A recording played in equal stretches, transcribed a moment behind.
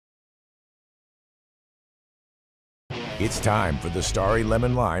It's time for the Starry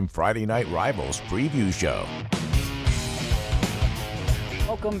Lemon Lime Friday Night Rivals preview show.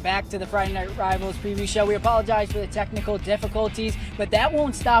 Welcome back to the Friday Night Rivals preview show. We apologize for the technical difficulties, but that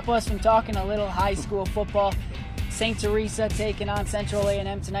won't stop us from talking a little high school football. St. Teresa taking on Central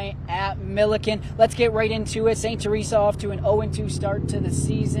A&M tonight at Milliken. Let's get right into it. St. Teresa off to an 0-2 start to the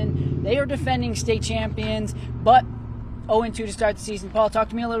season. They are defending state champions, but 0-2 to start the season. Paul, talk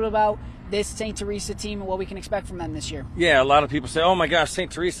to me a little bit about this St. Teresa team and what we can expect from them this year. Yeah, a lot of people say, oh my gosh,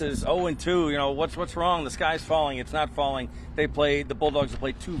 St. Teresa is 0-2. You know, what's wrong? The sky's falling. It's not falling. The Bulldogs have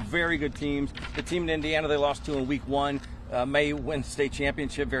played two very good teams. The team in Indiana they lost to in week 1 may win the state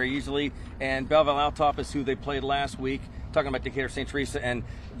championship very easily. And Belleville-Althoff is who they played last week, talking about Decatur St. Teresa. And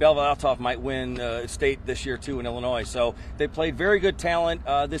Belleville-Althoff might win state this year, too, in Illinois. So they played very good talent.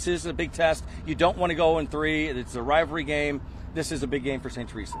 This is a big test. You don't want to go 0-3. It's a rivalry game. This is a big game for St.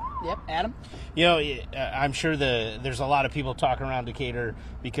 Teresa. Yep, Adam? You know, I'm sure there's a lot of people talking around Decatur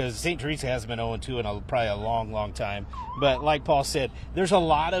because St. Teresa hasn't been 0-2 in probably a long, long time. But like Paul said, there's a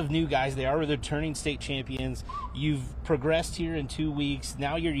lot of new guys. They are returning state champions. You've progressed here in 2 weeks.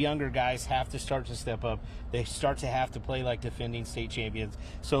 Now your younger guys have to start to step up. They start to have to play like defending state champions.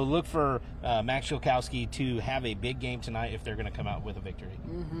 So look for Max Shulkowski to have a big game tonight if they're going to come out with a victory.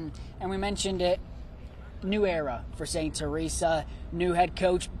 Mm-hmm. And we mentioned it. New era for St. Teresa. New head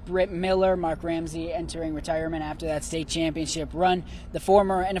coach Britt Miller, Mark Ramsey entering retirement after that state championship run. The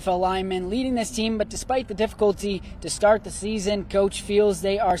former NFL lineman leading this team, but despite the difficulty to start the season, coach feels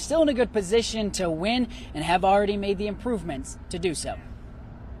they are still in a good position to win and have already made the improvements to do so.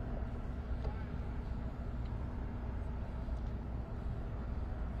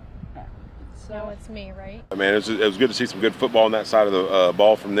 No, it's me, right? I mean, it was good to see some good football on that side of the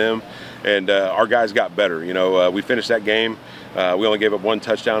ball from them, and our guys got better. You know, we finished that game. We only gave up 1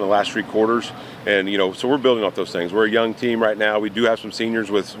 touchdown in the last 3 quarters, and you know, so we're building off those things. We're a young team right now. We do have some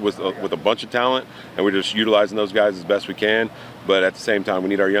seniors with a bunch of talent, and we're just utilizing those guys as best we can. But at the same time, we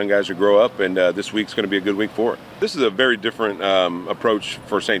need our young guys to grow up, and this week's going to be a good week for it. This is a very different approach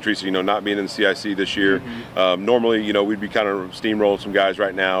for St. Teresa, you know, not being in the CIC this year. Mm-hmm. Normally, you know, we'd be kind of steamrolling some guys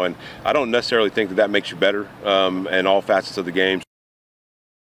right now, and I don't necessarily think that makes you better in all facets of the game.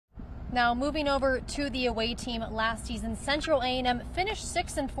 Now moving over to the away team last season, Central A&M finished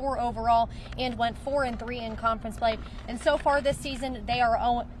 6-4 overall and went 4-3 in conference play. And so far this season, they are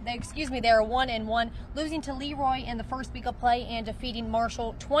 1-1, losing to Leroy in the first week of play and defeating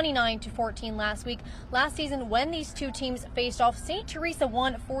Marshall 29-14 last week. Last season, when these two teams faced off, St. Teresa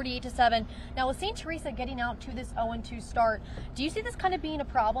won 48-7. Now with St. Teresa getting out to this 0-2 start, do you see this kind of being a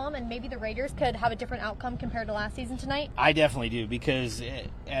problem, and maybe the Raiders could have a different outcome compared to last season tonight? I definitely do, because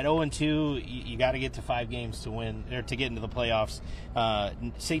at 0-2, you got to get to 5 games to win or to get into the playoffs.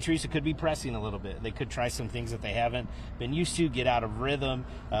 St. Teresa could be pressing a little bit. They could try some things that they haven't been used to, get out of rhythm.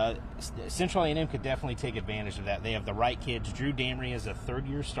 Central A&M could definitely take advantage of that. They have the right kids. Drew Damry is a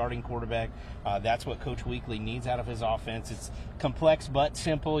 3rd-year starting quarterback. That's what Coach Weekly needs out of his offense. It's complex but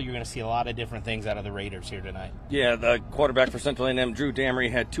simple. You're going to see a lot of different things out of the Raiders here tonight. Yeah, the quarterback for Central A&M, Drew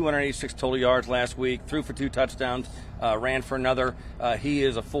Damry, had 286 total yards last week, threw for 2 touchdowns, ran for another. He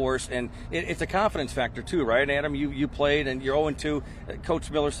is a force, and it's a confidence factor too, right, Adam? You played, and you're 0-2.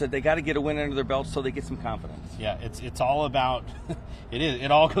 Coach Miller said they got to get a win under their belt so they get some confidence. Yeah, it's all about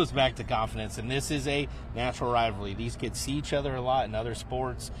it all goes back to confidence, and this is a natural rivalry. These kids see each other a lot in other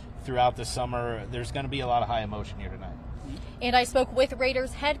sports throughout the summer. There's going to be a lot of high emotion here tonight. And I spoke with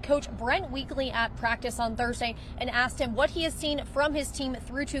Raiders head coach Brent Weekly at practice on Thursday and asked him what he has seen from his team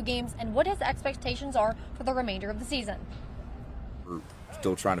through 2 games and what his expectations are for the remainder of the season. We're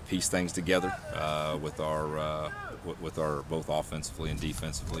still trying to piece things together with our both offensively and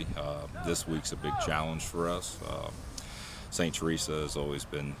defensively. This week's a big challenge for us. St. Teresa has always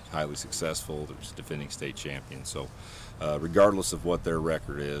been highly successful. They're defending state champions. So regardless of what their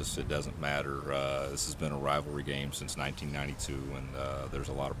record is, it doesn't matter. This has been a rivalry game since 1992, and there's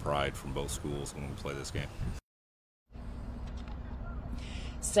a lot of pride from both schools when we play this game.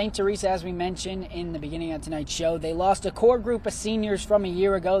 St. Teresa, as we mentioned in the beginning of tonight's show, they lost a core group of seniors from a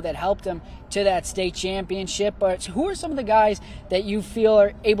year ago that helped them to that state championship. But who are some of the guys that you feel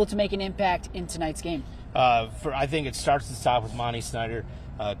are able to make an impact in tonight's game? I think it starts to stop with Monty Snyder.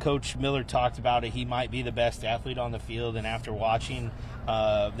 Coach Miller talked about it. He might be the best athlete on the field, and after watching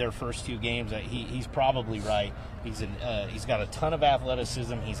their first 2 games, he's probably right. He's got a ton of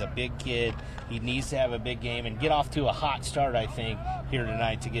athleticism. He's a big kid. He needs to have a big game and get off to a hot start, I think, here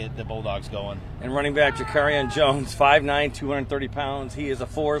tonight to get the Bulldogs going. And running back Jakarian Jones, 5'9", 230 pounds. He is a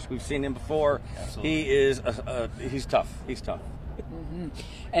force. We've seen him before. Absolutely. He is he's tough. He's tough. Mm-hmm.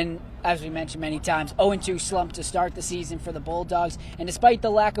 And as we mentioned many times, 0-2 slump to start the season for the Bulldogs. And despite the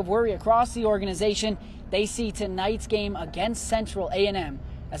lack of worry across the organization, they see tonight's game against Central A&M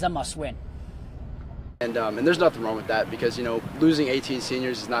as a must-win. And there's nothing wrong with that because, you know, losing 18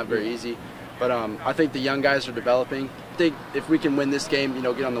 seniors is not very easy. But I think the young guys are developing. I think if we can win this game, you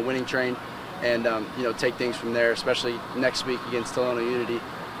know, get on the winning train and, you know, take things from there, especially next week against Toledo Unity.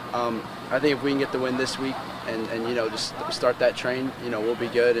 I think if we can get the win this week and you know, just start that train, you know, we'll be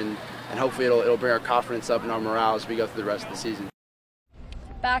good. And hopefully it'll bring our confidence up and our morale as we go through the rest of the season.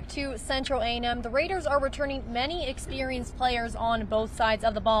 Back to Central A&M, the Raiders are returning many experienced players on both sides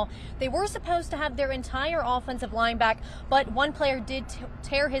of the ball. They were supposed to have their entire offensive line back, but one player did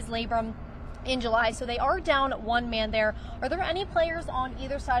tear his labrum in July, so they are down one man there. Are there any players on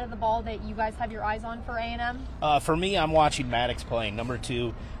either side of the ball that you guys have your eyes on for A&M? For me, I'm watching Maddox playing, number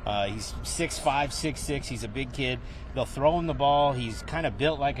 2. He's 6'5", 6'6". He's a big kid. They'll throw him the ball. He's kind of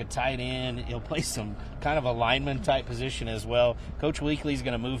built like a tight end. He'll play some kind of a lineman type position as well. Coach Weekly's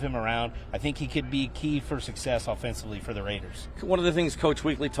going to move him around. I think he could be key for success offensively for the Raiders. One of the things Coach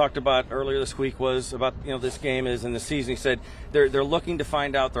Weekly talked about earlier this week was about, you know, this game is in the season. He said they're looking to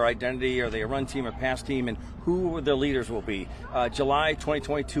find out their identity. Are they a run team or pass team, and who their leaders will be. July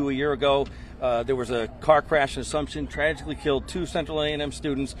 2022, a year ago, there was a car crash in Assumption, tragically killed 2 Central A&M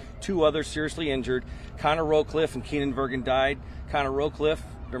students, 2 others seriously injured. Connor Rowcliffe and Keenan Bergen died. Connor Rowcliffe,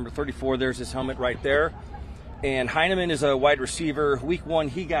 number 34, there's his helmet right there. And Heineman is a wide receiver. Week 1,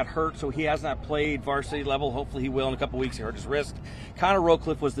 he got hurt, so he has not played varsity level. Hopefully he will in a couple weeks. He hurt his wrist. Connor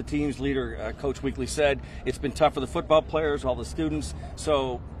Rowcliffe was the team's leader, Coach Weekly said. It's been tough for the football players, all the students,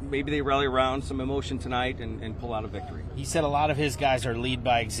 so maybe they rally around some emotion tonight and pull out a victory. He said a lot of his guys are lead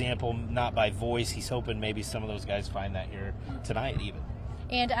by example, not by voice. He's hoping maybe some of those guys find that here tonight even.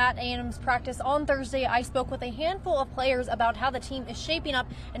 And at A&M's practice on Thursday, I spoke with a handful of players about how the team is shaping up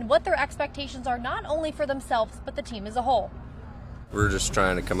and what their expectations are not only for themselves, but the team as a whole. We're just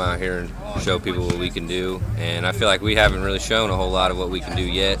trying to come out here and show people what we can do, and I feel like we haven't really shown a whole lot of what we can do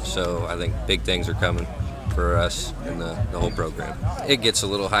yet, so I think big things are coming for us in the whole program. It gets a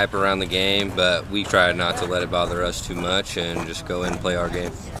little hype around the game, but we try not to let it bother us too much and just go in and play our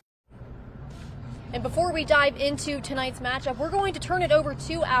game. And before we dive into tonight's matchup, we're going to turn it over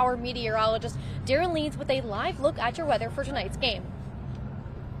to our meteorologist, Darren Leeds, with a live look at your weather for tonight's game.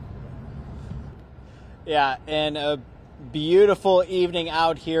 Yeah, and a beautiful evening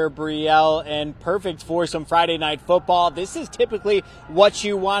out here, Brielle, and perfect for some Friday night football. This is typically what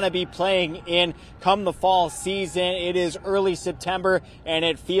you want to be playing in come the fall season. It is early September, and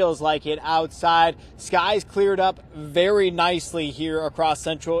it feels like it outside. Skies cleared up very nicely here across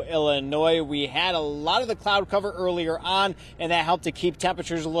central Illinois. We had a lot of the cloud cover earlier on, and that helped to keep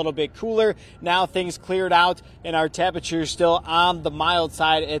temperatures a little bit cooler. Now things cleared out, and our temperatures still on the mild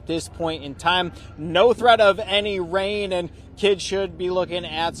side at this point in time. No threat of any rain, and kids should be looking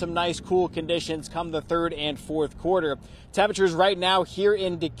at some nice cool conditions come the third and fourth quarter. Temperatures right now here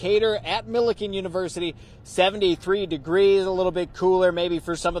in Decatur at Millikan University, 73 degrees, a little bit cooler maybe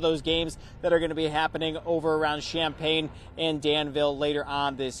for some of those games that are going to be happening over around Champaign and Danville later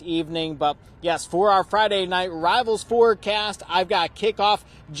on this evening. But yes, for our Friday night rivals forecast, I've got kickoff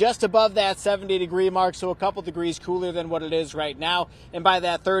just above that 70-degree mark, so a couple degrees cooler than what it is right now. And by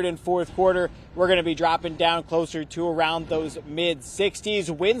that third and fourth quarter, we're going to be dropping down closer to around those mid-60s.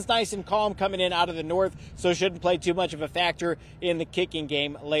 Winds nice and calm coming in out of the north, so shouldn't play too much of a factor in the kicking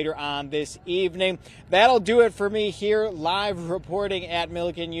game later on this evening. That'll do it for me here live reporting at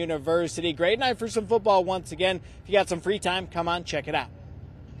Millikan University. Great night for some football once again. If you got some free time, come on, check it out.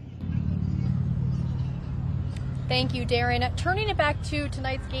 Thank you, Darren. Turning it back to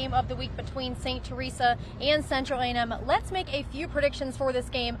tonight's game of the week between St. Teresa and Central A&M, let's make a few predictions for this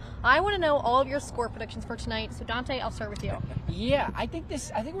game. I want to know all of your score predictions for tonight. So, Dante, I'll start with you. Yeah, I think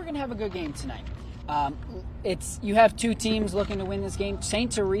we're going to have a good game tonight. You have two teams looking to win this game. St.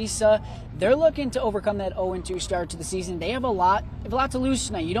 Teresa, they're looking to overcome that 0-2 start to the season. They have a lot to lose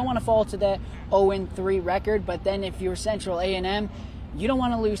tonight. You don't want to fall to that 0-3 record, but then if you're Central A&M, you don't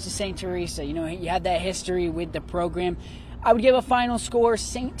want to lose to St. Teresa. You know, you have that history with the program. I would give a final score,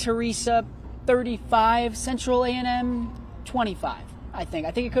 St. Teresa 35, Central A&M 25, I think.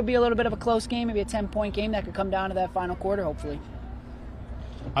 I think it could be a little bit of a close game, maybe a 10-point game that could come down to that final quarter, hopefully.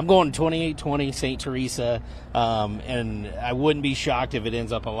 I'm going 28-20 St. Teresa, and I wouldn't be shocked if it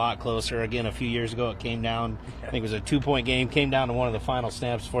ends up a lot closer. Again, a few years ago it came down, I think it was a 2-point game, came down to one of the final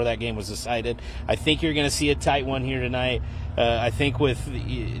snaps before that game was decided. I think you're going to see a tight one here tonight. I think with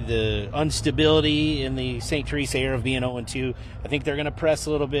the instability in the St. Teresa area of being 0-2, I think they're going to press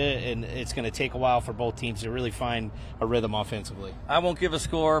a little bit, and it's going to take a while for both teams to really find a rhythm offensively. I won't give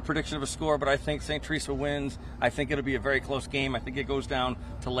a prediction of a score, but I think St. Teresa wins. I think it'll be a very close game. I think it goes down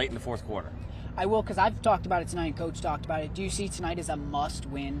to late in the fourth quarter. I will, because I've talked about it tonight and Coach talked about it. Do you see tonight as a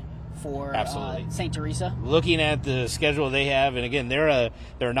must-win for St. Teresa? Looking at the schedule they have, and again, they're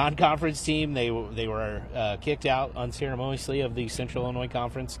a non-conference team. They were kicked out unceremoniously of the Central Illinois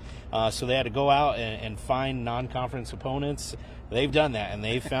Conference, so they had to go out and find non-conference opponents. They've done that, and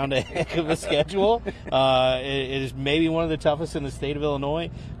they've found a heck of a schedule. It is maybe one of the toughest in the state of Illinois,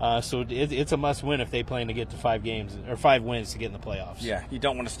 so it's a must-win if they plan to get to 5 wins to get in the playoffs. Yeah, you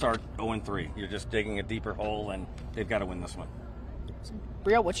don't want to start 0-3. You're just digging a deeper hole, and they've got to win this one.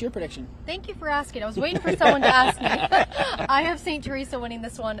 Brielle, what's your prediction? Thank you for asking. I was waiting for someone to ask me. I have St. Teresa winning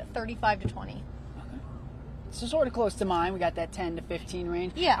this one 35-20. So sort of close to mine. We got that 10 to 15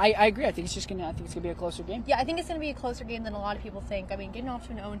 range. Yeah, I agree. I think it's gonna be a closer game. Yeah, I think it's gonna be a closer game than a lot of people think. I mean, getting off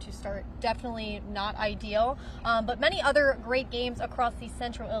to an 0-2 start, definitely not ideal. But many other great games across the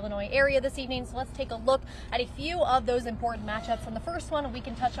Central Illinois area this evening. So let's take a look at a few of those important matchups. And the first one we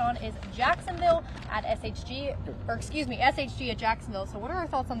can touch on is Jacksonville at SHG at Jacksonville. So what are our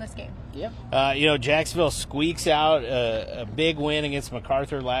thoughts on this game? Yep. Jacksonville squeaks out a big win against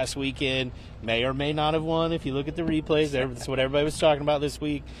MacArthur last weekend. May or may not have won if you look at the replays. That's what everybody was talking about this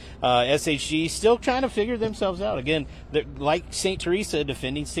week. SHG still trying to figure themselves out. Again, like St. Teresa,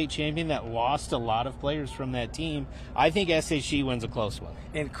 defending state champion that lost a lot of players from that team. I think SHG wins a close one.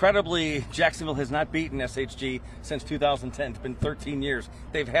 Incredibly, Jacksonville has not beaten SHG since 2010. It's been 13 years.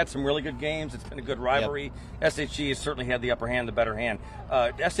 They've had some really good games. It's been a good rivalry. Yep. SHG has certainly had the upper hand, the better hand.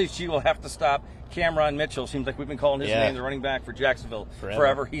 SHG will have to stop Cameron Mitchell. Seems like we've been calling his name the running back for Jacksonville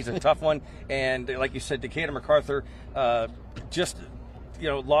forever. He's a tough one. And like you said, Decatur MacArthur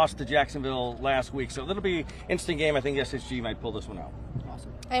lost to Jacksonville last week. So it'll be an interesting game. I think SHG might pull this one out.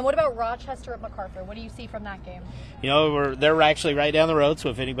 Awesome. And what about Rochester at MacArthur? What do you see from that game? They're actually right down the road, so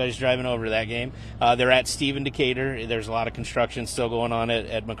if anybody's driving over to that game, they're at Stephen Decatur. There's a lot of construction still going on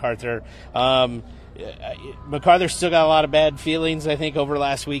at MacArthur. MacArthur still got a lot of bad feelings, I think, over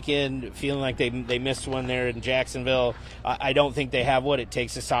last weekend, feeling like they missed one there in Jacksonville. I don't think they have what it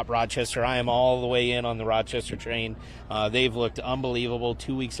takes to stop Rochester. I am all the way in on the Rochester train. They've looked unbelievable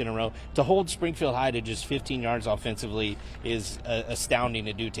 2 weeks in a row. To hold Springfield High to just 15 yards offensively is astounding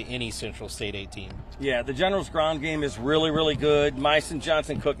to do to any Central State 8 team. Yeah, the Generals' ground game is really, really good. Myson,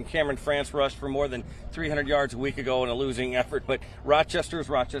 Johnson, Cook, and Cameron France rushed for more than 300 yards a week ago in a losing effort. But Rochester is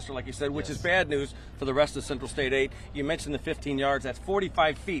Rochester, like you said, which is bad news for the rest of Central State 8. You mentioned the 15 yards. That's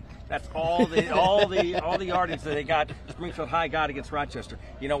 45 feet. That's all the yardage that they got. Springfield High got against Rochester.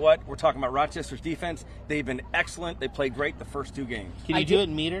 You know what? We're talking about Rochester's defense. They've been excellent. They played great the first 2 games. Can you do it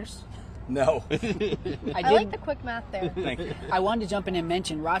in meters? No. I like the quick math there. Thank you. I wanted to jump in and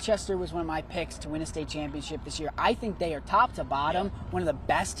mention Rochester was one of my picks to win a state championship this year. I think they are top to bottom one of the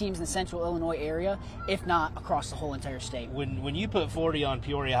best teams in the Central Illinois area, if not across the whole entire state. When you put 40 on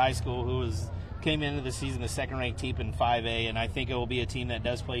Peoria High School, who came into the season the second-ranked team in 5A, and I think it will be a team that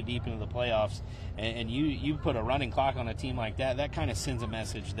does play deep into the playoffs. And you put a running clock on a team like that, that kind of sends a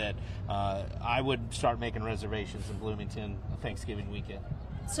message that I would start making reservations in Bloomington Thanksgiving weekend.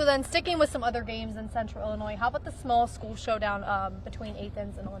 So then, sticking with some other games in Central Illinois, how about the small school showdown between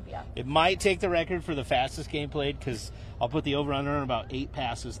Athens and Olympia? It might take the record for the fastest game played because I'll put the over-under on about 8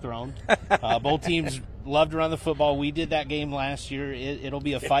 passes thrown. Both teams love to run the football. We did that game last year. It'll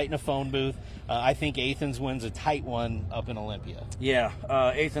be a fight in a phone booth. I think Athens wins a tight one up in Olympia. Yeah,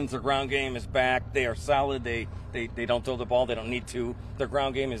 Athens, their ground game is back. They are solid. They don't throw the ball. They don't need to. Their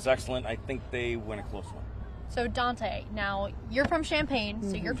ground game is excellent. I think they win a close one. So Dante, now you're from Champaign,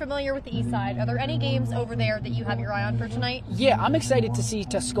 so you're familiar with the east side. Are there any games over there that you have your eye on for tonight? Yeah, I'm excited to see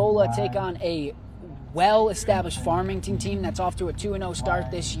Tuscola take on a well-established Farmington team that's off to a 2-0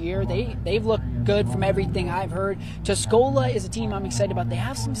 start this year. They've looked good from everything I've heard. Tuscola is a team I'm excited about. They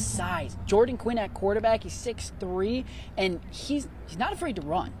have some size. Jordan Quinn at quarterback, he's 6'3", and he's not afraid to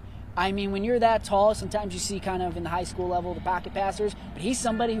run. I mean, when you're that tall, sometimes you see kind of in the high school level the pocket passers, but he's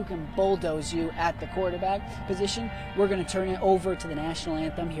somebody who can bulldoze you at the quarterback position. We're going to turn it over to the national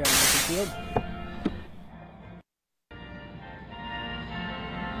anthem here at Springfield.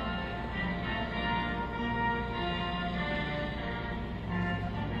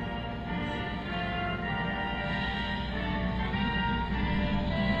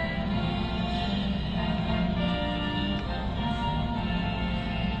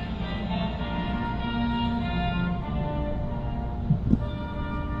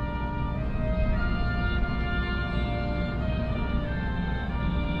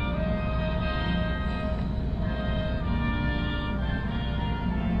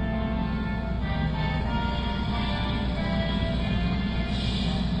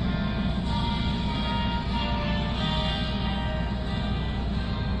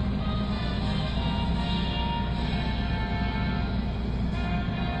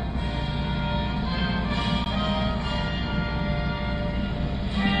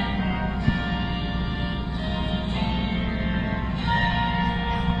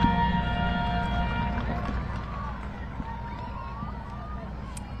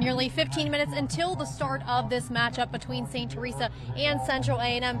 only 15 minutes until the start of this matchup between St. Teresa and Central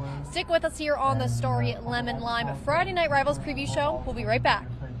A&M. Stick with us here on the Story Lemon Lime Friday Night Rivals preview show. We'll be right back.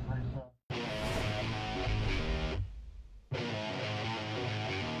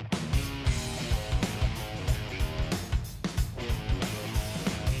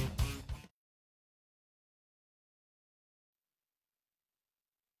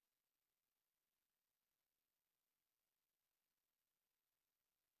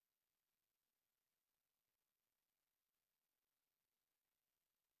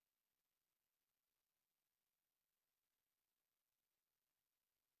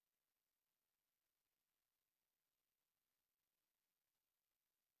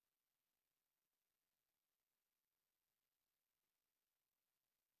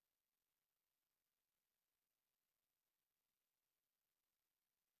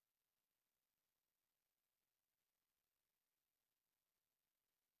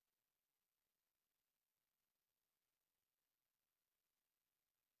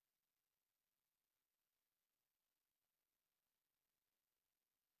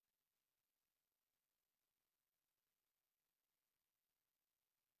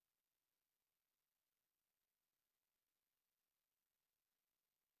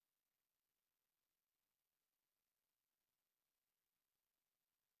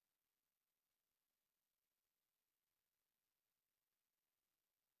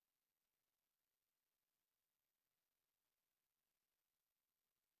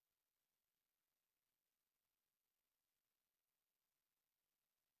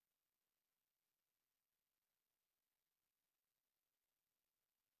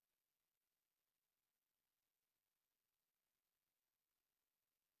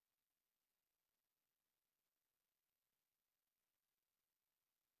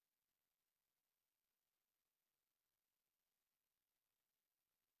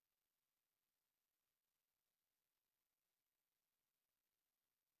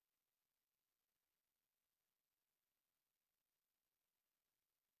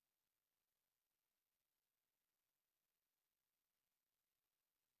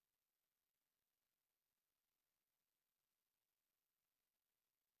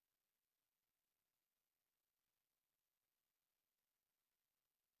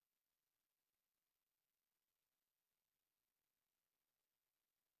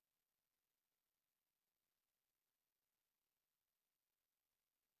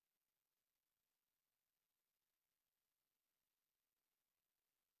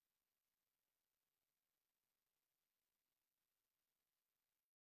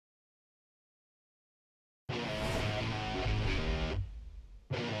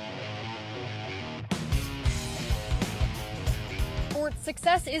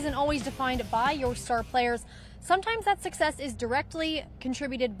 Success isn't always defined by your star players. Sometimes that success is directly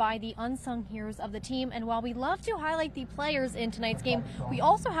contributed by the unsung heroes of the team, and while we love to highlight the players in tonight's game, we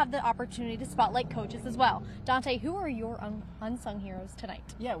also have the opportunity to spotlight coaches as well. Dante, who are your unsung heroes tonight?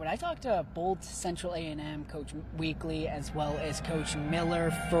 Yeah, when I talked to both Central A&M Coach Weekly as well as Coach Miller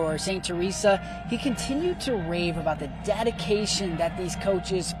for St. Teresa, he continued to rave about the dedication that these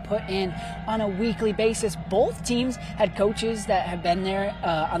coaches put in on a weekly basis. Both teams had coaches that have been there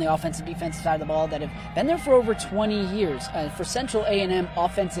on the offensive defensive side of the ball that have been there for over 20 years. For Central A&M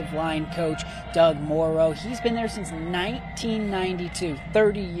offensive line coach Doug Morrow, he's been there since 1992,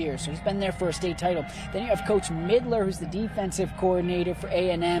 30 years, so he's been there for a state title. Then you have Coach Midler, who's the defensive coordinator for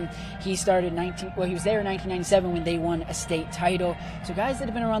A&M. He started he was there in 1997 when they won a state title. So guys that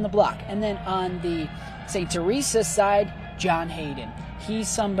have been around the block. And then on the St. Teresa side, John Hayden. He's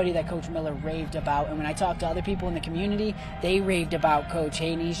somebody that Coach Miller raved about, and when I talked to other people in the community, they raved about Coach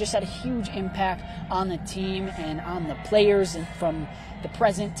Hayden. He's just had a huge impact on the team and on the players, and from the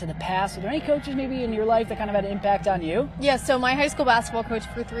present to the past. Are there any coaches maybe in your life that kind of had an impact on you? Yeah, so my high school basketball coach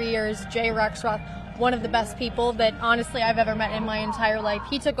for 3 years, Jay Rexroth, one of the best people that honestly I've ever met in my entire life.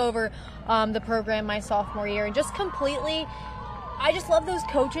 He took over the program my sophomore year, and just completely, I just love those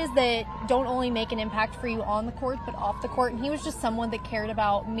coaches that don't only make an impact for you on the court, but off the court. And he was just someone that cared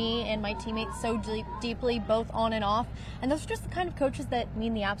about me and my teammates so deeply, both on and off. And those are just the kind of coaches that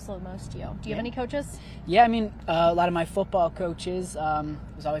mean the absolute most to you. Do you have any coaches? Yeah, I mean, a lot of my football coaches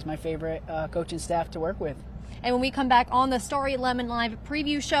was always my favorite coaching staff to work with. And when we come back on the Story Lemon Live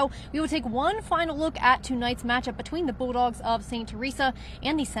preview show, we will take one final look at tonight's matchup between the Bulldogs of St. Teresa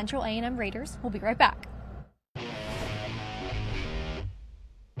and the Central A&M Raiders. We'll be right back.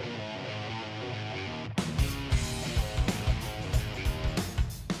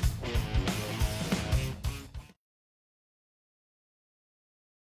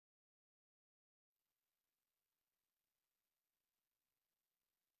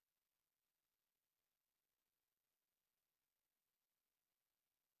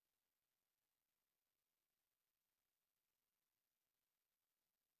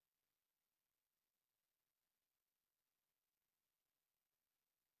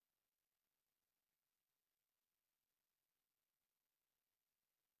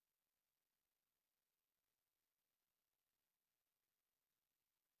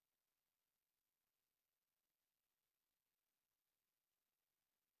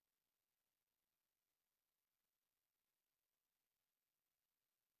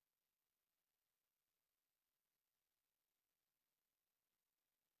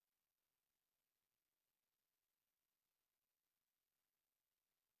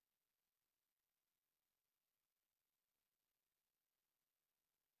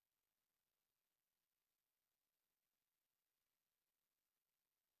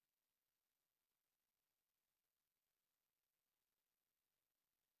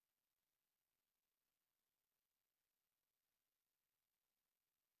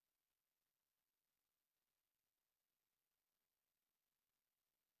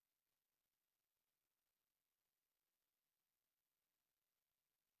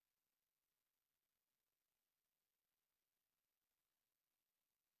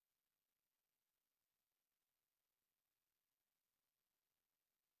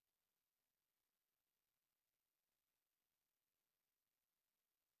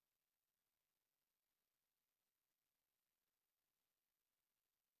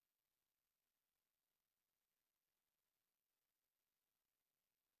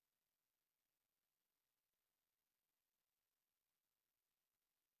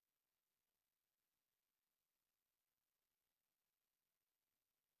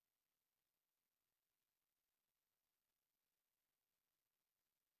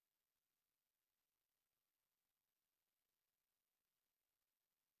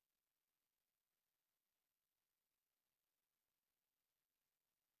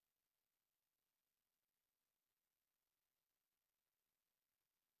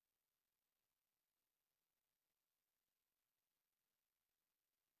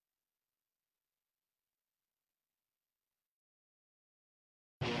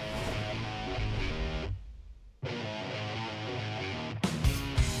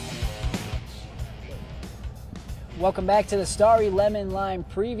 Welcome back to the Starry Lemon Lime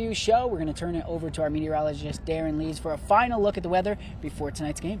preview show. We're going to turn it over to our meteorologist, Darren Lees, for a final look at the weather before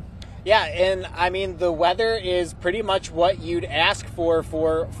tonight's game. Yeah, and I mean, the weather is pretty much what you'd ask for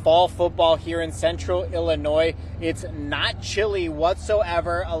fall football here in central Illinois. It's not chilly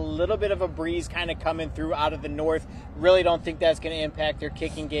whatsoever. A little bit of a breeze kind of coming through out of the north. Really don't think that's going to impact their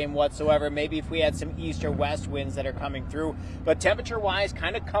kicking game whatsoever. Maybe if we had some east or west winds that are coming through. But temperature-wise,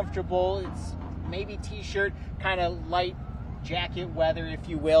 kind of comfortable. It's maybe t-shirt, kind of light jacket weather, if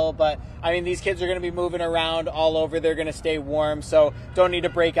you will. But I mean, these kids are going to be moving around all over. They're going to stay warm, so don't need to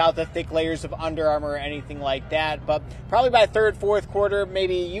break out the thick layers of Under Armour or anything like that. But probably by third, fourth quarter,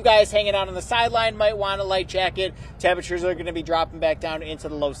 maybe you guys hanging out on the sideline might want a light jacket. Temperatures are going to be dropping back down into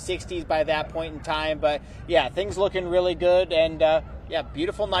the low 60s by that point in time. But yeah, things looking really good, and yeah,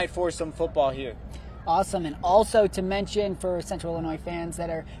 beautiful night for some football here. Awesome. And also to mention for Central Illinois fans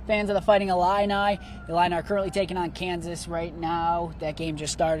that are fans of the Fighting Illini, the Illini are currently taking on Kansas right now. That game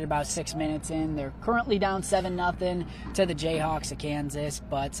just started about 6 minutes in. They're currently down 7-0 to the Jayhawks of Kansas,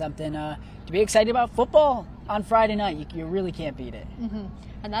 but something to be excited about. Football on Friday night. You really can't beat it. Mm-hmm.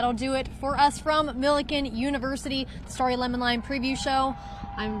 And that'll do it for us from Millikin University, the Starry Lemon Lime preview show.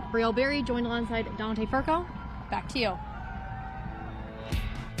 I'm Brielle Berry, joined alongside Dante Furco. Back to you.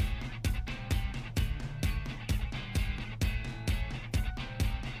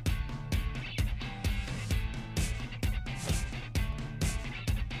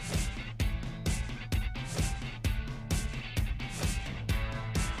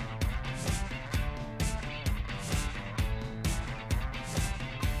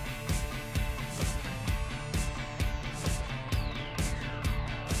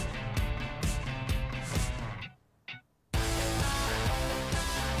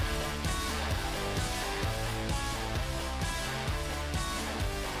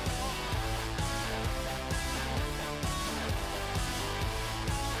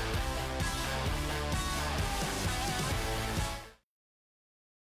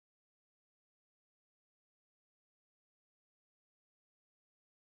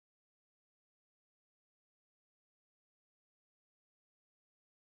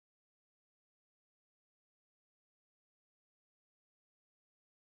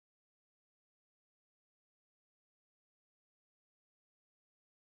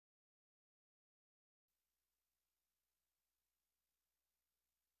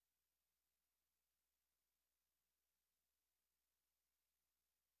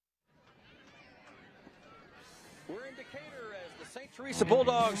 We're in Decatur as the St. Teresa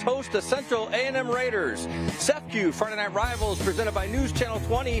Bulldogs host the Central A&M Raiders. CEFCU Friday Night Rivals presented by News Channel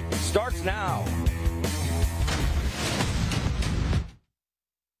 20 starts now.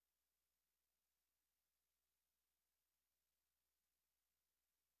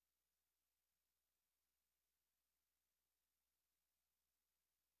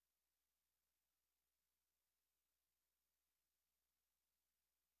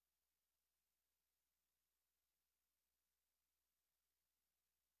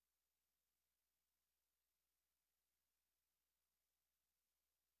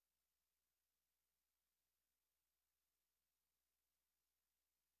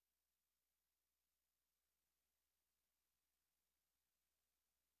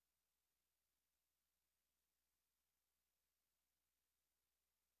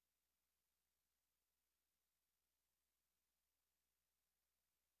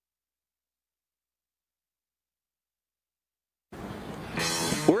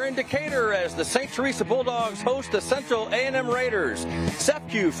 We're in Decatur as the St. Teresa Bulldogs host the Central A&M Raiders.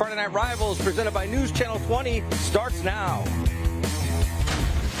 CEFCU Friday Night Rivals presented by News Channel 20 starts now.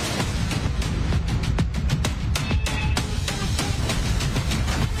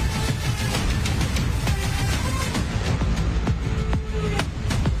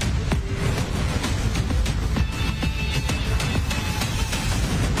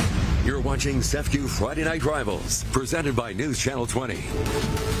 Watching CEFCU Friday Night Rivals, presented by News Channel 20.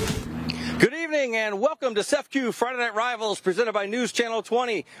 Good evening and welcome to CEFCU Friday Night Rivals presented by News Channel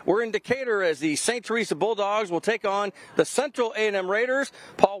 20. We're in Decatur as the St. Teresa Bulldogs will take on the Central A&M Raiders.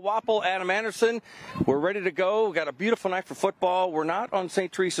 Paul Wappel, Adam Anderson, we're ready to go. We've got a beautiful night for football. We're not on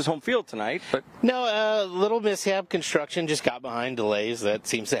St. Teresa's home field tonight, but no, a little mishap. Construction just got behind delays. That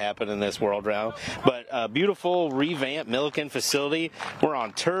seems to happen in this world round. But a beautiful revamped Millikin facility. We're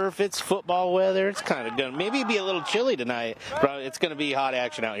on turf. It's football weather. It's kind of going to maybe be a little chilly tonight, but it's going to be hot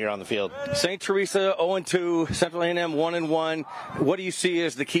action out here on the field. St. Teresa 0-2, Central A&M 1-1. What do you see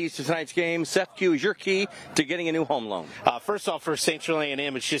as the keys to tonight's game? Seth Q is your key to getting a new home loan. First off, for Central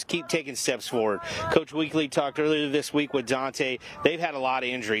A&M, it's just keep taking steps forward. Coach Weekly talked earlier this week with Dante. They've had a lot of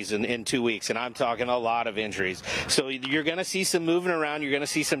injuries in 2 weeks, and I'm talking a lot of injuries. So you're going to see some moving around. You're going to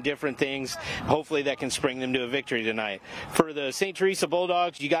see some different things. Hopefully that can spring them to a victory tonight. For the St. Teresa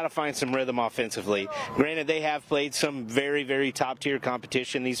Bulldogs, you got to find some rhythm offensively. Granted, they have played some very, very top-tier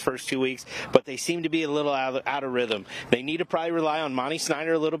competition these first 2 weeks, but they seem to be a little out of rhythm. They need to probably rely on Monty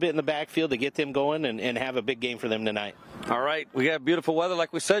Snyder a little bit in the backfield to get them going and have a big game for them tonight. All right, we have beautiful weather,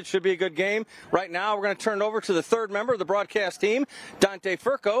 like we said, should be a good game. Right now, we're going to turn it over to the third member of the broadcast team, Dante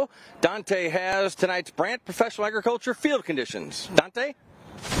Furco. Dante has tonight's Brant Professional Agriculture field conditions. Dante?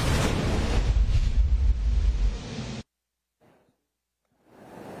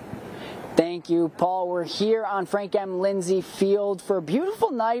 Thank you, Paul. We're here on Frank M. Lindsay Field for a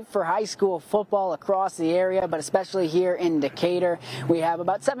beautiful night for high school football across the area, but especially here in Decatur. We have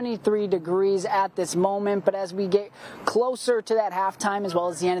about 73 degrees at this moment, but as we get closer to that halftime as well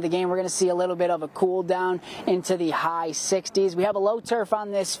as the end of the game, we're going to see a little bit of a cool down into the high 60s. We have a low turf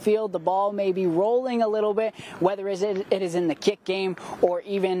on this field. The ball may be rolling a little bit, whether it is in the kick game or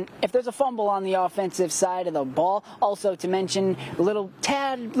even if there's a fumble on the offensive side of the ball. Also to mention, a little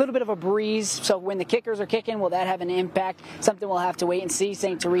bit of a breeze. So when the kickers are kicking, will that have an impact? Something we'll have to wait and see.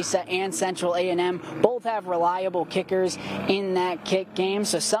 St. Teresa and Central A&M both have reliable kickers in that kick game.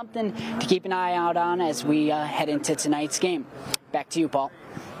 So something to keep an eye out on as we head into tonight's game. Back to you, Paul.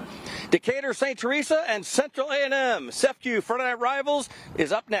 Decatur, St. Teresa, and Central A&M. SEFCU Friday Night Rivals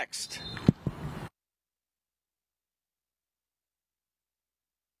is up next.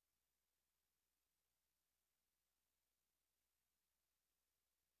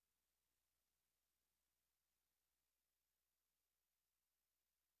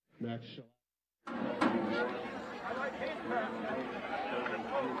 Next shot.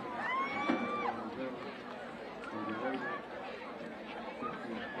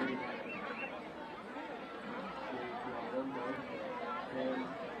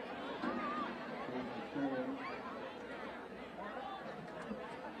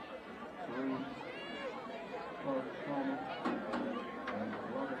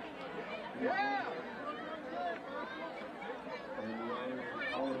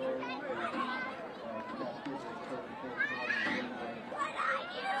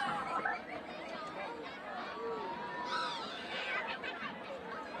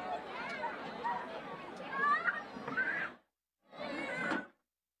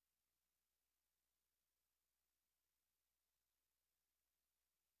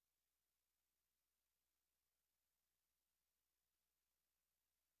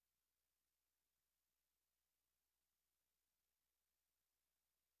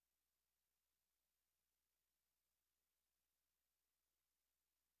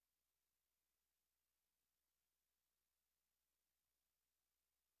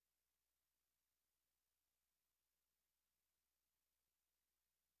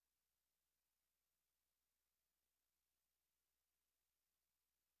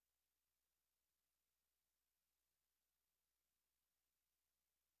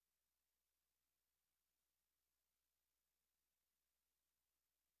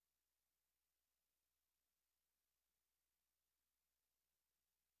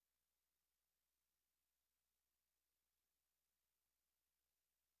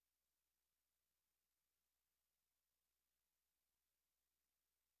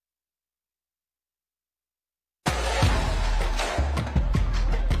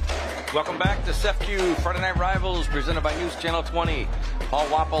 Welcome back to SEFCU Friday Night Rivals, presented by News Channel 20. Paul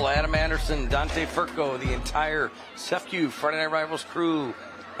Wapple, Adam Anderson, Dante Furco, the entire SEFCU Friday Night Rivals crew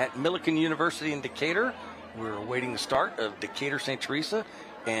at Millikan University in Decatur. We're awaiting the start of Decatur St. Teresa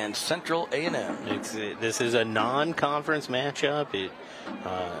and Central A&M. This is a non-conference matchup. It'd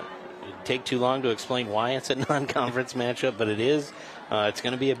take too long to explain why it's a non-conference matchup, but it is. It's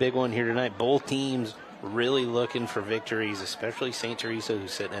going to be a big one here tonight. Both teams really looking for victories, especially St. Teresa,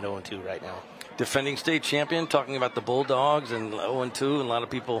 who's sitting at 0-2 right now. Defending state champion, talking about the Bulldogs and 0-2, and a lot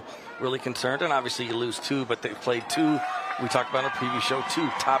of people really concerned. And obviously you lose two, but they've played two. We talked about in our previous show, two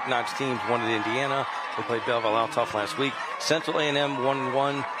top-notch teams, one at Indiana. They played Belleville-Altough last week. Central A&M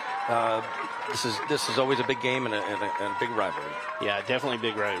 1-1. This is always a big game and a big rivalry. Yeah, definitely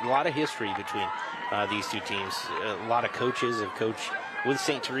big rivalry. A lot of history between these two teams. A lot of coaches have coached with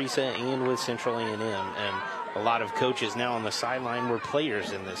St. Teresa and with Central A&M, and a lot of coaches now on the sideline were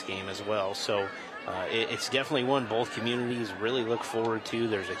players in this game as well. So it's definitely one both communities really look forward to.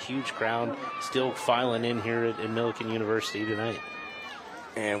 There's a huge crowd still filing in here at Millikan University tonight.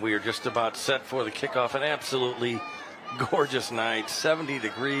 And we are just about set for the kickoff. An absolutely gorgeous night. 70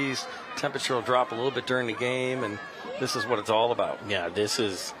 degrees. Temperature will drop a little bit during the game, and this is what it's all about. Yeah, this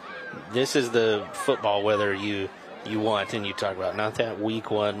is the football weather you want and you talk about, not that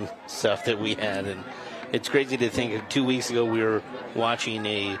week one stuff that we had. And it's crazy to think 2 weeks ago we were watching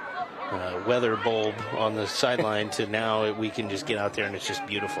a weather bulb on the sideline to now we can just get out there and it's just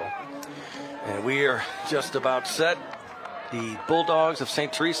beautiful. And we are just about set. The Bulldogs of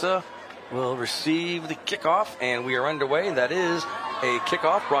St. Teresa will receive the kickoff, and we are underway. That is a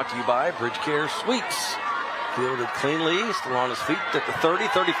kickoff brought to you by Bridge Care Suites. Fielded cleanly, still on his feet at the 30,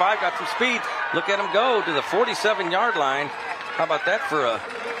 35, got some speed. Look at him go to the 47-yard line. How about that for a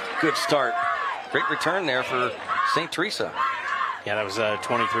good start? Great return there for St. Teresa. Yeah, that was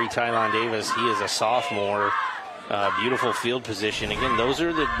 23, Tylon Davis. He is a sophomore. Beautiful field position. Again, those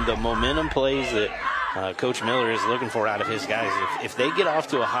are the momentum plays that Coach Miller is looking for out of his guys. If they get off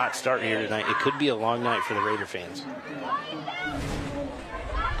to a hot start here tonight, it could be a long night for the Raider fans.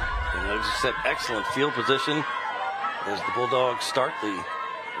 And as you said, excellent field position as the Bulldogs start the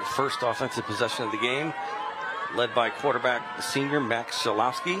first offensive possession of the game, led by quarterback, the senior Max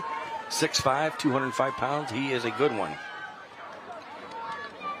Solowski, 6'5", 205 pounds. He is a good one.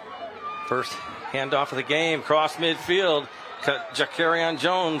 First handoff of the game, cross midfield. Jacarion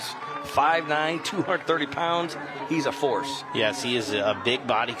Jones, 5'9", 230 pounds. He's a force. Yes, he is a big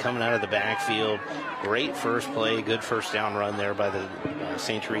body coming out of the backfield. Great first play, good first down run there by the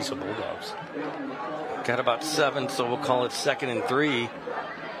St. Teresa Bulldogs. Got about 7, so we'll call it 2nd and 3.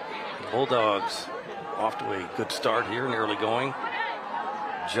 The Bulldogs off to a good start here in the early going.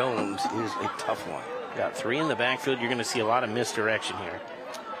 Jones is a tough one. Got 3 in the backfield. You're going to see a lot of misdirection here.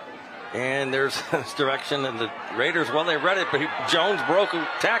 And there's misdirection, and the Raiders, well, they read it, but Jones broke a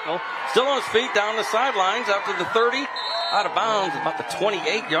tackle. Still on his feet down the sidelines out to the 30, out of bounds, about the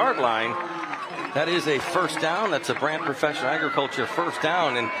 28-yard line. That is a first down. That's a Brant Professional Agriculture first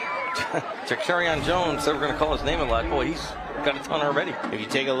down. And Jacarion Jones said we're going to call his name a lot. Boy, he's got a ton already. If you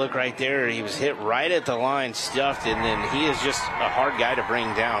take a look right there, he was hit right at the line, stuffed, and then he is just a hard guy to bring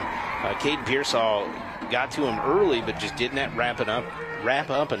down. Caden Pearsall got to him early, but just didn't wrap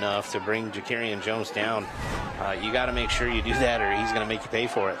up enough to bring Jacarion Jones down. You got to make sure you do that, or he's going to make you pay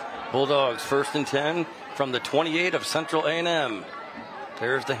for it. Bulldogs 1st and 10 from the 28 of Central A&M.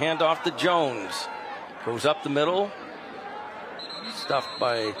 There's the handoff to Jones. Goes up the middle. Stuffed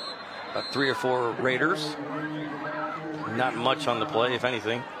by about 3 or 4 Raiders. Not much on the play, if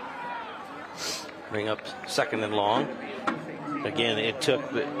anything. Bring up 2nd and long. Again, it took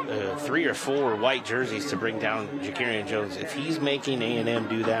 3 or 4 white jerseys to bring down Jacarion Jones. If he's making A&M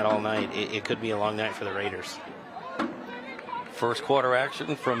do that all night, it could be a long night for the Raiders. First quarter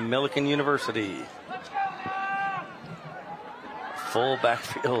action from Millikan University. Full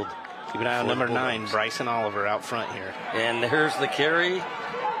backfield. Keep an eye on number 9, Bryson Oliver, out front here. And there's the carry.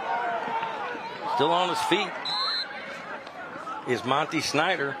 Still on his feet is Monty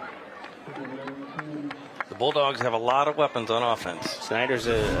Snyder. The Bulldogs have a lot of weapons on offense. Snyder's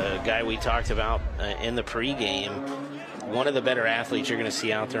a guy we talked about in the pregame. One of the better athletes you're going to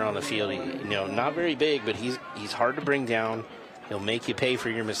see out there on the field. Not very big, but he's hard to bring down. He'll make you pay for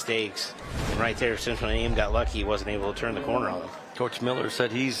your mistakes. And right there, Central A&M got lucky he wasn't able to turn the corner on him. Coach Miller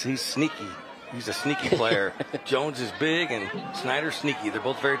said he's sneaky. He's a sneaky player. Jones is big and Snyder's sneaky. They're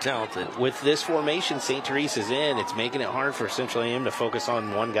both very talented. With this formation St. Teresa's in, it's making it hard for Central A&M to focus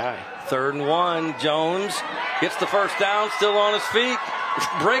on one guy. 3rd and 1. Jones gets the first down, still on his feet,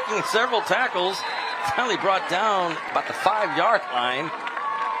 breaking several tackles. Finally brought down about the 5-yard line.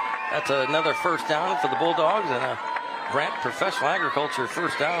 That's another first down for the Bulldogs and a Brant Professional Agriculture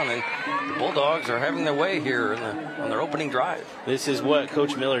first down, and the Bulldogs are having their way here on their opening drive. This is what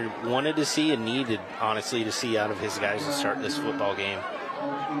Coach Miller wanted to see and needed, honestly, to see out of his guys to start this football game.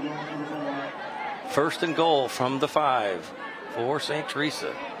 1st and goal from the 5 for St.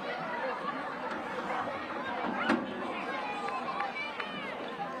 Teresa.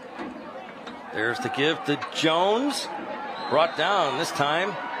 There's the give to Jones. Brought down this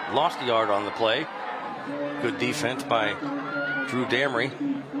time. Lost a yard on the play. Good defense by Drew Damery.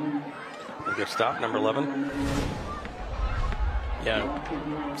 A good stop, number 11.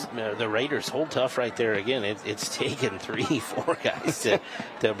 Yeah, the Raiders hold tough right there. Again, it's taken 3, 4 guys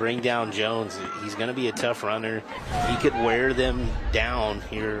to bring down Jones. He's going to be a tough runner. He could wear them down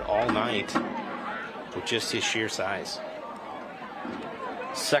here all night with just his sheer size.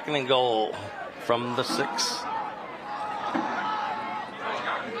 2nd and goal from the 6.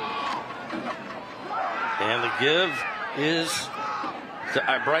 And the give is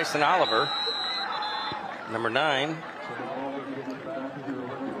to Bryson Oliver, number 9.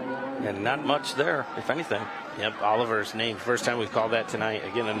 And not much there, if anything. Yep, Oliver's name. First time we've called that tonight.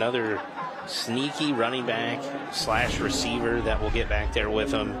 Again, another sneaky running back / receiver that will get back there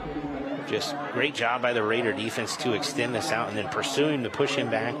with him. Just great job by the Raider defense to extend this out and then pursuing to push him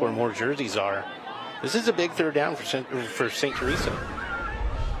back where more jerseys are. This is a big third down for St. Teresa.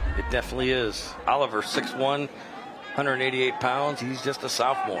 It definitely is. Oliver, 6'1", 188 pounds. He's just a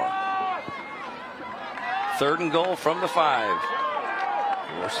sophomore. 3rd and goal from the 5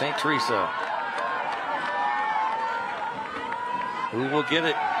 for St. Teresa. Who will get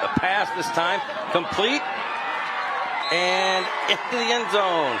it? A pass this time. Complete. And into the end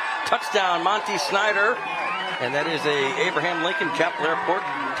zone. Touchdown, Monty Snyder. And that is a Abraham Lincoln Capital Airport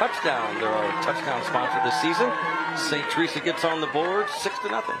touchdown. They're our touchdown sponsor this season. St. Teresa gets on the board,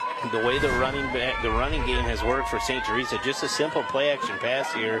 6-0. The way the running game has worked for St. Teresa, just a simple play-action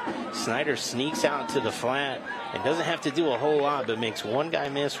pass here. Snyder sneaks out to the flat and doesn't have to do a whole lot, but makes one guy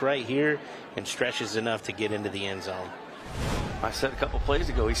miss right here and stretches enough to get into the end zone. I said a couple plays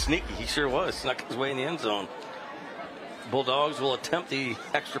ago, he's sneaky. He sure was. Snuck his way in the end zone. Bulldogs will attempt the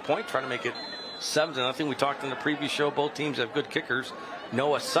extra point, try to make it 7-0. We talked in the previous show, both teams have good kickers.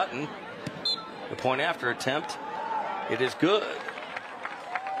 Noah Sutton, the point after attempt, it is good.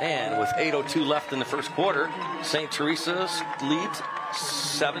 And with 8:02 left in the first quarter, St. Teresa leads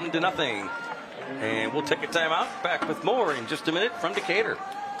 7-0. And we'll take a timeout. Back with more in just a minute from Decatur.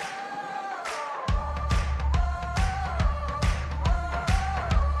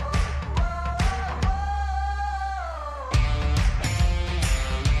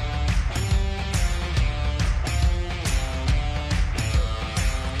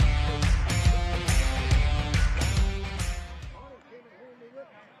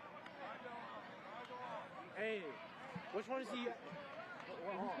 Which one is he?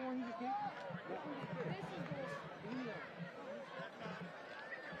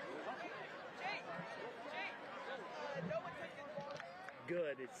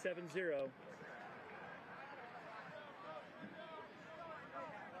 Good. It's 7-0.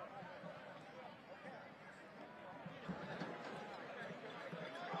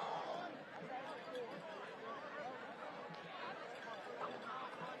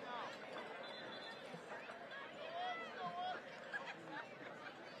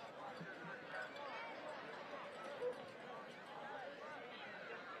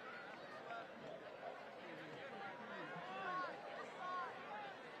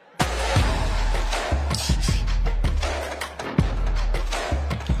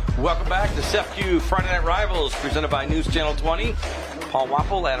 Welcome back to SEFCU Friday Night Rivals, presented by News Channel 20. Paul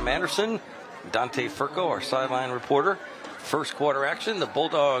Wappel, Adam Anderson, Dante Furco, our sideline reporter. First quarter action, the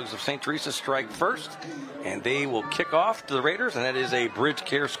Bulldogs of St. Teresa strike first, and they will kick off to the Raiders, and that is a Bridge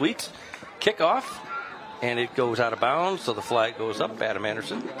Care Suites kickoff, and it goes out of bounds, so the flag goes up. Adam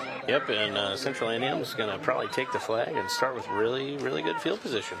Anderson. Yep, and Central A&M is going to probably take the flag and start with really, really good field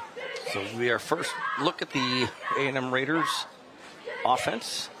position. So we are first look at the A&M Raiders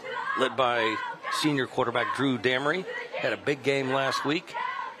offense, led by senior quarterback Drew Damery. Had a big game last week.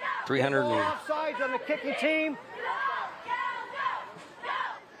 300 offsides on the kicking team.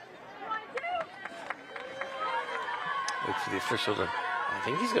 Wait for the official to. I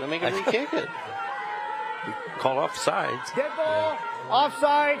think he's going to make him re-kick it. He called offsides. Dead ball,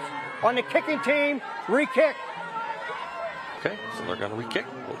 offsides on the kicking team, re-kick. Okay, so they're going to re-kick.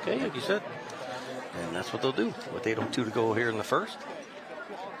 Okay, like you said. And that's what they'll do. With 8:02 to go here in the first.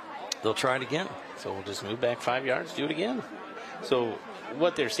 They'll try it again. So we'll just move back 5 yards, do it again. So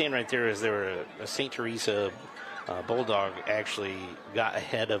what they're saying right there is a St. Teresa Bulldog actually got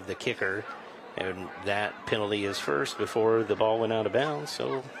ahead of the kicker, and that penalty is first before the ball went out of bounds.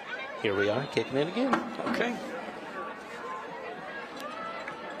 So here we are, kicking it again. Okay.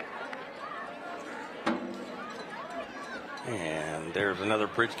 And there's another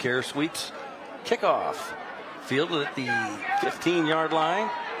Bridge Care Suites kickoff. Fielded at the 15-yard line.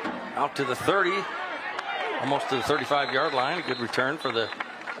 Out to the 30, almost to the 35-yard line. A good return for the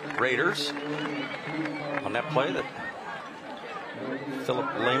Raiders on that play. That Philip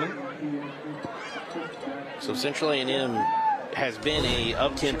Lehman. So Central A&M has been a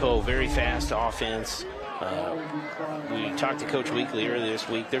up-tempo, very fast offense. We talked to Coach Weekly earlier this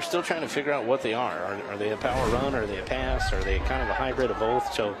week. They're still trying to figure out what they are. Are they a power run? Are they a pass? Are they kind of a hybrid of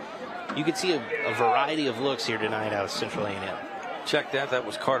both? So you could see a variety of looks here tonight out of Central A&M. Check that. That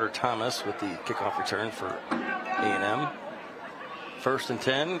was Carter Thomas with the kickoff return for A&M. 1st and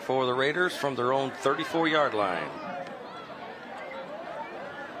 10 for the Raiders from their own 34-yard line.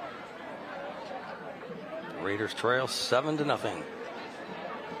 Raiders trail 7-0.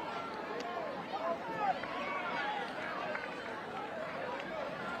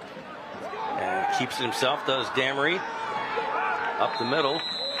 keeps it himself, does Damery. Up the middle.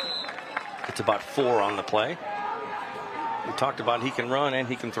 It's about 4 on the play. We talked about he can run and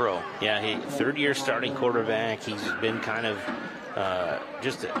he can throw. Yeah, third-year starting quarterback. He's been kind of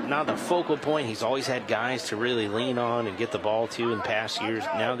just not the focal point. He's always had guys to really lean on and get the ball to in past years.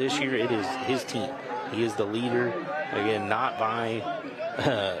 Now this year it is his team. He is the leader. Again, not by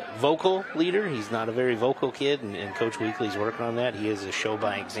vocal leader. He's not a very vocal kid, and Coach Weekly's working on that. He is a show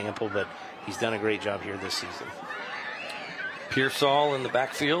by example, but he's done a great job here this season. Pearsall in the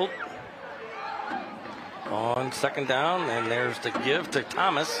backfield on second down, and there's the give to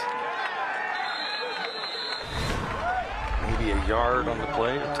Thomas. Maybe a yard on the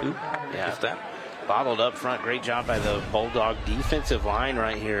play or 2. Yeah, if that. Bottled up front. Great job by the Bulldog defensive line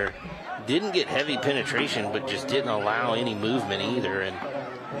right here. Didn't get heavy penetration, but just didn't allow any movement either. And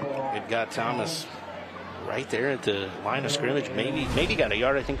it got Thomas right there at the line of scrimmage. Maybe got a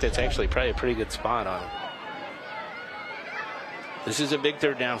yard. I think that's actually probably a pretty good spot on him. This is a big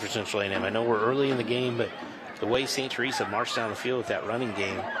third down for Central A&M. I know we're early in the game, but the way St. Teresa marched down the field with that running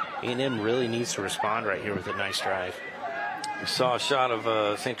game, A&M really needs to respond right here with a nice drive. We saw a shot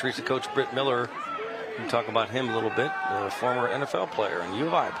of St. Teresa coach Britt Miller. We can talk about him a little bit. A former NFL player and U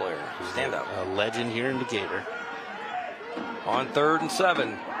of I player. Standout. A legend here in Decatur. On 3rd and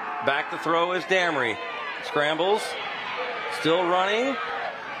 7. Back to throw is Damery. Scrambles. Still running.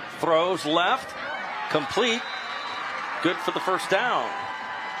 Throws left. Complete. Good for the first down.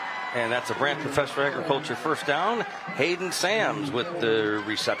 And that's a Brant Professor Agriculture first down. Hayden Sams with the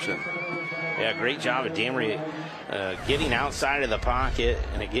reception. Yeah, great job of Damery getting outside of the pocket.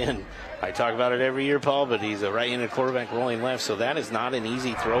 And again, I talk about it every year, Paul, but he's a right-handed quarterback rolling left, so that is not an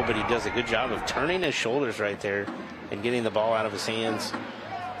easy throw, but he does a good job of turning his shoulders right there and getting the ball out of his hands.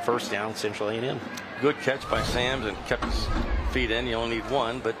 First down, Central A&M. Good catch by Sams and kept his feet in. You only need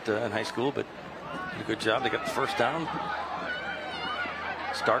 1 but in high school, but did a good job. They got the first down.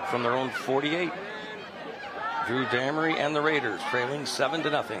 Start from their own 48. Drew Damery and the Raiders trailing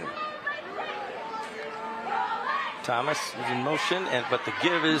 7-0. Thomas is in motion, but the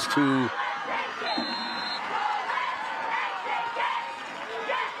give is to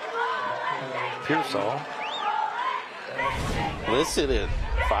Pearsall. Listed at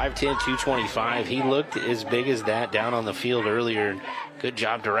 5'10", 225. He looked as big as that down on the field earlier. Good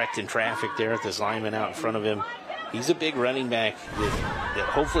job directing traffic there with this lineman out in front of him. He's a big running back that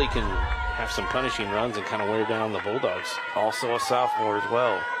hopefully can have some punishing runs and kind of wear down the Bulldogs. Also a sophomore as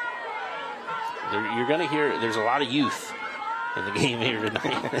well. You're going to hear there's a lot of youth in the game here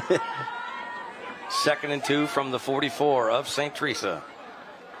tonight. 2nd and 2 from the 44 of St. Teresa.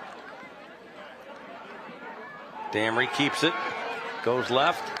 Damery keeps it. Goes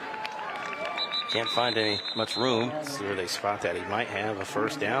left. Can't find much room. Let's see where they spot that. He might have a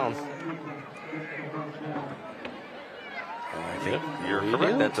first down. I think you're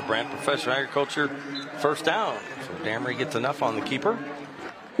correct. That's a Brant Professor Agriculture first down. So Damery gets enough on the keeper.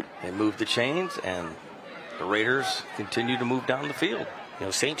 They move the chains, and the Raiders continue to move down the field. You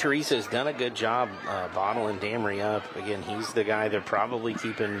know, St. Teresa has done a good job bottling Damery up. Again, he's the guy they're probably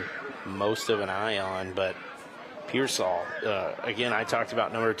keeping most of an eye on, but Pearsall, again, I talked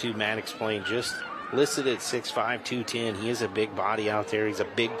about number 2, Matt explained, just listed at 6'5", 210. He is a big body out there. He's a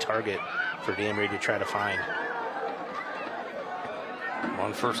big target for Damery to try to find.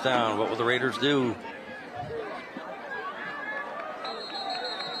 On first down, what will the Raiders do?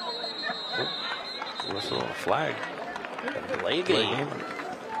 Whistle, a flag. Delay game.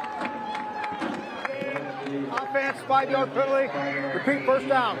 Offense, 5-yard penalty. Repeat first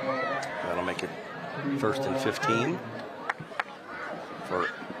down. That'll make it 1st and 15 for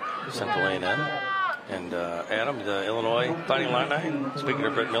Central A&M. And Adam, the Illinois Fighting Illini, speaking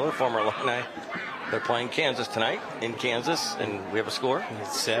of Brett Miller, former Illini, they're playing Kansas tonight in Kansas, and we have a score.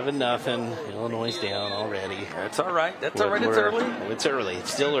 It's 7-0. Illinois is down already. That's all right. That's all right. It's early. It's early.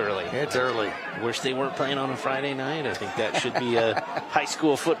 It's still early. It's early. Wish they weren't playing on a Friday night. I think that should be a high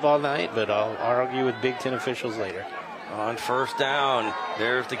school football night, but I'll argue with Big Ten officials later. On first down,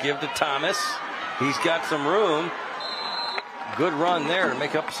 there's the give to Thomas. He's got some room. Good run there to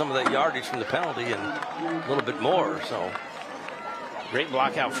make up some of that yardage from the penalty and a little bit more. So. Great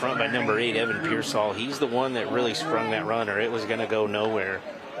block out front by number 8, Evan Pearsall. He's the one that really sprung that run, or it was going to go nowhere.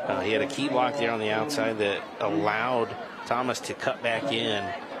 He had a key block there on the outside that allowed Thomas to cut back in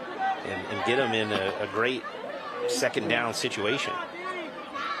and get him in a great second down situation.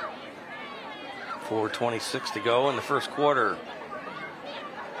 4:26 to go in the first quarter.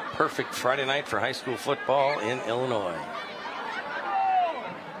 Perfect Friday night for high school football in Illinois.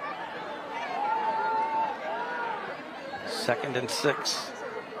 Second and 6.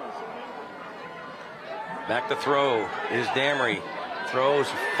 Back to throw is Damery. Throws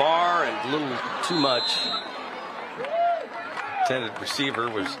far and a little too much. Intended receiver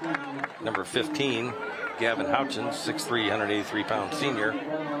was number 15, Gavin Houchins, 6'3", 183-pound senior.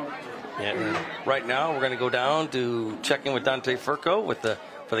 And right now we're going to go down to check in with Dante Furco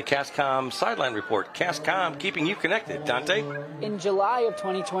for the CASCOM sideline report. CASCOM keeping you connected. Dante? In July of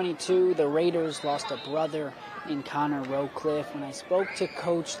 2022, the Raiders lost a brother in Connor Rowcliffe. When I spoke to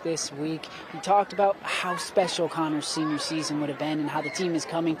Coach this week, he talked about how special Connor's senior season would have been and how the team is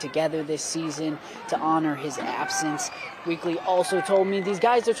coming together this season to honor his absence. Weekly also told me these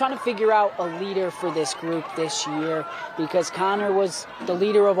guys are trying to figure out a leader for this group this year because Connor was the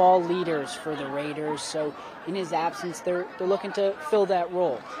leader of all leaders for the Raiders. So in his absence, they're looking to fill that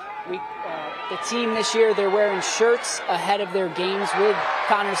role. The team this year, they're wearing shirts ahead of their games with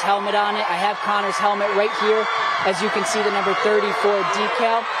Connor's helmet on it. I have Connor's helmet right here. As you can see, the number 34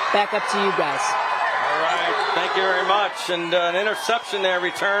 decal. Back up to you guys. All right, thank you very much. And an interception there,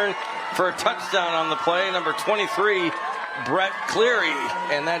 return for a touchdown on the play. Number 23, Brett Cleary.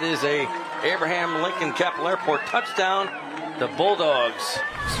 And that is a Abraham Lincoln Capital Airport touchdown. The Bulldogs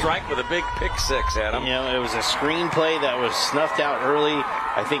strike with a big pick six, Adam. You know, it was a screen play that was snuffed out early.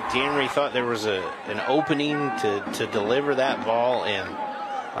 I think Damery thought there was an opening to deliver that ball,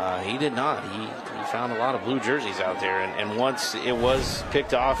 and he did not. He found a lot of blue jerseys out there, and once it was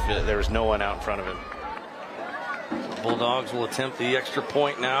picked off, there was no one out in front of him. The Bulldogs will attempt the extra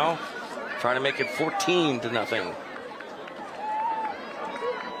point now, try to make it 14-0.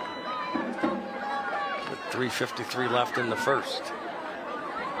 3:53 left in the first.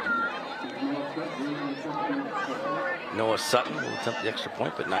 Noah Sutton will attempt the extra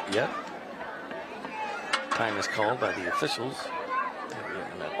point, but not yet. Time is called by the officials.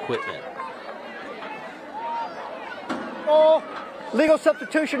 Equipment. Oh, legal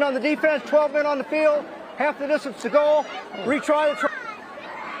substitution on the defense. 12 men on the field. Half the distance to goal. Retry the try.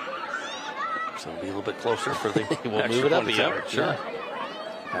 So it'll be a little bit closer for the we'll extra move it up point again. attempt. Sure.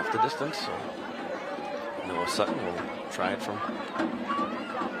 Half the distance. So Noah Sutton will try it from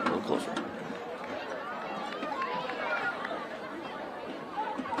a little closer.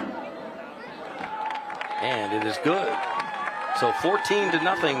 And it is good. So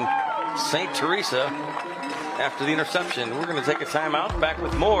 14-0, St. Teresa after the interception. We're going to take a timeout. Back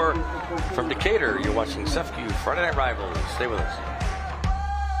with more from Decatur. You're watching SEFCU Friday Night Rivals. Stay with us.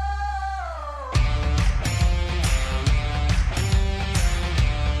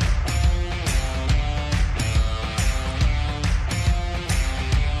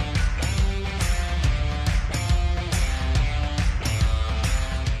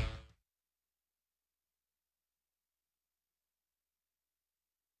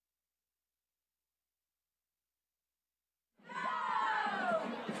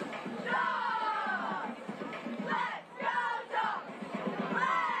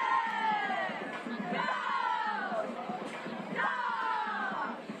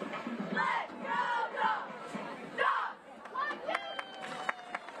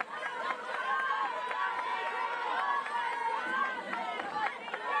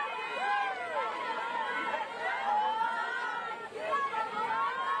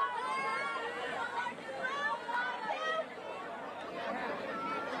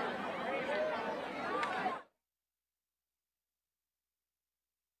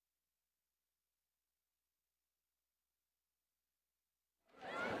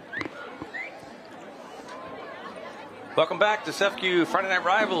 Welcome back to SEFCU Friday Night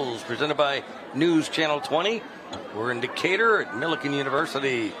Rivals, presented by News Channel 20. We're in Decatur at Millikan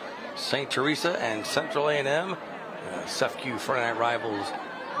University, St. Teresa and Central A&M. SEFCU Friday Night Rivals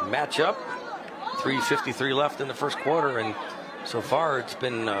matchup. 3:53 left in the first quarter, and so far it's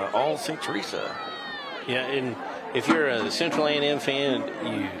been all St. Teresa. Yeah, and if you're a Central A&M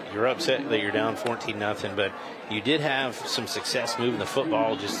fan, you're upset that you're down 14-0, but you did have some success moving the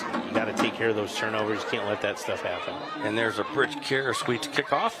football. Just you got to take care of those turnovers. You can't let that stuff happen. And there's a Bridge Care Suites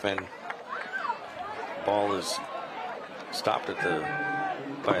kickoff, and ball is stopped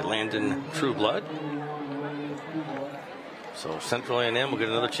by Landon Trueblood. So Central A&M will get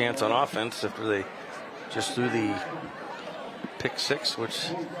another chance on offense after they just threw the pick six,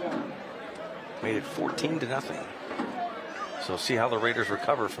 which made it 14-0. So see how the Raiders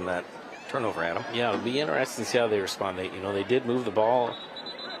recover from that turnover, Adam. Yeah, it'll be interesting to see how they respond. They did move the ball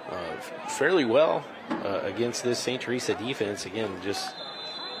fairly well against this St. Teresa defense. Again, just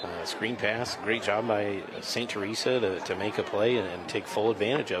screen pass. Great job by St. Teresa to make a play and take full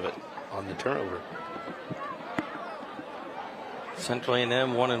advantage of it on the turnover. Central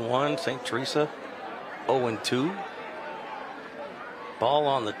A&M 1-1. St. Teresa 0-2. Ball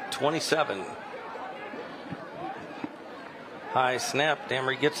on the 27. High snap.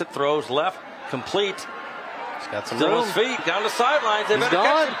 Damery gets it, throws left, complete. He's got some Still room. his feet down the sidelines. They He's better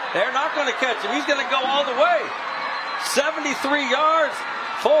gone. catch him. They're not going to catch him. He's going to go all the way. 73 yards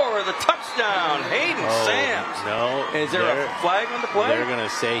for the touchdown. Hayden Sams. No. Is there a flag on the play? They're going to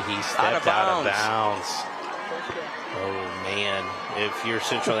say he stepped out of bounds. Oh, man. If you're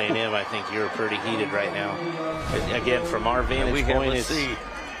Central A&M, I think you're pretty heated right now. Again, from our vantage point, it's going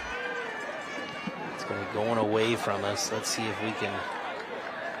to be going away from us. Let's see if we can.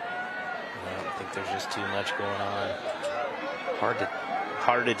 I don't think there's just too much going on.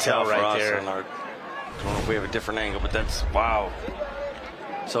 Hard to tell right there. I don't know if we have a different angle, but that's wow.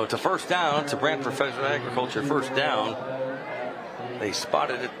 So it's a first down. It's a Brant Professional Agriculture first down. They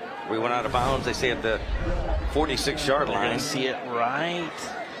spotted it. We went out of bounds. They say at the 46-yard line. See it right.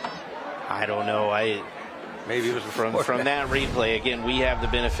 I don't know. Maybe it was from that replay. Again, we have the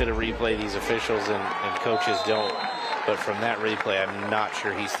benefit of replay. These officials and coaches don't. But from that replay, I'm not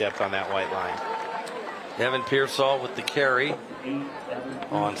sure he stepped on that white line. Evan Pearsall with the carry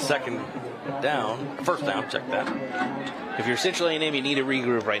on second down. First down, check that. If you're Central A&M, you need to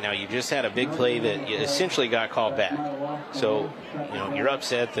regroup right now. You just had a big play that you essentially got called back. So, you're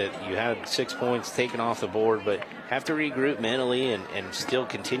upset that you had 6 points taken off the board, but have to regroup mentally and still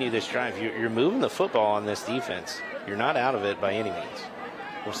continue this drive. You're moving the football on this defense. You're not out of it by any means.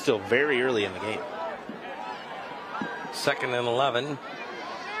 We're still very early in the game. 2nd and 11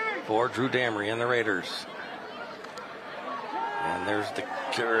 for Drew Damery and the Raiders. And there's the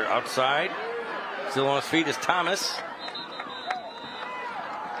carrier outside. Still on his feet is Thomas.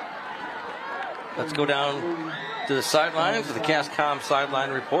 Let's go down to the sidelines for the CASCOM sideline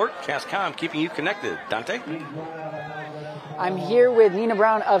report. CASCOM keeping you connected. Dante? I'm here with Nina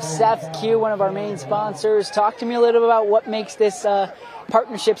Brown of SEFQ, one of our main sponsors. Talk to me a little about what makes this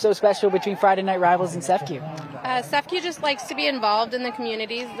partnership so special between Friday Night Rivals and SEFQ. SEFQ just likes to be involved in the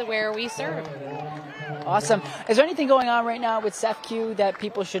communities where we serve. Awesome. Is there anything going on right now with SEFQ that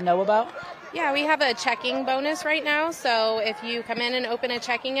people should know about? Yeah, we have a checking bonus right now. So if you come in and open a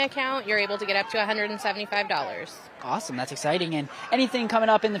checking account, you're able to get up to $175. Awesome. That's exciting. And anything coming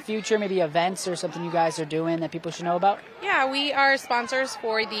up in the future, maybe events or something you guys are doing that people should know about? Yeah, we are sponsors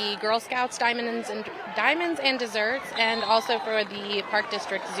for the Girl Scouts Diamonds and Desserts, and also for the Park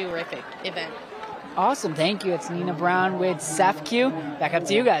District Zoorific event. Awesome. Thank you. It's Nina Brown with SEFQ. Back up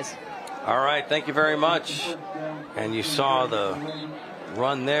to you guys. All right. Thank you very much. And you saw the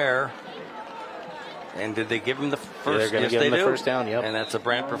run there. And did they give him the first? Yeah, they're going to give him the first down, yep. And that's a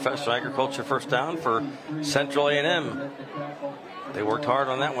Brant Professional Agriculture first down for Central A&M. They worked hard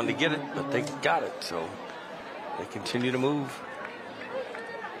on that one to get it, but they got it. So they continue to move.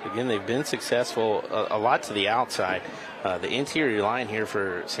 Again, they've been successful a lot to the outside. The interior line here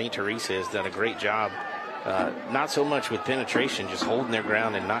for St. Teresa has done a great job. Not so much with penetration, just holding their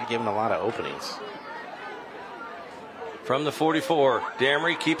ground and not giving a lot of openings. From the 44,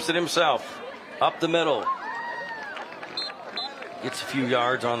 Damery keeps it himself. Up the middle. Gets a few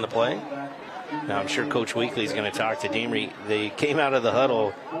yards on the play. Now, I'm sure Coach Weekly is going to talk to Damery. They came out of the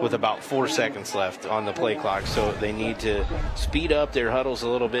huddle with about 4 seconds left on the play clock, so they need to speed up their huddles a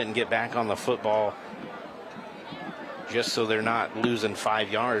little bit and get back on the football just so they're not losing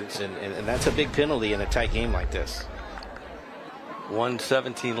 5 yards, and that's a big penalty in a tight game like this.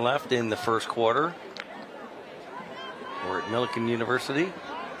 1:17 left in the first quarter. We're at Millikan University.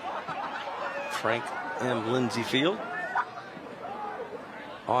 Frank M. Lindsay Field.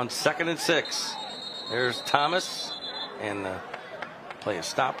 On 2nd and 6. There's Thomas, and the play is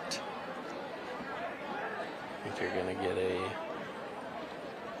stopped. I think you're going to get a...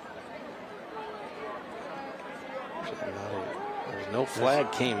 There's no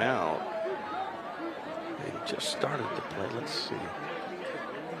flag came out. They just started the play. Let's see.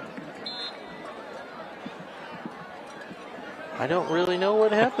 I don't really know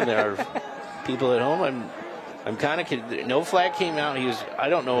what happened there. People at home, I'm kind of, no flag came out. I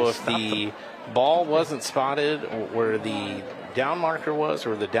don't know if the ball wasn't spotted where the down marker was,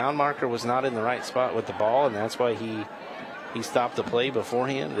 or the down marker was not in the right spot with the ball, and that's why he stopped the play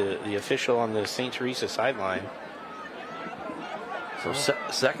beforehand, the official on the St. Teresa sideline. So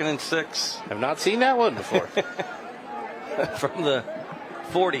 2nd and 6. I've not seen that one before. From the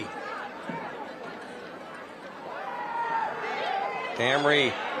 40.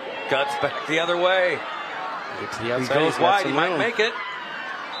 Damery cuts back the other way. He goes wide. He might make it.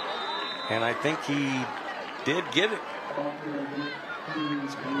 And I think he did get it.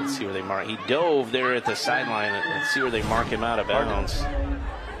 Let's see where they mark. He dove there at the sideline. Let's see where they mark him out of bounds.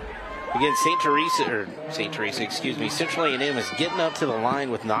 Again, Central A&M is getting up to the line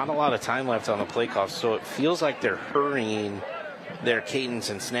with not a lot of time left on the play clock, so it feels like they're hurrying their cadence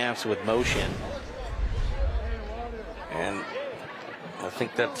and snaps with motion. And I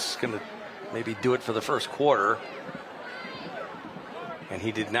think that's going to maybe do it for the first quarter. And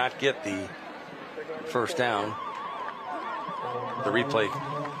he did not get the first down. The replay,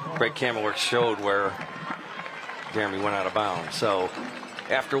 Greg Camelworks showed where Jeremy went out of bounds. So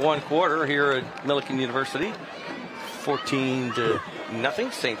after one quarter here at Millikan University,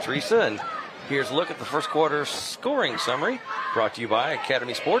 14-0, St. Teresa. And here's a look at the first quarter scoring summary brought to you by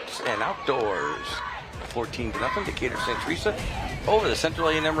Academy Sports and Outdoors. 14-0, Decatur St. Teresa over the Central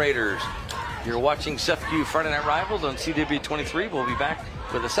A&M Raiders. You're watching CFQ Friday Night Rivals on CW 23. We'll be back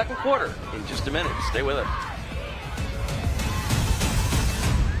with the second quarter in just a minute. Stay with us.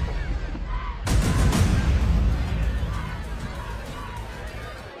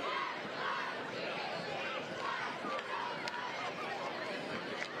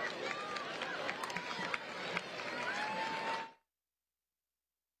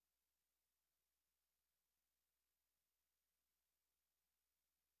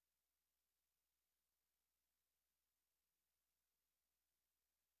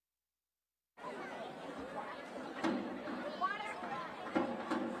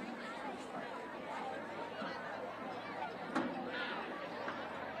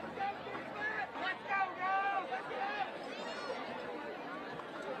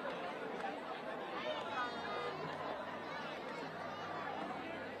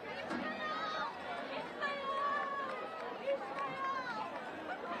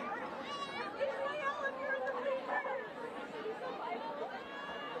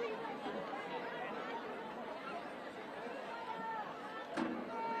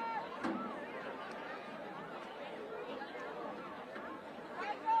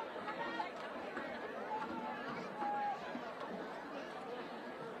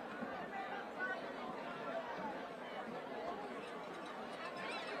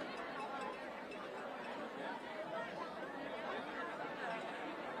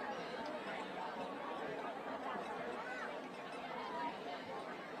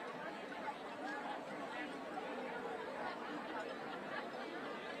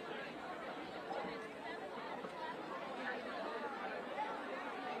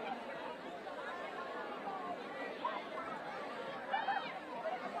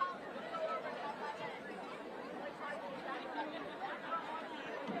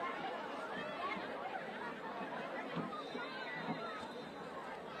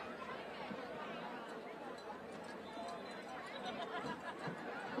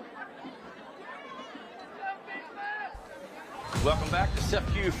 Welcome back to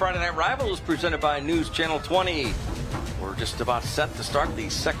CFQ Friday Night Rivals, presented by News Channel 20. We're just about set to start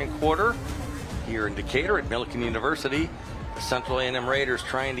the second quarter here in Decatur at Millikan University. The Central A&M Raiders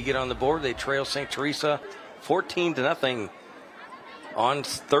trying to get on the board. They trail St. Teresa 14-0 on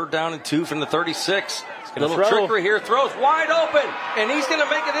 3rd down and 2 from the 36. Little trickery here, throws wide open, and he's going to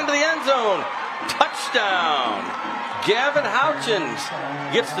make it into the end zone. Touchdown. Gavin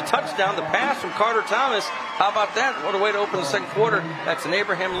Houchins gets the touchdown. The pass from Carter Thomas. How about that? What a way to open the second quarter. That's an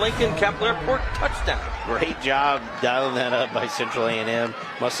Abraham Lincoln Capital Airport touchdown. Great job dialing that up by Central A&M.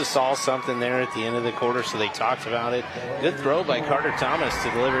 Must have saw something there at the end of the quarter, so they talked about it. Good throw by Carter Thomas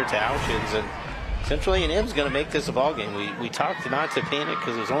to deliver it to Houchins. And Central A&M is going to make this a ball game. We talked not to panic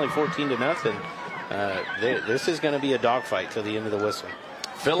because it was only 14-0. This is going to be a dogfight till the end of the whistle.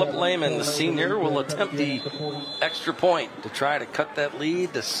 Philip Lehman, the senior, will attempt the extra point to try to cut that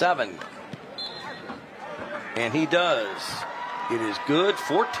lead to 7. And he does. It is good.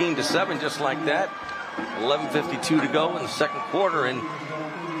 14-7, just like that. 11:52 to go in the second quarter, and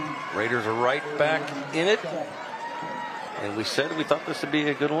Raiders are right back in it. And we said we thought this would be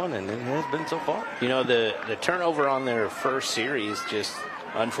a good one, and it has been so far. You know, the turnover on their first series, just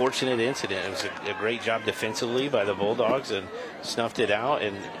unfortunate incident. It was a great job defensively by the Bulldogs and snuffed it out.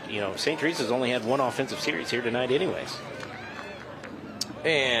 And, you know, St. Teresa's only had one offensive series here tonight anyways.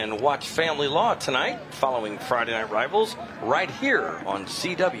 And watch Family Law tonight following Friday Night Rivals right here on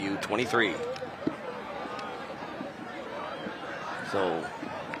CW 23. So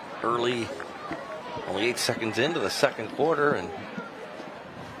early, only 8 seconds into the second quarter, and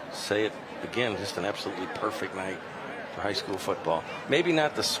say it again, just an absolutely perfect night for high school football. Maybe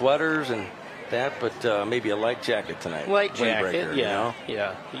not the sweaters and that, but maybe a light jacket tonight. Light jacket, yeah, you know?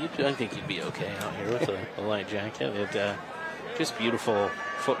 yeah. I think you'd be okay out here with a light jacket. Just beautiful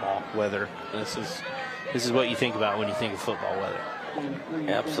football weather. This is what you think about when you think of football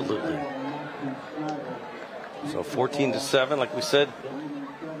weather. Absolutely. So 14-7, like we said,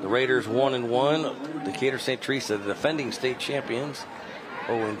 the Raiders 1-1. Decatur St. Teresa, the defending state champions,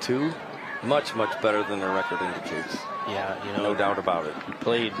 0-2. Much, much better than their record indicates. Yeah, you know, no doubt about it.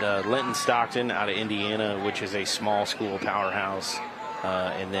 Played Linton Stockton out of Indiana, which is a small school powerhouse,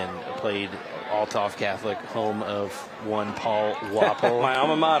 and then played Althoff Catholic, home of one Paul Wapo. My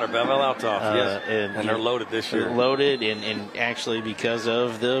alma mater, Bevel Althoff, yes. And they're loaded this year. Loaded, and actually because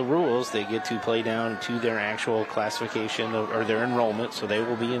of the rules, they get to play down to their actual classification or their enrollment, so they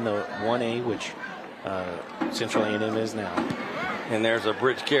will be in the 1A, which Central A&M is now. And there's a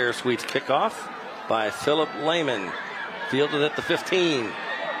Bridge Care Suites kickoff by Philip Lehman. Fielded at the 15.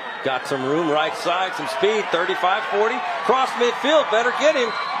 Got some room right side, some speed, 35-40. Cross midfield, better get him.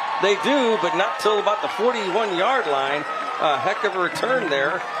 They do, but not till about the 41-yard line. A heck of a return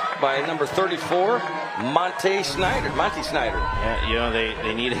there by number 34, Monty Snyder. Yeah, you know,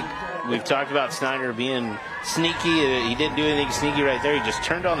 they need it. We've talked about Snyder being sneaky. He didn't do anything sneaky right there. He just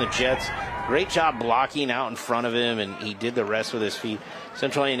turned on the Jets. Great job blocking out in front of him, and he did the rest with his feet.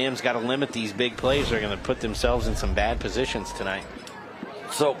 Central A&M's got to limit these big plays. They're going to put themselves in some bad positions tonight.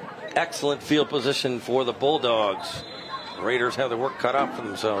 So, excellent field position for the Bulldogs. Raiders have their work cut out for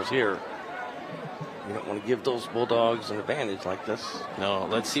themselves here. You don't want to give those Bulldogs an advantage like this. No,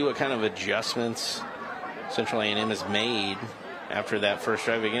 let's see what kind of adjustments Central A&M has made after that first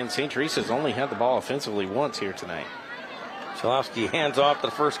drive. Again, St. Teresa's only had the ball offensively once here tonight. Chalowski hands off to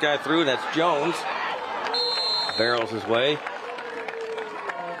the first guy through, and that's Jones. Barrels his way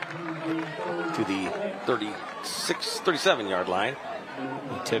to the 37-yard line.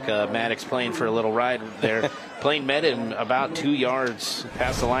 He took Maddox Plain for a little ride there. Plain met him about 2 yards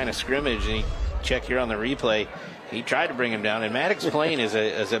past the line of scrimmage, and check here on the replay. He tried to bring him down, and Maddox Plain is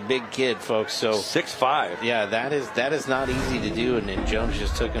a big kid, folks. So 6'5". Yeah, that is not easy to do, and then Jones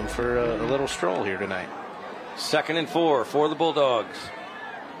just took him for a little stroll here tonight. 2nd and 4 for the Bulldogs.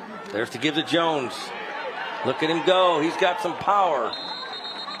 There's to give to Jones. Look at him go. He's got some power.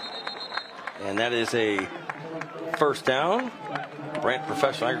 And that is a first down. Brant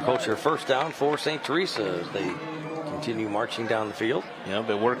Professional Agriculture first down for St. Teresa as they continue marching down the field. Yeah, if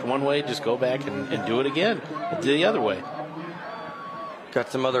it worked one way, just go back and do it again. The other way. Got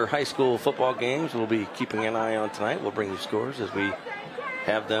some other high school football games we'll be keeping an eye on tonight. We'll bring you scores as we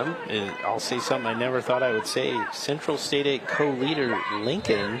have them. And I'll say something I never thought I would say. Central State 8 co-leader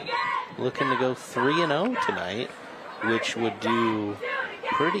Lincoln looking to go 3-0 tonight, which would do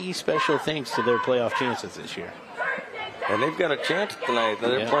pretty special things to their playoff chances this year. And they've got a chance tonight.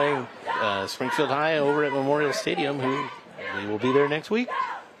 They're playing Springfield High over at Memorial Stadium, who they will be there next week.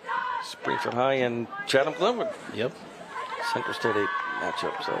 Springfield High and Chatham Glenwood. Yep. Central State 8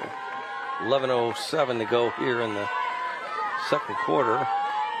 matchup. So 11:07 to go here in the second quarter.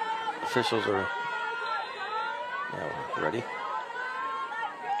 Officials are ready.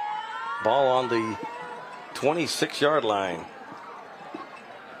 Ball on the 26-yard line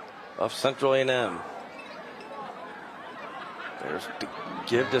of Central A&M. There's to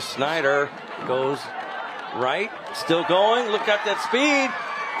give to Snyder. Goes right. Still going. Look at that speed.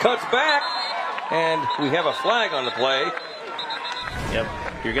 Cuts back. And we have a flag on the play. Yep.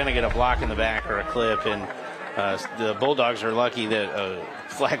 You're going to get a block in the back or a clip. And the Bulldogs are lucky that a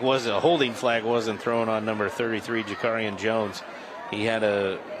holding flag wasn't thrown on number 33, Jakarian Jones. He had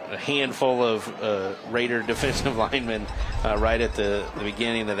a handful of Raider defensive linemen right at the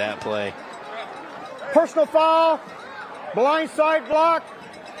beginning of that play. Personal foul, blind side block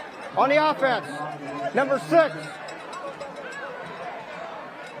on the offense, number 6.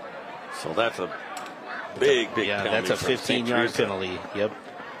 So that's a big penalty. That's a 15-yard penalty. Yep.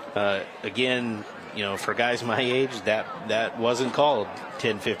 Again, you know, for guys my age, that wasn't called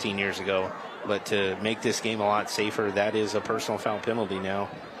 10, 15 years ago. But to make this game a lot safer, that is a personal foul penalty now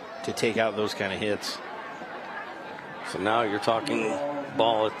to take out those kind of hits. So now you're talking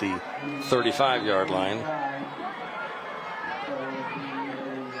ball at the 35-yard line.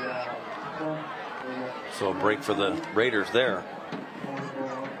 So a break for the Raiders there.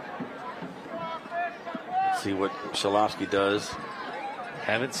 Let's see what Shalowski does.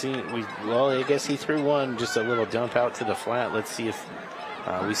 Haven't seen. Well, I guess he threw one, just a little dump out to the flat. Let's see if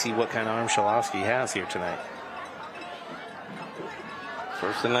we see what kind of arm Shalowski has here tonight.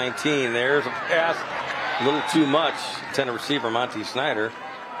 1st and 19. There's a pass. A little too much. Intended receiver Monty Snyder.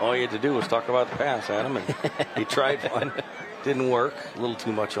 All you had to do was talk about the pass, Adam, and he tried one. Didn't work. A little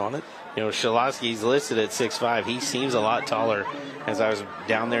too much on it. You know, Shalowski's listed at 6'5". He seems a lot taller. As I was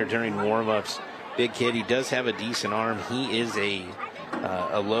down there during warm-ups, big kid. He does have a decent arm. He is a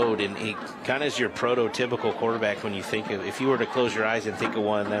load, and he kind of is your prototypical quarterback when you think of, if you were to close your eyes and think of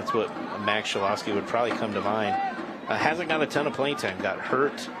one, that's what Max Shalowski would probably come to mind. Hasn't got a ton of playing time. Got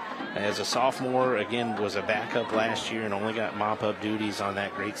hurt as a sophomore, again, was a backup last year and only got mop-up duties on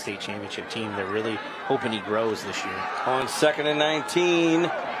that great state championship team. They're really hoping he grows this year. On 2nd and 19,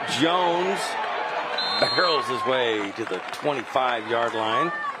 Jones barrels his way to the 25-yard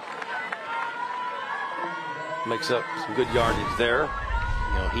line. Makes up some good yardage there.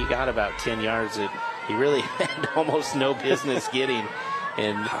 You know, he got about 10 yards that he really had almost no business getting.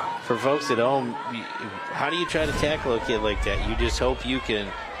 And for folks at home, how do you try to tackle a kid like that? You just hope you can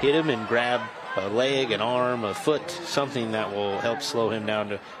hit him and grab a leg, an arm, a foot, something that will help slow him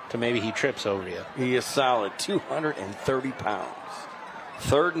down to maybe he trips over you. He is solid, 230 pounds.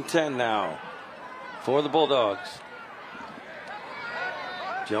 3rd and 10 now for the Bulldogs.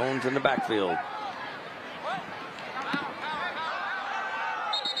 Jones in the backfield.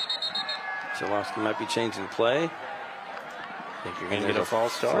 Chalowski might be changing play. I think you're going to get a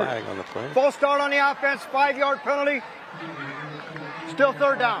false start. Flag on the play. False start on the offense, 5-yard penalty. Still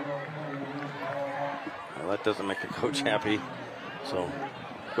 3rd down. Well, that doesn't make the coach happy. So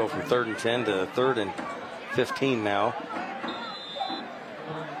go from 3rd and 10 to 3rd and 15 now.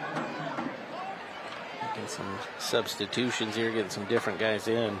 Getting some substitutions here, getting some different guys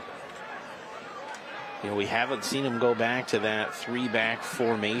in. You know, we haven't seen him go back to that 3-back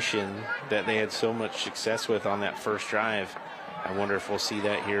formation that they had so much success with on that first drive. I wonder if we'll see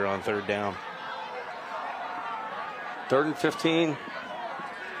that here on 3rd down. 3rd and 15.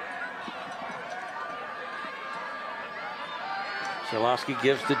 Chalowski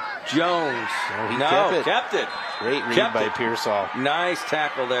gives to Jones. Oh, he kept it. Great read by Pearsall. Nice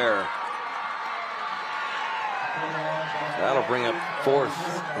tackle there. That'll bring up 4th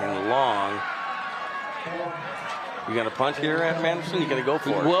and long. You gonna punch here at Anderson? You gonna go for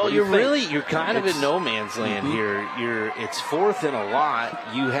it? Well, you're kind of in no man's land here. It's 4th and a lot.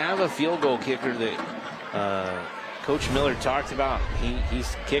 You have a field goal kicker that Coach Miller talked about.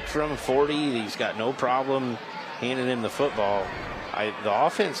 He's kicked from 40. He's got no problem handing him the football. The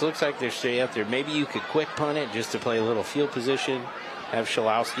offense looks like they're straight up there. Maybe you could quick punt it just to play a little field position. Have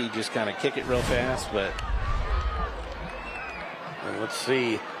Chalowski just kind of kick it real fast, but let's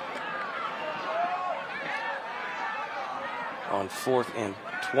see. On 4th and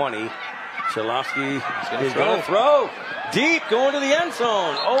 20, Chalowski is going to throw deep, going to the end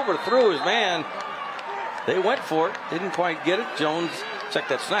zone. Overthrew his man. They went for it, didn't quite get it. Jones checked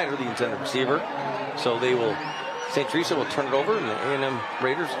that Snyder, the intended receiver. So St. Teresa will turn it over, and the A&M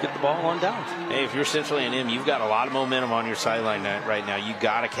Raiders get the ball on down. Hey, if you're Central A&M, you've got a lot of momentum on your sideline right now. You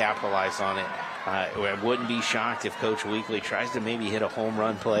got to capitalize on it. I wouldn't be shocked if Coach Weekly tries to maybe hit a home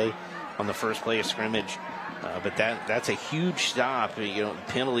run play on the first play of scrimmage. But that's a huge stop. You know,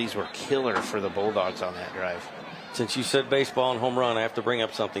 penalties were killer for the Bulldogs on that drive. Since you said baseball and home run, I have to bring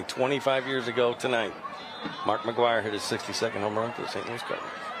up something. 25 years ago tonight, Mark McGuire hit his 62nd home run for the St. Louis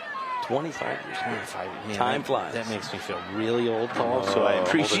Cardinals. 25 years. 25. Man, Time flies. That makes me feel really old, Paul. So I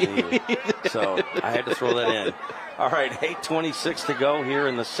appreciate it. So I had to throw that in. All right, 8:26 to go here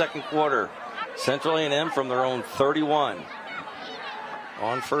in the 2nd quarter. Central A&M from their own 31.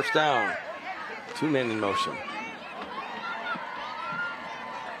 On 1st down. 2 men in motion.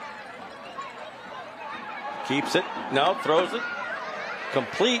 Keeps it. No, throws it.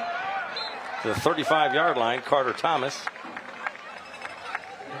 Complete to the 35-yard line. Carter Thomas.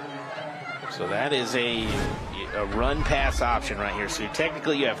 So that is a run-pass option right here. So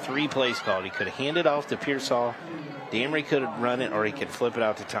technically you have 3 plays called. He could have handed off to Pearsall. Damery could have run it, or he could flip it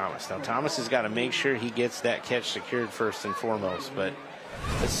out to Thomas. Now Thomas has got to make sure he gets that catch secured first and foremost. But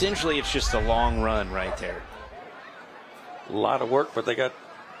essentially it's just a long run right there. A lot of work, but they got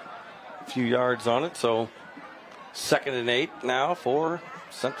a few yards on it. So 2nd and 8 now for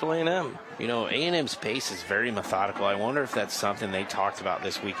Central A&M. You know, A&M's pace is very methodical. I wonder if that's something they talked about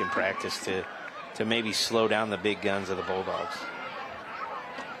this week in practice to maybe slow down the big guns of the Bulldogs.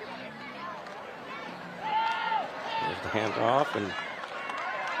 There's the handoff, and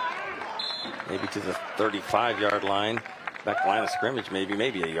maybe to the 35-yard line. Back line of scrimmage,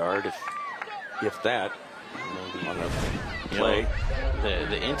 maybe a yard, if that. Maybe on the play.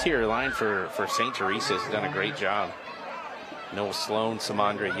 The interior line for St. Teresa has done a great job. Noah Sloan,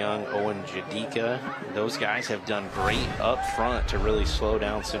 Samandra Young, Owen Jadika. Those guys have done great up front to really slow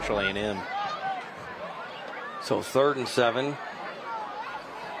down Central A&M. So 3rd and 7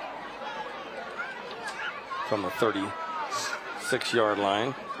 from the 36-yard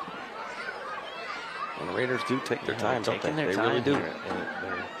line. And the Raiders do take their time, don't they? They really do.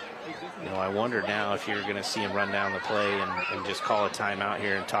 You know, I wonder now if you're going to see him run down the play and just call a timeout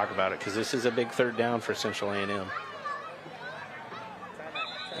here and talk about it, because this is a big 3rd down for Central A&M.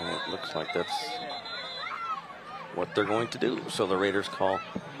 And it looks like that's what they're going to do. So the Raiders call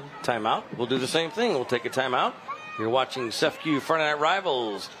timeout. We'll do the same thing. We'll take a timeout. You're watching CEFCU Friday Night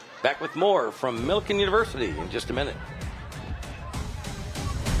Rivals. Back with more from Millikan University in just a minute.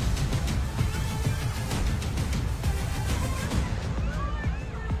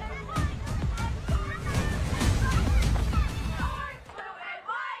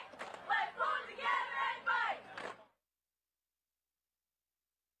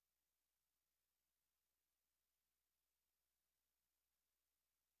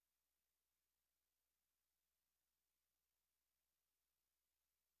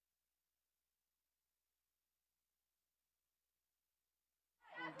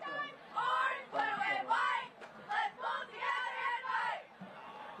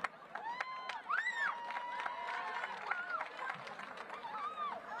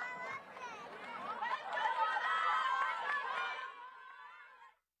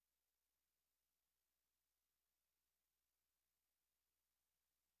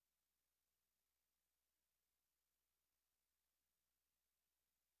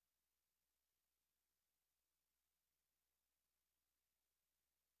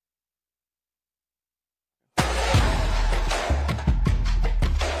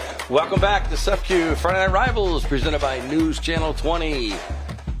 Welcome back to CEFCU Friday Night Rivals, presented by News Channel 20.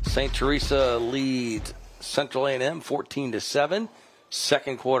 St. Teresa leads Central A&M 14-7.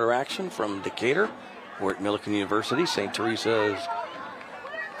 Second quarter action from Decatur. We're at Millikan University. St. Teresa's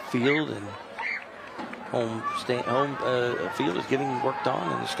field and home field is getting worked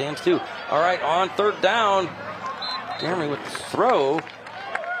on, and the stands too. All right, on third down, Jeremy with the throw.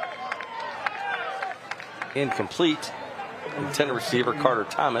 Incomplete. Intended receiver Carter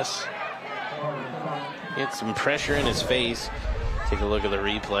Thomas. He had some pressure in his face. Take a look at the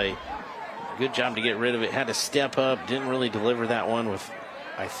replay. Good job to get rid of it. Had to step up. Didn't really deliver that one with,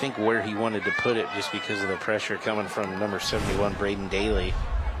 I think, where he wanted to put it, just because of the pressure coming from number 71, Braden Daly.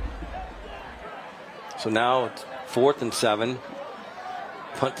 So now it's 4th and 7.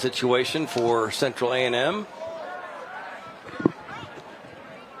 Punt situation for Central A&M.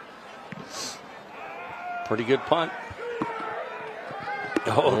 Pretty good punt.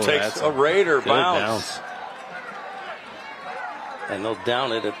 Takes a Raider bounce. And they'll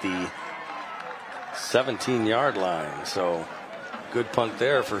down it at the 17-yard line. So good punt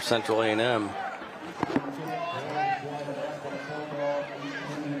there for Central A&M.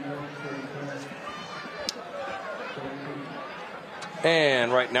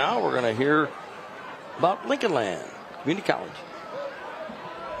 And right now we're going to hear about Lincoln Land Community College.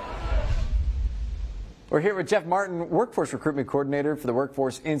 We're here with Jeff Martin, Workforce Recruitment Coordinator for the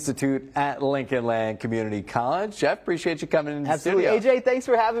Workforce Institute at Lincoln Land Community College. Jeff, appreciate you coming in the studio. AJ, thanks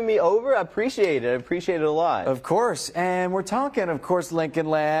for having me over. I appreciate it. I appreciate it a lot. Of course. And we're talking, of course, Lincoln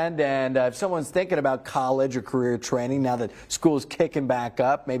Land. And if someone's thinking about college or career training now that school's kicking back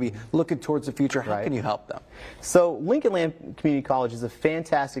up, maybe looking towards the future, how can you help them? So Lincoln Land Community College is a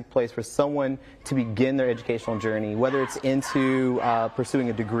fantastic place for someone to begin their educational journey, whether it's into pursuing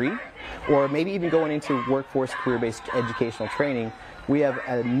a degree or maybe even going into workforce career-based educational training. We have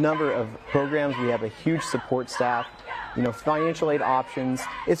a number of programs. We have a huge support staff, financial aid options.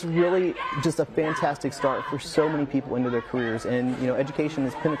 It's really just a fantastic start for so many people into their careers. And, education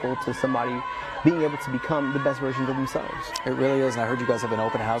is pinnacle to somebody being able to become the best versions of themselves. It really is. And I heard you guys have an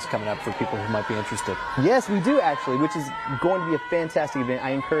open house coming up for people who might be interested. Yes, we do actually, which is going to be a fantastic event.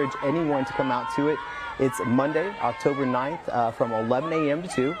 I encourage anyone to come out to it. It's Monday, October 9th from 11 a.m. to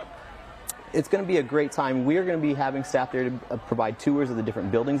 2. It's going to be a great time. We are going to be having staff there to provide tours of the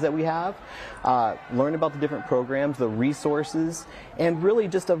different buildings that we have, learn about the different programs, the resources, and really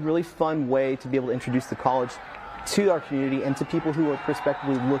just a really fun way to be able to introduce the college to our community and to people who are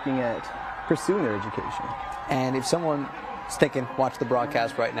prospectively looking at pursuing their education. And if someone's thinking, watch the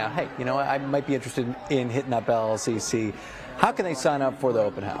broadcast right now, hey, I might be interested in hitting up LLCC, how can they sign up for the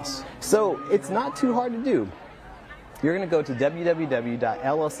open house? So it's not too hard to do. You're going to go to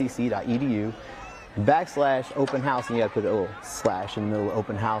www.llcc.edu/open house, and you got to put a little slash in the middle of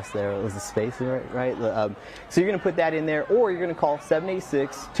open house there. It was a space, right? So you're going to put that in there, or you're going to call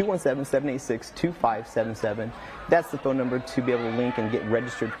 217-786-2577. That's the phone number to be able to link and get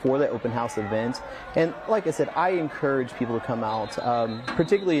registered for the open house event. And like I said, I encourage people to come out,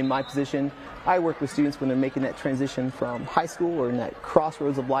 particularly in my position. I work with students when they're making that transition from high school or in that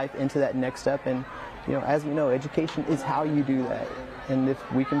crossroads of life into that next step. And as we know, education is how you do that. And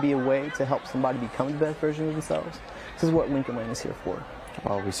if we can be a way to help somebody become the best version of themselves, this is what Lincoln Land is here for.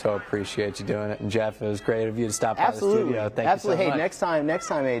 Well, we so appreciate you doing it. And Jeff, it was great of you to stop by the studio. Thank Absolutely. you so much. Hey, next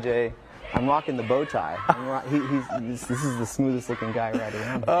time, AJ, I'm rocking the bow tie. This is the smoothest looking guy right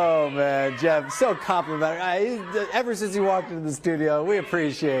around. Oh, man, Jeff, so complimentary. Ever since you walked into the studio, we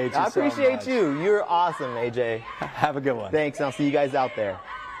appreciate you I appreciate so you. You're awesome, AJ. Have a good one. Thanks, and I'll see you guys out there.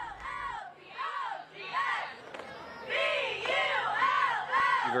 Thank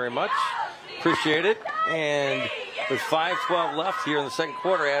you very much. Appreciate it. And with 5:12 left here in the second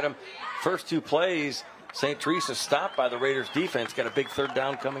quarter, Adam, first two plays, St. Teresa stopped by the Raiders defense. Got a big third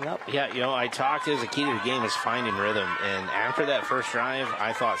down coming up. Yeah, I talked as a key to the game is finding rhythm. And after that first drive,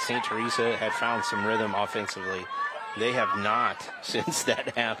 I thought St. Teresa had found some rhythm offensively. They have not since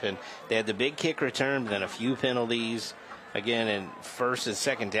that happened. They had the big kick return, then a few penalties. Again, and first and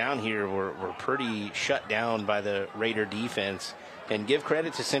second down here were pretty shut down by the Raider defense. And give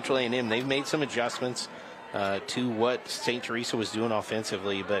credit to Central A&M. They've made some adjustments to what St. Teresa was doing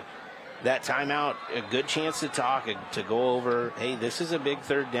offensively. But that timeout, a good chance to talk, to go over, hey, this is a big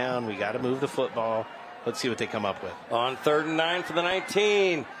third down. We got to move the football. Let's see what they come up with. On 3rd and 9 for the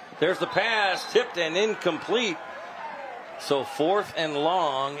 19. There's the pass, tipped and incomplete. So 4th and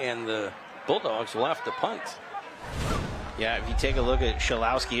long, and the Bulldogs will have to punt. Yeah, if you take a look at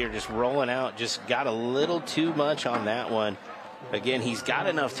Shalowski here, just rolling out, just got a little too much on that one. Again, he's got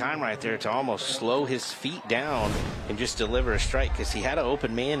enough time right there to almost slow his feet down and just deliver a strike because he had an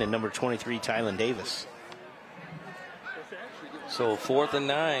open man in number 23, Tylen Davis. So 4th and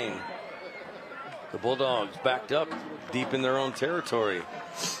 9. The Bulldogs backed up deep in their own territory.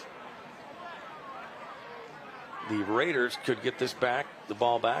 The Raiders could get the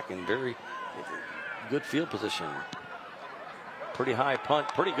ball back in very good field position. Pretty high punt,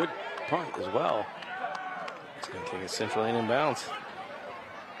 pretty good punt as well. It's going to take a Central A&M bounce.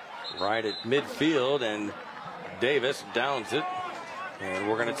 Right at midfield, and Davis downs it. And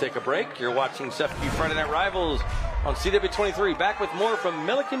we're going to take a break. You're watching CFQ Friday Night Rivals on CW23. Back with more from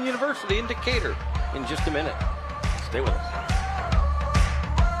Millikan University in Decatur in just a minute. Stay with us.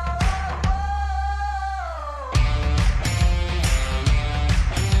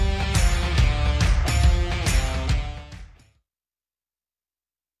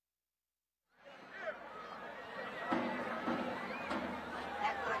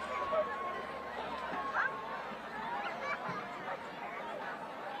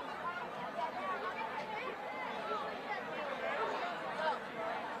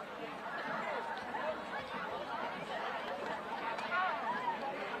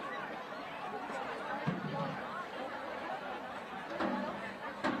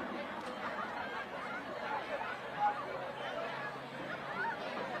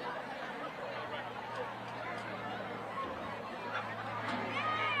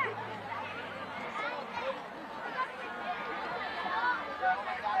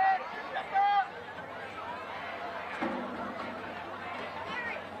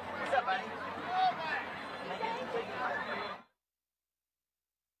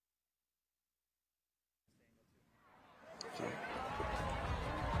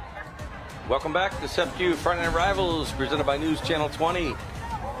 Welcome back to CFQ Friday Night Rivals, presented by News Channel 20.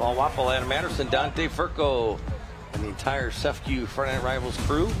 Paul Waffle, Adam Anderson, Dante Furco, and the entire CFQ Friday Night Rivals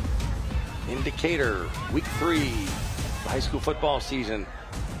crew in Decatur. Week 3 of the high school football season.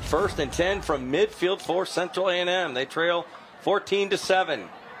 1st and 10 from midfield for Central A&M. They trail 14-7.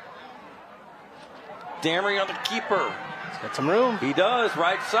 Damery on the keeper. He's got some room. He does.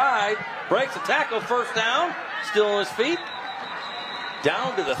 Right side. Breaks the tackle. First down. Still on his feet.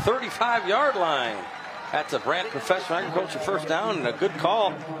 Down to the 35-yard line. That's a Brant Professional Agriculture first down, and a good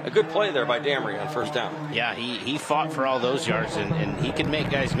call, a good play there by Damery on first down. Yeah, he fought for all those yards, and he can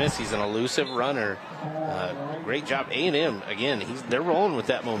make guys miss. He's an elusive runner. Great job. A&M, again, they're rolling with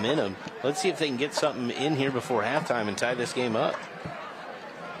that momentum. Let's see if they can get something in here before halftime and tie this game up.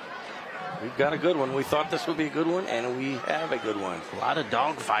 We've got a good one. We thought this would be a good one, and we have a good one. A lot of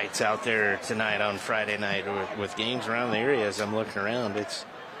dog fights out there tonight on Friday night with games around the area. As I'm looking around, it's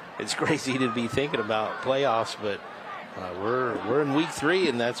crazy to be thinking about playoffs, but we're in week 3,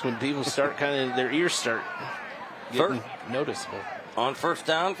 and that's when people start their ears start getting noticeable. On first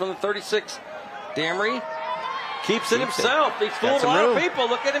down from the 36, Damery keeps it himself. He's fooled a lot of people.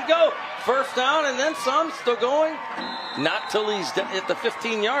 Look at him go. First down and then some. Still going. Not till he's at the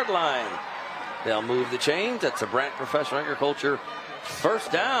 15-yard line. They'll move the chains. That's a Brant Professional Agriculture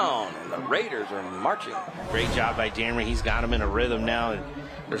first down. And the Raiders are marching. Great job by Damery. He's got him in a rhythm now. And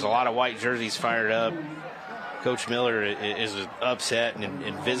there's a lot of white jerseys fired up. Coach Miller is upset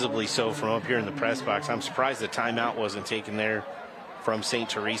and visibly so from up here in the press box. I'm surprised the timeout wasn't taken there from St.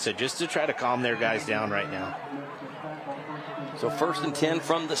 Teresa just to try to calm their guys down right now. So 1st and 10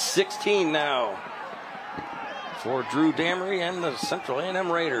 from the 16 now for Drew Damery and the Central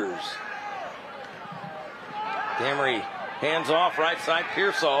A&M Raiders. Camry hands off right side.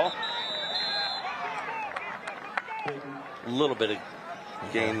 Pearsall. A little bit of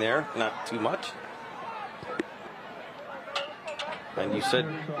gain there, not too much. And you said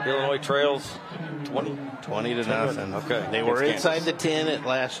Illinois trails 20? 20 to nothing. Okay. They were inside the 10 at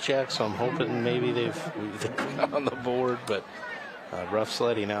last check, so I'm hoping maybe they've got on the board, but rough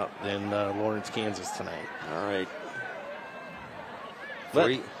sledding out in Lawrence, Kansas tonight. All right.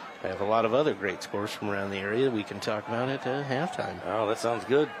 But I have a lot of other great scores from around the area we can talk about at halftime. Oh, that sounds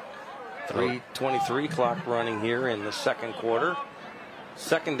good. 3:23 clock running here in the second quarter.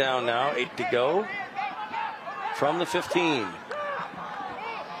 Second down now, 8 to go from the 15.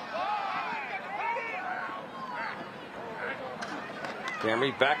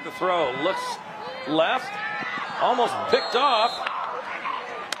 Camry back to throw, looks left, almost picked off.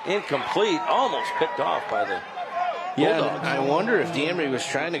 Incomplete, almost picked off by the Bulldogs. I wonder if Camry was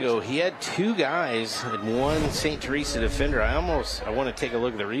trying to go. He had two guys and one St. Teresa defender. I want to take a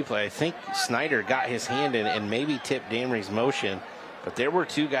look at the replay. I think Snyder got his hand in and maybe tipped Camry's motion, but there were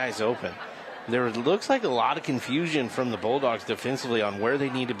two guys open. There looks like a lot of confusion from the Bulldogs defensively on where they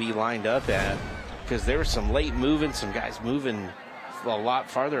need to be lined up at, because there was some late moving, some guys moving a lot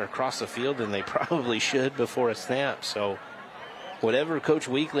farther across the field than they probably should before a snap. So whatever Coach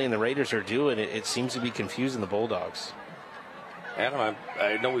Weekly and the Raiders are doing, it seems to be confusing the Bulldogs. Adam,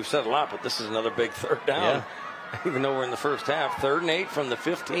 I know we've said a lot, but this is another big third down. Yeah. Even though we're in the first half, 3rd and 8 from the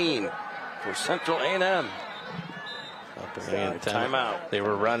 15 for Central A&M. Timeout. They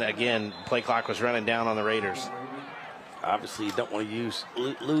were running again. Play clock was running down on the Raiders. Obviously, you don't want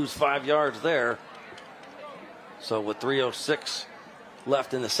to lose 5 yards there. So with 3:06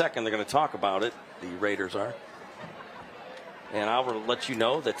 left in the second, they're going to talk about it. The Raiders are. And I will let you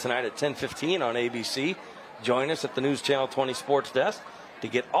know that tonight at 10:15 on ABC, join us at the News Channel 20 Sports Desk to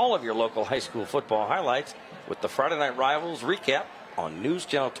get all of your local high school football highlights with the Friday Night Rivals recap on News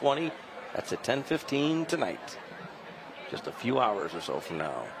Channel 20. That's at 10:15 tonight. Just a few hours or so from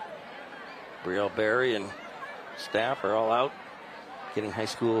now. Brielle Berry and staff are all out getting high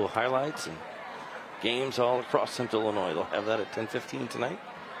school highlights and games all across Central Illinois. They'll have that at 10:15 tonight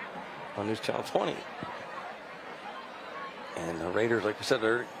on News Channel 20. And the Raiders, like I said,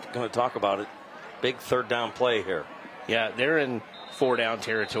 they're going to talk about it. Big third down play here. Yeah, they're in 4-down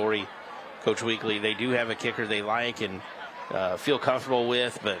territory. Coach Weekly, they do have a kicker they like and feel comfortable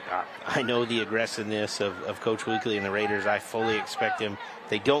with, but I know the aggressiveness of Coach Weekly and the Raiders. I fully expect them.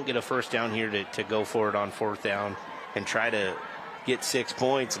 They don't get a first down here to go for it on 4th down and try to get 6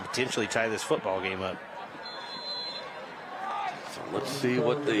 points and potentially tie this football game up. So let's see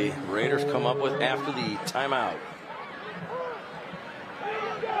what the Raiders come up with after the timeout.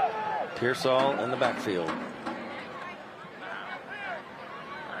 Pearsall in the backfield.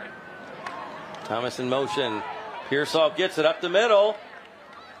 Thomas in motion. Pearsall gets it up the middle.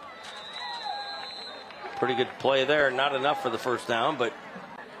 Pretty good play there. Not enough for the first down, but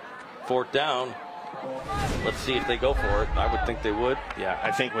 4th down. Let's see if they go for it. I would think they would. Yeah,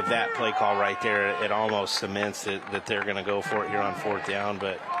 I think with that play call right there, it almost cements that they're going to go for it here on 4th down.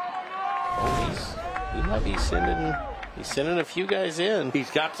 But he might be sending a few guys in.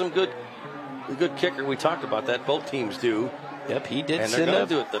 He's got some good kicker. We talked about that. Both teams do. Yep, he did. And they're going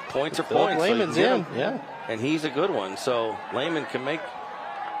to do it. The points are points. Lehman's in. Yeah, and he's a good one. So Lehman can make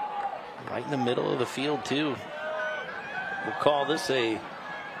right in the middle of the field too. We'll call this a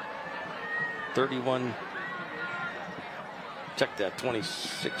 31. Check that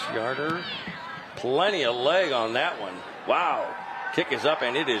 26-yarder. Plenty of leg on that one. Wow. Kick is up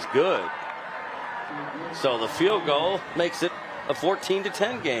and it is good. So the field goal makes it a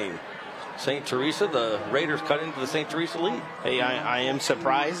 14-10 game. St. Teresa, the Raiders cut into the St. Teresa lead. Hey, I am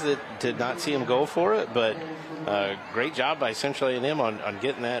surprised to not see him go for it, but great job by Central A&M on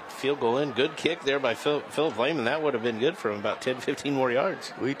getting that field goal in. Good kick there by Philip Lehman. That would have been good for him, about 10, 15 more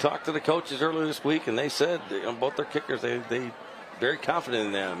yards. We talked to the coaches earlier this week, and they said both their kickers, they very confident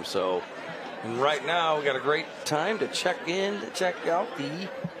in them. So right now we got a great time to check out the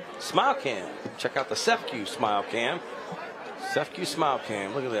Smile Cam. Check out the SEFCU Smile Cam. SEFCU Smile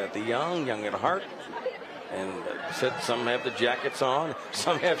Cam. Look at that. The young at heart. And said some have the jackets on,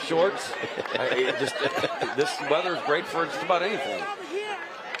 some have shorts. This weather is great for just about anything.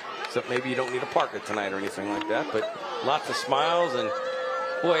 Except maybe you don't need a parka tonight or anything like that. But lots of smiles. And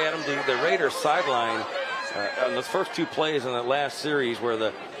boy, Adam, the Raiders sideline on the first 2 plays in the last series, where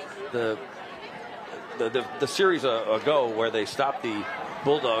the series ago where they stopped the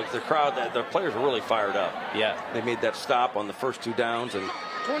Bulldogs, the crowd, the players were really fired up. Yeah, they made that stop on the first 2 downs, and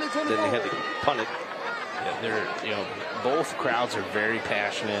then they had to punt it. Yeah, both crowds are very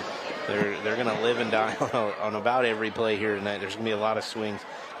passionate. They're going to live and die on about every play here tonight. There's going to be a lot of swings.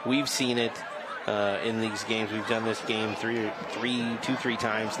 We've seen it in these games. We've done this game three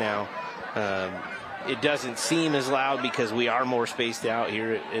times now. It doesn't seem as loud because we are more spaced out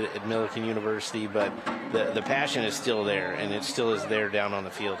here at Millikan University, but the passion is still there, and it still is there down on the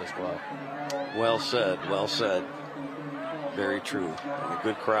field as well. Well said, well said. Very true. And a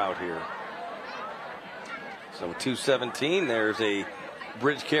good crowd here. So 2:17, there's a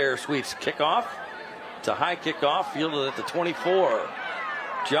Bridge Care Suites kickoff. It's a high kickoff, fielded at the 24.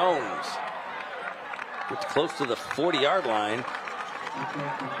 Jones gets close to the 40-yard line.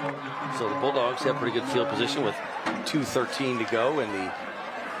 So the Bulldogs have pretty good field position with 2:13 to go in the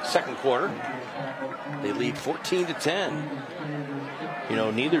second quarter. They lead 14-10. You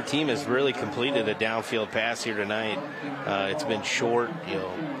know, neither team has really completed a downfield pass here tonight. It's been short,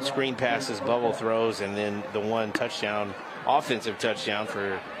 screen passes, bubble throws, and then the one touchdown, offensive touchdown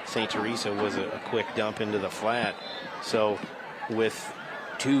for St. Teresa was a quick dump into the flat. So with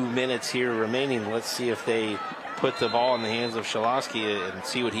 2 minutes here remaining, let's see if they put the ball in the hands of Shalosky and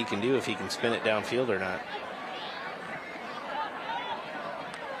see what he can do, if he can spin it downfield or not.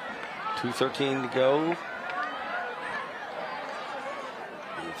 2:13 to go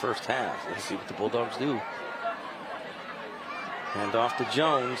in the first half. Let's see what the Bulldogs do. Hand off to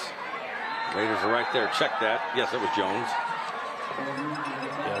Jones. Raiders are right there. Check that. Yes, it was Jones.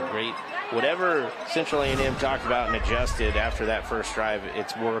 Yeah, great. Whatever Central A&M talked about and adjusted after that first drive,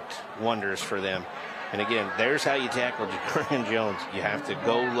 it's worked wonders for them. And again, there's how you tackle Ja'Cory Jones. You have to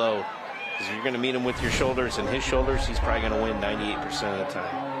go low, because you're going to meet him with your shoulders, and his shoulders, he's probably going to win 98% of the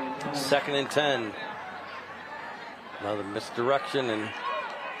time. 2nd and 10. Another misdirection, and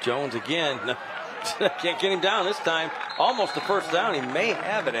Jones again. Can't get him down this time. Almost the first down. He may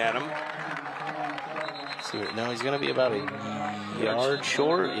have it at him. No, he's going to be about a yard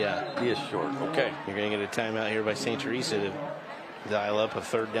short. Yeah, he is short. Okay. You're going to get a timeout here by St. Teresa to dial up a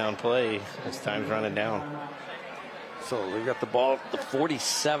third down play as time's running down. So they got the ball at the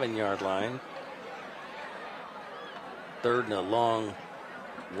 47-yard line. 3rd and a long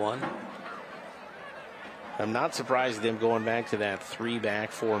one. I'm not surprised them going back to that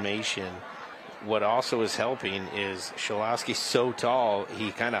 3-back formation. What also is helping is Shalosky's so tall,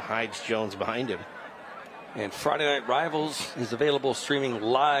 he kind of hides Jones behind him. And Friday Night Rivals is available streaming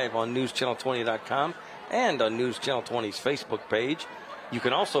live on newschannel20.com and on News Channel 20's Facebook page. You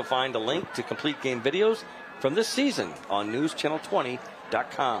can also find a link to complete game videos from this season on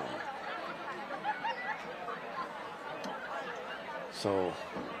newschannel20.com. So,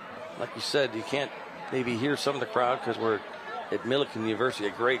 like you said, you can't maybe hear some of the crowd because we're at Millikan University,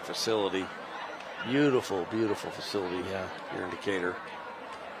 a great facility. Beautiful, beautiful facility here in Decatur.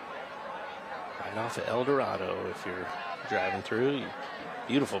 Right off of El Dorado, if you're driving through.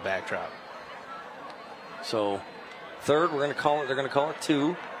 Beautiful backdrop. So, 3rd, we're going to call it. They're going to call it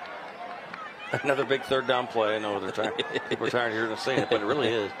 2. Another big 3rd down play. I know they're tired. We're tired of hearing us saying it, but it really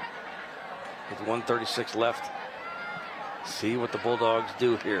is. With 1:36 left. See what the Bulldogs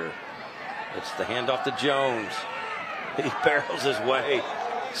do here. It's the handoff to Jones. He barrels his way.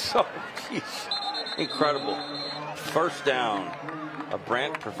 So, geez, incredible. First down. A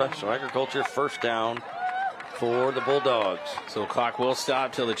Brant Professional Agriculture first down for the Bulldogs. So the clock will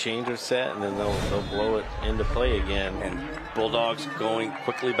stop till the change is set, and then they'll blow it into play again. And Bulldogs going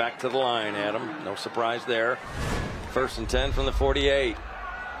quickly back to the line, Adam. No surprise there. 1st and 10 from the 48.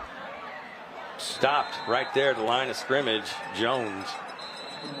 Stopped right there at the line of scrimmage. Jones.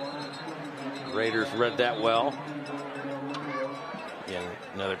 Raiders read that well. Yeah,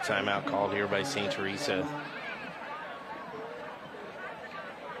 another timeout called here by St. Teresa.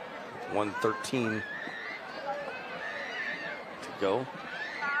 1:13 to go.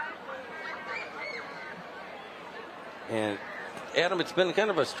 And Adam, it's been kind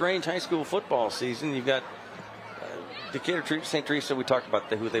of a strange high school football season. You've got Decatur St. Teresa, we talked about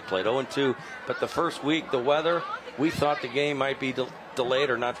who they played, 0-2. But the first week, the weather, we thought the game might be delayed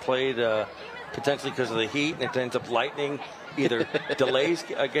or not played potentially because of the heat, and it ends up lightning, either delays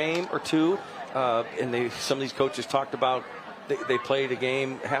a game or two. And some of these coaches talked about they played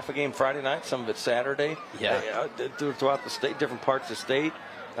half a game Friday night, some of it Saturday. Yeah. Throughout the state, different parts of the state.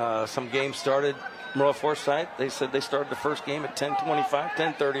 Some games started. Merle Forsyth, they said they started the first game at 10:25,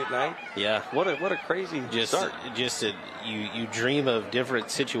 10:30 at night. Yeah. What a crazy start. You dream of different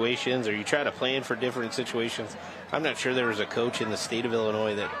situations, or you try to plan for different situations. I'm not sure there was a coach in the state of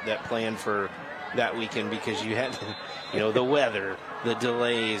Illinois that planned for that weekend, because you had, the weather, the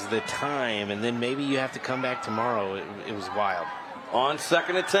delays, the time, and then maybe you have to come back tomorrow. It was wild. On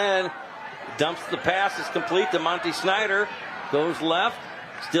 2nd and 10, dumps the pass. It's complete to Monty Snyder. Goes left.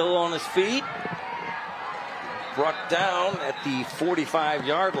 Still on his feet. Brought down at the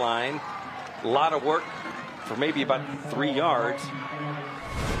 45-yard line. A lot of work for maybe about 3 yards.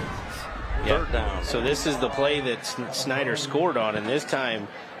 Third down. So this is the play that Snyder scored on, and this time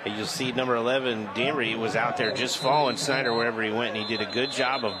you'll see number 11, Damry, was out there just following Snyder wherever he went, and he did a good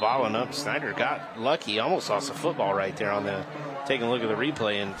job of balling up. Snyder got lucky, almost lost the football right there on the, taking a look at the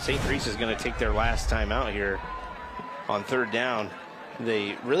replay, and St. Teresa is going to take their last time out here on third down.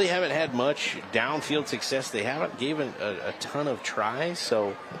 They really haven't had much downfield success. They haven't given a ton of tries,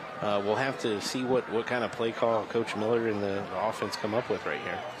 so we'll have to see what kind of play call Coach Miller and the offense come up with right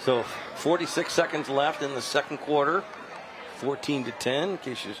here. So 46 seconds left in the second quarter. 14-10, in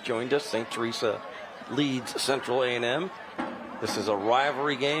case you just joined us. St. Teresa leads Central A&M. This is a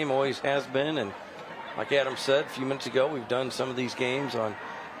rivalry game, always has been, and like Adam said a few minutes ago, we've done some of these games on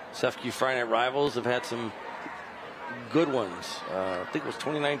CEFCU Friday Night Rivals. Have had some good ones. I think it was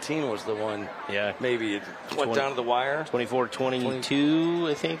 2019 was the one. Yeah. Maybe it went down to the wire.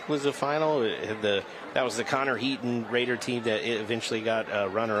 24-22, I think, was the final. That was the Connor Heaton Raider team that eventually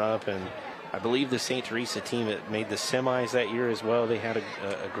got runner-up, and I believe the St. Teresa team that made the semis that year as well. They had a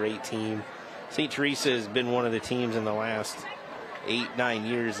great team. St. Teresa has been one of the teams in the last 8-9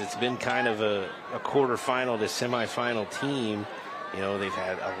 years. It's been kind of a quarterfinal to semifinal team. You know, they've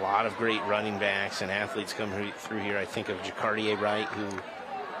had a lot of great running backs and athletes come through here. I think of Jacardier Wright, who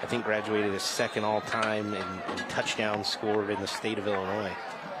I think graduated as second all-time in touchdowns scored in the state of Illinois.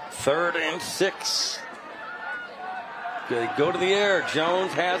 3rd and 6. They go to the air.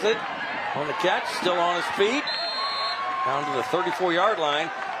 Jones has it on the catch, still on his feet. Down to the 34-yard line.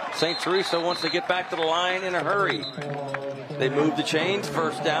 St. Teresa wants to get back to the line in a hurry. They move the chains.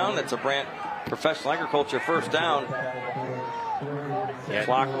 First down. That's a Brant Professional Agriculture first down. Yeah.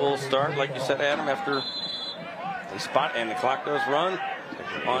 Clock will start, like you said, Adam, after they spot, and the clock does run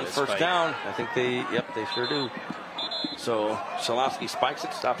on first down. I think they sure do. So Shalowski spikes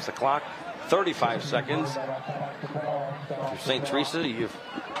it, stops the clock. 35 seconds. For St. Teresa, you've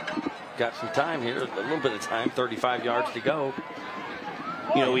got some time here, a little bit of time, 35 yards to go.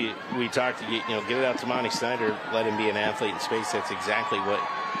 You know, we talked, get it out to Monty Snyder, let him be an athlete in space. That's exactly what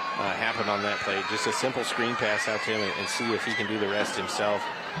happened on that play. Just a simple screen pass out to him and see if he can do the rest himself.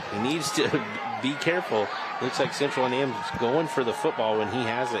 He needs to be careful. Looks like Central A&M is going for the football when he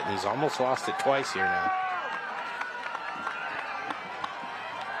has it, and he's almost lost it twice here now.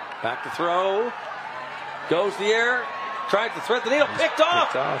 Back to throw. Goes the air. Tried to thread the needle. Picked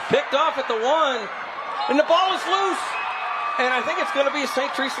off at the 1. And the ball is loose. And I think it's going to be a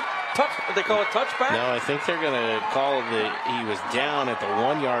St. Teresa touch. They call it touchback? No, I think they're going to call he was down at the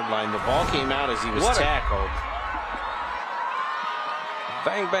 1-yard line. The ball came out as he was tackled.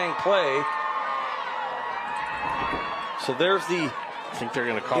 Bang, bang play. So there's the I think they're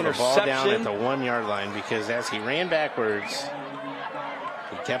going to call the ball down at the 1-yard line because as he ran backwards,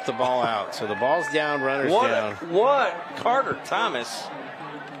 he kept the ball out. So the ball's down, runner's down. Carter Thomas.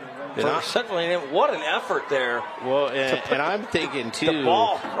 What an effort there. Well, and I'm thinking, too, the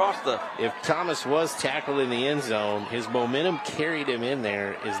ball across if Thomas was tackled in the end zone, his momentum carried him in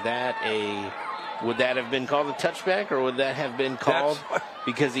there. Would that have been called a touchback, or would that have been called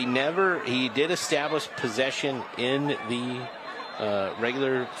because he did establish possession in the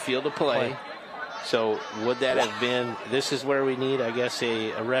regular field of play. So would that have been, this is where we need, I guess,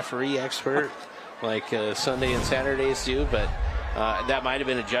 a referee expert like Sunday and Saturdays do, but that might have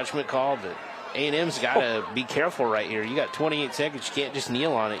been a judgment call, but A&M's got to be careful right here. You got 28 seconds. You can't just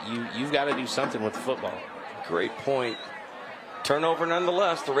kneel on it. You've got to do something with the football. Great point. Turnover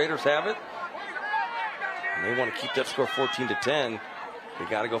nonetheless. The Raiders have it. And they want to keep that score 14-10. They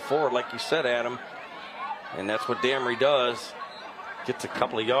got to go forward, like you said, Adam. And that's what Damry does. Gets a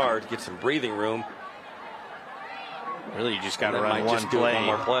couple of yards, gets some breathing room. Really, you just got to run one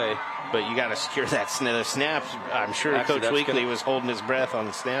more play. But you got to secure that snap. I'm sure Coach Weekly was holding his breath on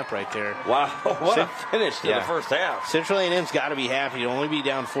the snap right there. Wow, what a finish to the first half. Central A&M's got to be happy to only be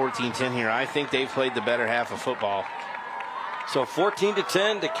down 14-10 here. I think they've played the better half of football. So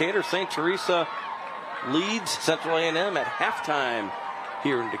 14-10, Decatur St. Teresa leads Central A&M at halftime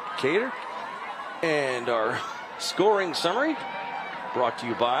here in Decatur. And our scoring summary brought to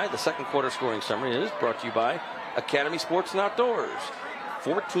you by, the second quarter scoring summary is brought to you by Academy Sports and Outdoors.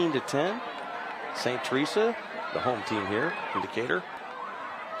 14-10, St. Teresa, the home team here in Decatur.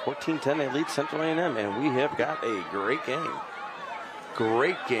 14-10, they lead Central A&M, and we have got a great game.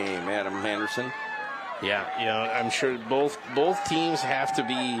 Great game, Adam Anderson. Yeah, I'm sure both teams have to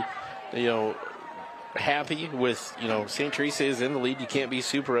be, happy with, St. Teresa is in the lead. You can't be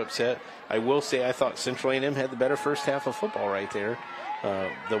super upset. I will say I thought Central A&M had the better first half of football right there.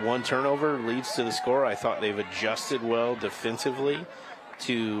 The one turnover leads to the score. I thought they've adjusted well defensively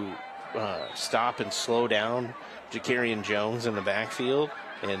to stop and slow down Jakarian Jones in the backfield.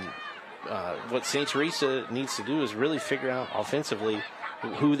 And what St. Teresa needs to do is really figure out offensively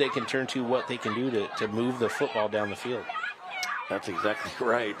who they can turn to, what they can do to move the football down the field. That's exactly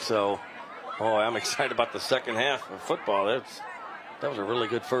right. So, I'm excited about the second half of football. That was a really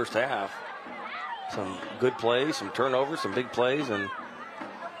good first half. Some good plays, some turnovers, some big plays, and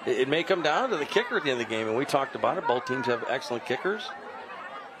it may come down to the kicker at the end of the game. And we talked about it. Both teams have excellent kickers.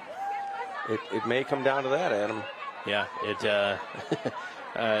 It may come down to that, Adam. Yeah, it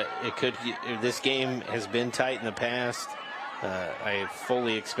could. This game has been tight in the past. I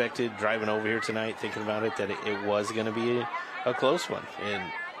fully expected driving over here tonight, thinking about it, that it was going to be a close one. And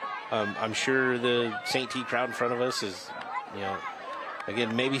I'm sure the St. T crowd in front of us is,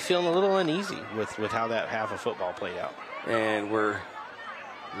 again, maybe feeling a little uneasy with how that half of football played out. And we're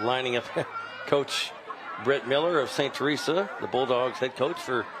lining up Coach Brett Miller of St. Teresa, the Bulldogs head coach,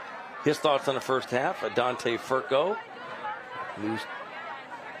 for his thoughts on the first half. Dante Furco, News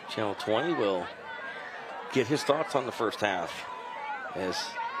Channel 20, will get his thoughts on the first half, and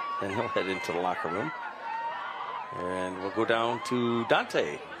he'll head into the locker room. And we'll go down to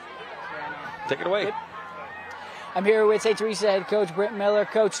Dante. Take it away. I'm here with St. Teresa head coach Brett Miller.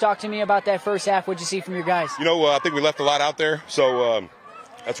 Coach, talk to me about that first half. What'd you see from your guys? I think we left a lot out there, so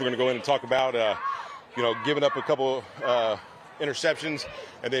that's what we're going to go in and talk about. Giving up a couple interceptions,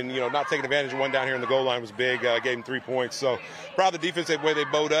 and then not taking advantage of one down here in the goal line was big. Gave them 3 points. So proud of the defense, the way they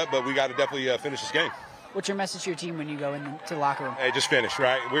bowed up, but we got to definitely finish this game. What's your message to your team when you go into the locker room? Hey, just finish,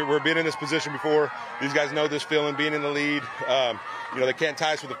 right? We're been in this position before. These guys know this feeling, being in the lead. They can't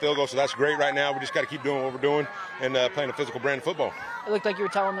tie us with a field goal, so that's great right now. We just got to keep doing what we're doing and playing a physical brand of football. It looked like you were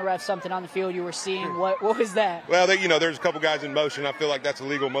telling the refs something on the field you were seeing. What was that? Well, there's a couple guys in motion. I feel like that's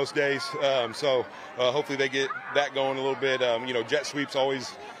illegal most days. So hopefully they get that going a little bit. Jet sweeps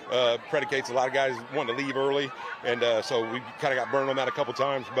always predicates a lot of guys wanting to leave early, and so we kind of got burned on that a couple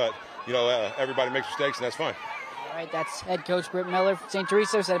times. But everybody makes mistakes, and that's fine. All right, that's head coach Brett Miller, St.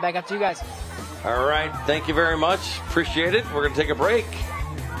 Teresa. Set it back up to you guys. All right, thank you very much. Appreciate it. We're going to take a break.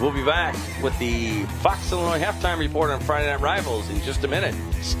 We'll be back with the Fox Illinois halftime report on Friday Night Rivals in just a minute.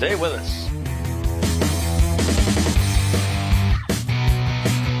 Stay with us.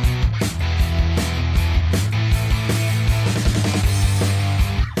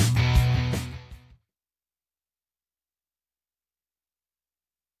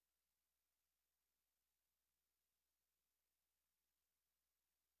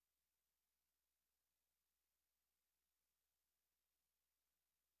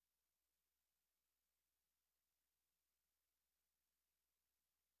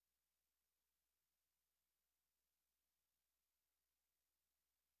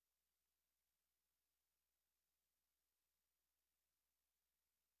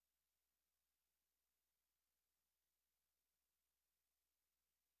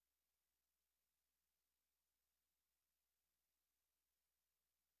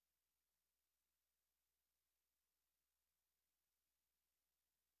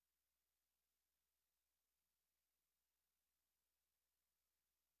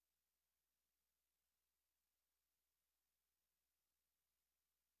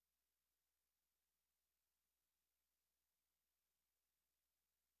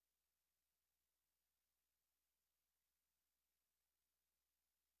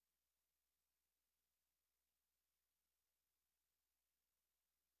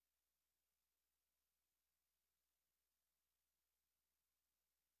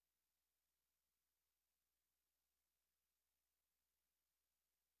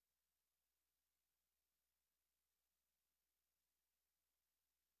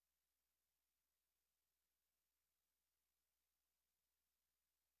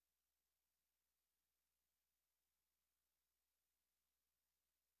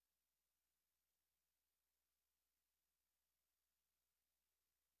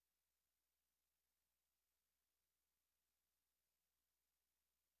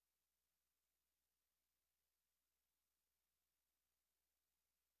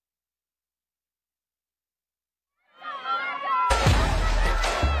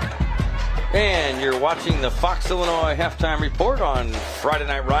 And you're watching the Fox Illinois halftime report on Friday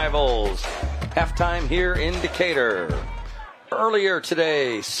Night Rivals. Halftime here in Decatur. Earlier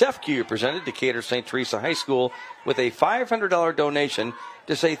today, CEFCU presented Decatur St. Teresa High School with a $500 donation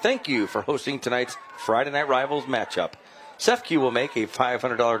to say thank you for hosting tonight's Friday Night Rivals matchup. CEFCU will make a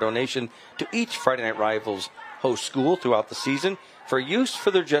 $500 donation to each Friday Night Rivals host school throughout the season for use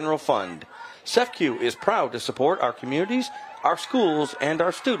for their general fund. CEFCU is proud to support our communities our schools and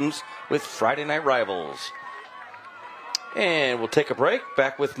our students with Friday Night Rivals. And we'll take a break.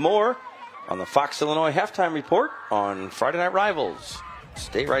 Back with more on the Fox Illinois Halftime Report on Friday Night Rivals.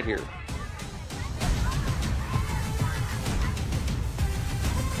 Stay right here.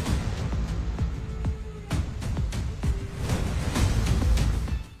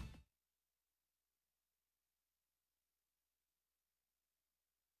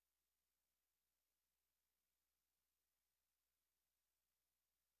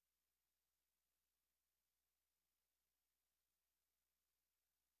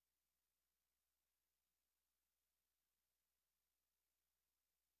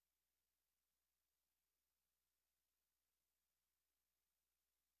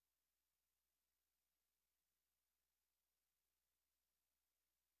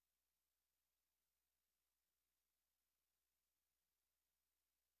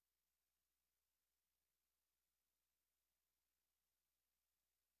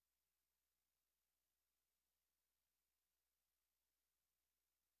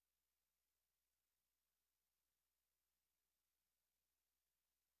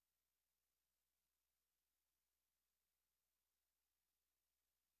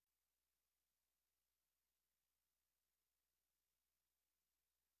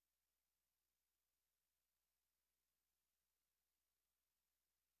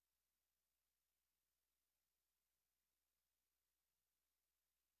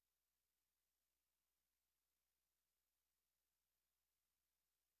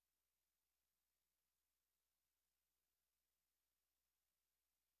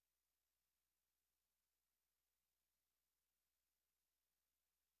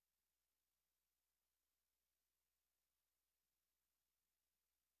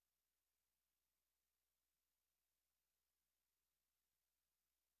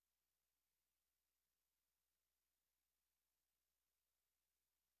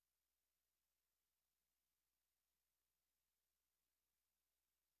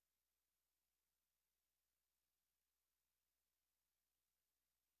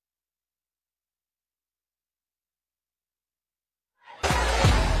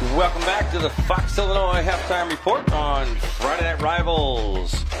 Welcome back to the Fox Illinois Halftime Report on Friday Night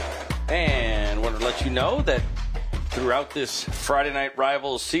Rivals. And wanted to let you know that throughout this Friday Night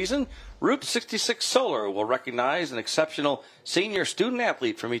Rivals season, Route 66 Solar will recognize an exceptional senior student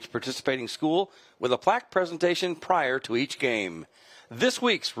athlete from each participating school with a plaque presentation prior to each game. This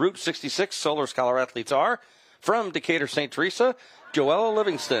week's Route 66 Solar Scholar athletes are from Decatur St. Teresa, Joella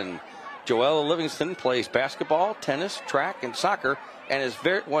Livingston. Joella Livingston plays basketball, tennis, track, and soccer, and has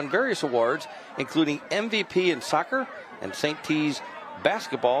won various awards, including MVP in soccer and St. T's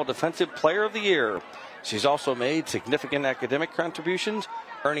Basketball Defensive Player of the Year. She's also made significant academic contributions,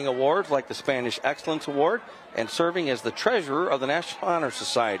 earning awards like the Spanish Excellence Award and serving as the treasurer of the National Honor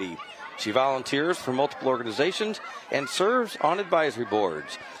Society. She volunteers for multiple organizations and serves on advisory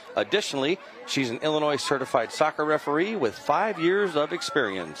boards. Additionally, she's an Illinois certified soccer referee with 5 years of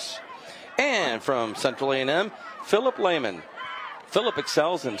experience. And from Central A&M, Philip Lehman. Philip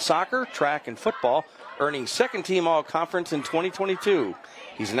excels in soccer, track, and football, earning second-team All-Conference in 2022.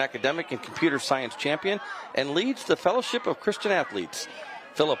 He's an academic and computer science champion and leads the Fellowship of Christian Athletes.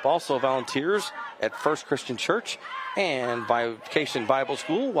 Philip also volunteers at First Christian Church and Vacation Bible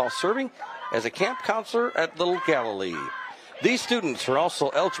School while serving as a camp counselor at Little Galilee. These students are also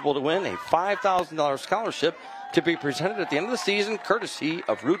eligible to win a $5,000 scholarship to be presented at the end of the season, courtesy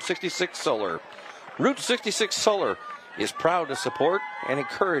of Route 66 Solar. Route 66 Solar is proud to support and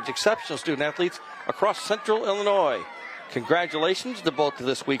encourage exceptional student athletes across Central Illinois. Congratulations to both of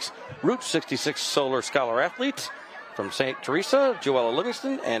this week's Route 66 Solar Scholar athletes. From St. Teresa, Joella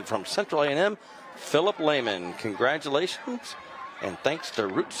Livingston, and from Central A&M, Philip Lehman. Congratulations, and thanks to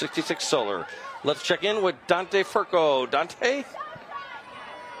Route 66 Solar. Let's check in with Dante Furco. Dante?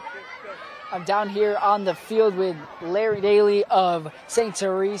 I'm down here on the field with Larry Daly of St.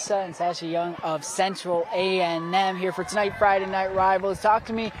 Teresa and Sasha Young of Central A&M here for tonight, Friday Night Rivals. Talk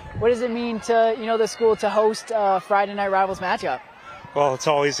to me, what does it mean to, the school to host a Friday Night Rivals matchup? Well, it's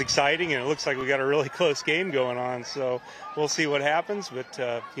always exciting, and it looks like we got a really close game going on, so we'll see what happens. But,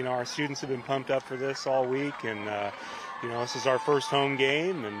 our students have been pumped up for this all week, and, this is our first home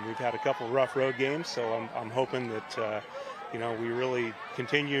game, and we've had a couple of rough road games, so I'm hoping that, we really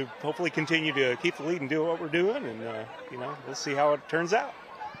hopefully continue to keep the lead and do what we're doing, and, we'll see how it turns out.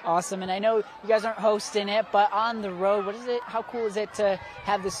 Awesome, and I know you guys aren't hosting it, but on the road, how cool is it to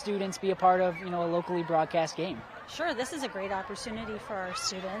have the students be a part of, a locally broadcast game? Sure, this is a great opportunity for our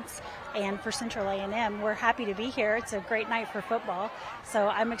students and for Central A&M. We're happy to be here. It's a great night for football, so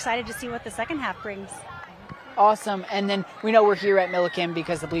I'm excited to see what the second half brings. Awesome. And then we know we're here at Milliken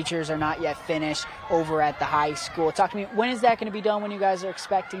because the bleachers are not yet finished over at the high school. Talk to me, when is that going to be done, when you guys are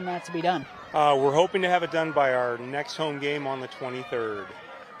expecting that to be done? We're hoping to have it done by our next home game on the 23rd.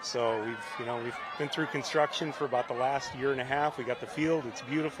 So we've been through construction for about the last year and a half. We got the field, it's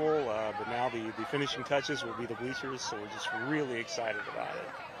beautiful, but now the finishing touches will be the bleachers, so we're just really excited about it.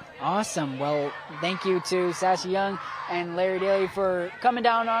 Awesome. Well, thank you to Sassy Young and Larry Daly for coming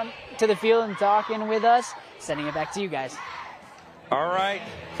down on to the field and talking with us. Sending it back to you guys. All right.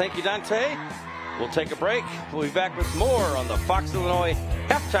 Thank you, Dante. We'll take a break. We'll be back with more on the Fox Illinois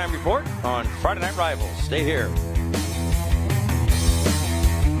Halftime Report on Friday Night Rivals. Stay here.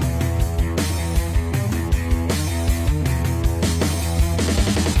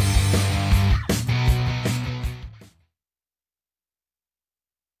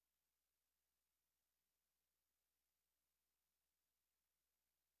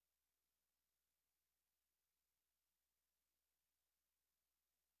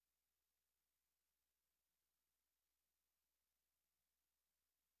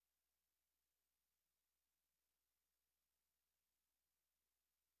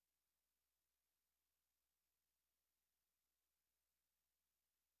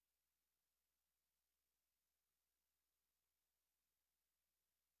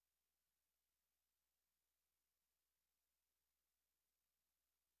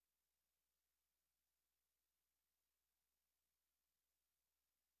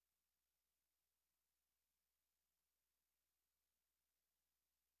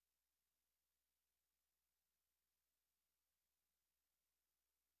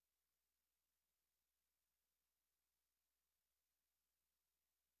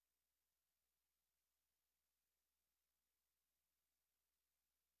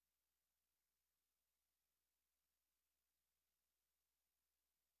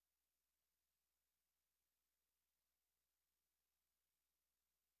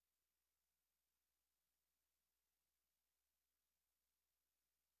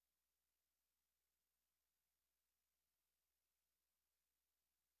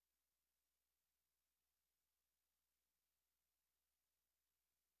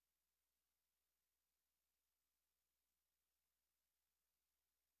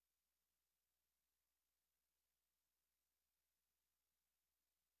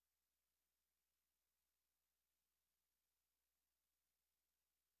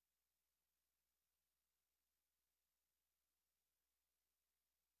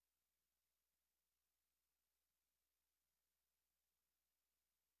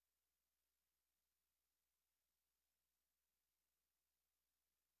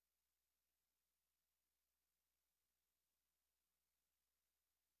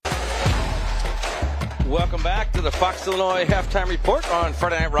 Welcome back to the Fox Illinois Halftime Report on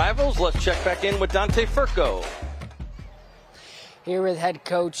Friday Night Rivals. Let's check back in with Dante Furco. Here with head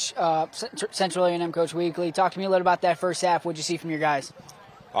coach, Central A&M Coach Weekly. Talk to me a little about that first half. What'd you see from your guys?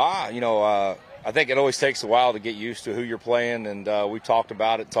 I think it always takes a while to get used to who you're playing, and we talked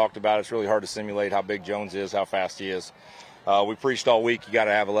about it. It's really hard to simulate how big Jones is, how fast he is. We preached all week you got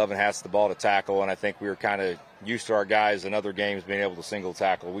to have 11 hats to the ball to tackle, and I think we were kind of used to our guys in other games being able to single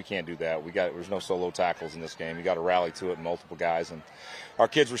tackle. We can't do that. There's no solo tackles in this game. You got to rally to it, multiple guys, and our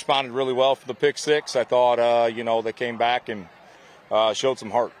kids responded really well for the pick six. I thought they came back and showed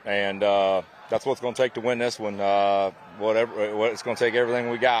some heart, and that's what it's going to take to win this one. It's going to take everything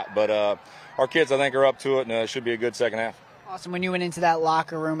we got, but our kids I think are up to it, and it should be a good second half. Awesome. When you went into that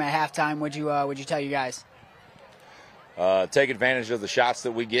locker room at halftime, what'd you tell you guys? Take advantage of the shots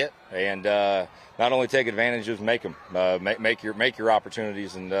that we get, and not only take advantage of make them, make your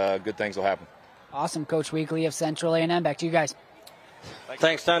opportunities, and good things will happen. Awesome. Coach Weekly of Central A&M. Back to you guys.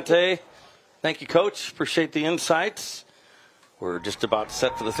 Thanks, Dante. Thank you, Coach. Appreciate the insights. We're just about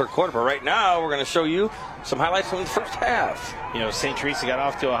set for the third quarter, but right now we're going to show you some highlights from the first half. St. Teresa got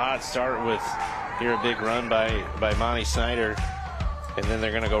off to a hot start with a big run by Monty Snyder. And then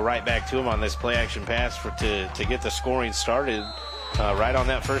they're going to go right back to him on this play-action pass to get the scoring started right on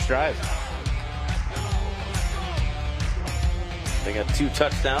that first drive. They got 2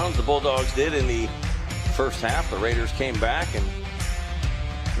 touchdowns, the Bulldogs did in the first half. The Raiders came back and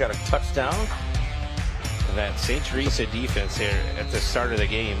got a touchdown. And that St. Teresa defense here at the start of the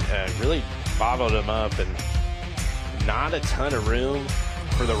game really bottled them up, and not a ton of room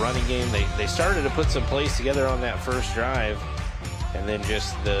for the running game. They started to put some plays together on that first drive. And then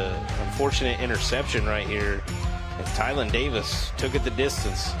just the unfortunate interception right here. And Tylen Davis took it the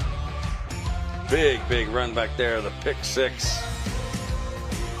distance. Big run back there, the pick six.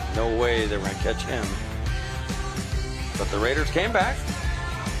 No way they were going to catch him. But the Raiders came back.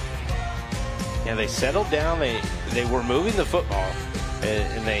 and they settled down. They were moving the football,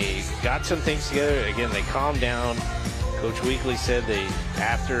 and they got some things together. Again, they calmed down. Coach Weekly said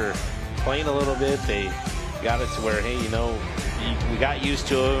after playing a little bit, they got it to where, hey, we got used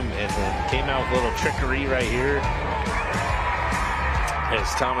to them, and then came out with a little trickery right here as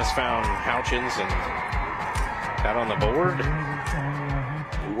Thomas found Houchins and got on the board.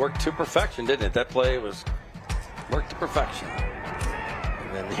 It worked to perfection, didn't it? That play was worked to perfection.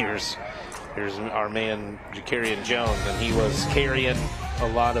 And then here's our man Ja'Carrion Jones, and he was carrying a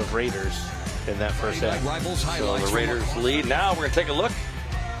lot of Raiders in that first half. So the Raiders lead. Now we're going to take a look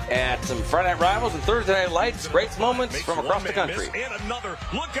at some Friday Night Rivals and Thursday Night Lights. Great moments from across the country. And another.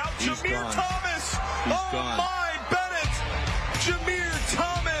 Look out, Jameer Thomas. My, Bennett. Jameer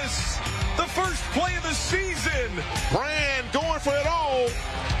Thomas. The first play of the season. Brand going for it all.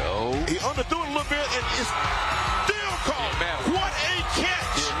 No. He underthrew it a little bit and is still caught. What a catch.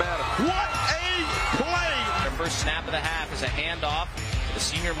 What a play. Their first snap of the half is a handoff to the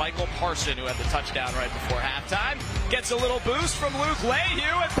senior Michael Parson, who had the touchdown right before halftime. Gets a little boost from Luke Lehue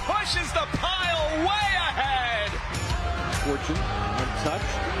and pushes the pile way ahead. Fortune untouched.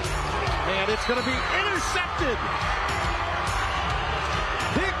 And it's going to be intercepted.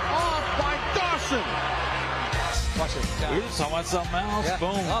 Pick off by Dawson. Watch it. He was talking about something else. Yeah.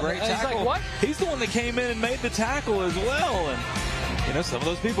 Boom. Great tackle. He's like, what? He's the one that came in and made the tackle as well. And some of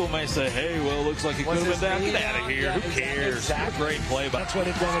those people may say, hey, well, it looks like it could have been down. Get out of here. Who cares? Exactly. Great play. That's what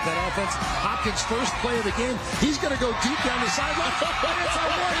they've done with that offense. Hopkins' first play of the game. He's going to go deep down the sideline. And it's a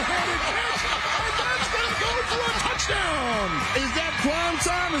one-handed catch. And that's going to go for a touchdown. Is that prime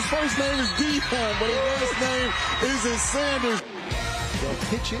time? His first name is Dion, but his last name is Sanders. They'll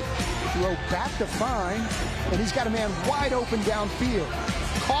pitch it, throw back to Fine, and he's got a man wide open downfield.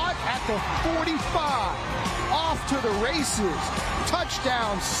 Caught at the 45. Off to the races.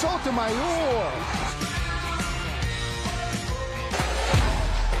 Touchdown, Sotomayor.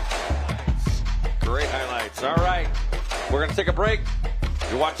 Great highlights. All right. We're going to take a break.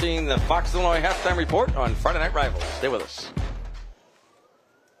 You're watching the Fox Illinois Halftime Report on Friday Night Rivals. Stay with us.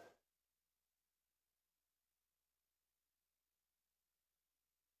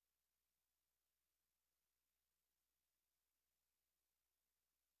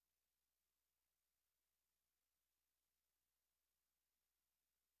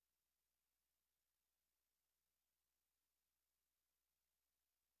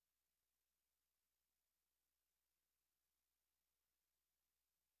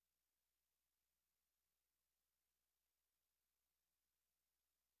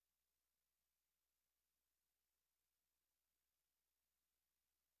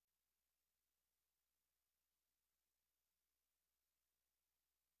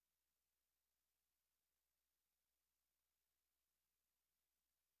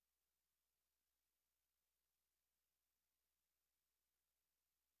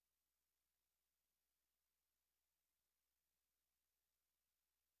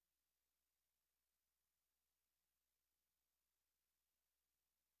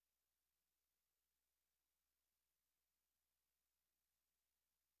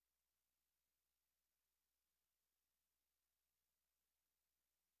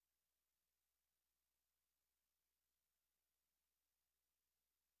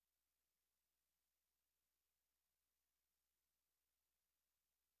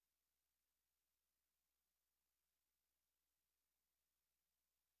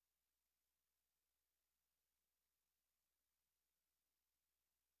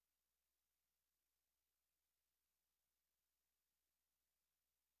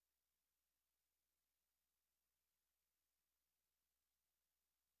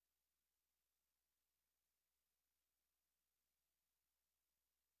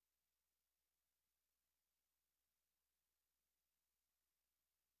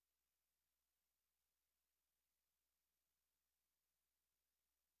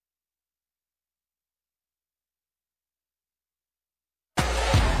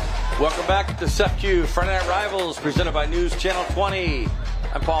 Welcome back to SEFCU Friday Night Rivals, presented by News Channel 20.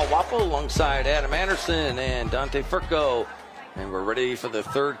 I'm Paul Wappel alongside Adam Anderson and Dante Furco. And we're ready for the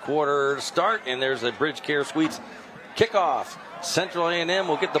third quarter to start. And there's a Bridge Care Suites kickoff. Central A&M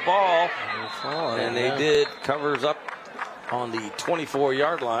will get the ball. And they did. Covers up on the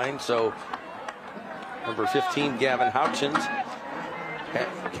 24-yard line. So number 15, Gavin Houchins,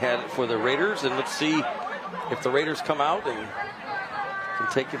 had it for the Raiders. And let's see if the Raiders come out and can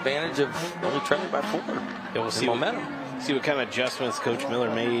take advantage of only trailing by 4. Yeah, we'll see momentum. See what kind of adjustments Coach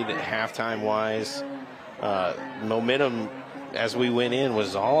Miller made halftime-wise. Momentum as we went in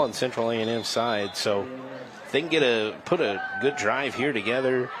was all on Central A&M's side. So if they can put a good drive here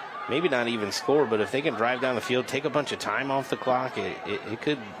together, maybe not even score, but if they can drive down the field, take a bunch of time off the clock, it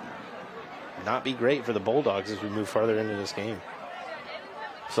could not be great for the Bulldogs as we move farther into this game.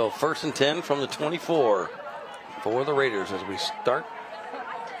 So 1st and 10 from the 24 for the Raiders as we start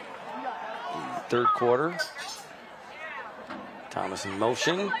the 3rd quarter. Thomas in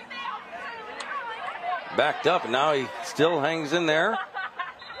motion. Backed up, and now he still hangs in there.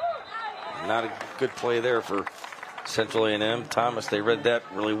 Not a good play there for Central A&M. Thomas, they read that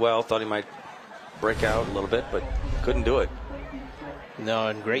really well. Thought he might break out a little bit, but couldn't do it. No,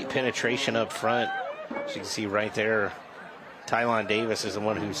 and great penetration up front. As you can see right there, Tylon Davis is the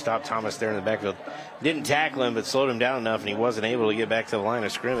one who stopped Thomas there in the backfield. Didn't tackle him, but slowed him down enough, and he wasn't able to get back to the line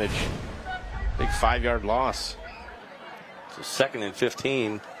of scrimmage. Big 5-yard loss. So 2nd and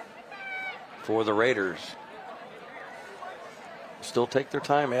 15 for the Raiders. Still take their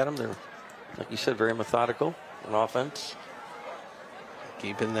time, Adam. They're, like you said, very methodical on offense.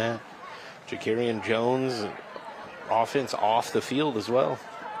 Keeping that. Jakarian Jones, offense off the field as well.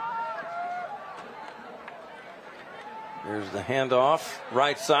 There's the handoff.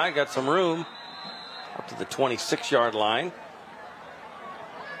 Right side, got some room. Up to the 26-yard line.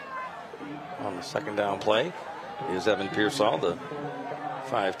 On the 2nd down play is Evan Pearsall, the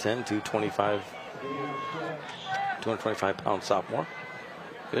 5'10", 225-pound sophomore.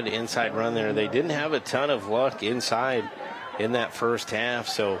 Good inside run there. They didn't have a ton of luck inside in that first half,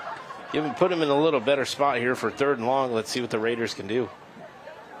 so put him in a little better spot here for 3rd and long. Let's see what the Raiders can do.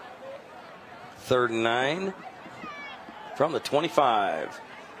 3rd and 9 from the 25.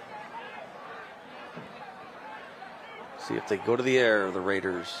 See if they go to the air, the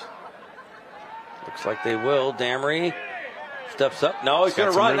Raiders. Looks like they will. Damery steps up. No, he's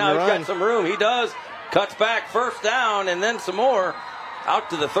going to run now. He's got some room. He does. Cuts back, 1st down, and then some more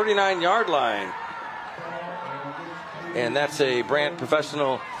out to the 39-yard line. And that's a Brant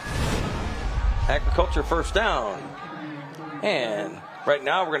Professional Agriculture 1st down. And right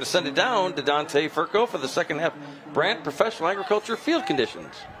now we're going to send it down to Dante Furco for the 2nd half. Brant Professional Agriculture field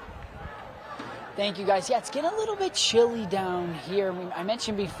conditions. Thank you, guys. Yeah, it's getting a little bit chilly down here. I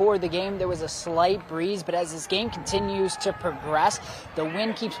mentioned before the game there was a slight breeze, but as this game continues to progress, the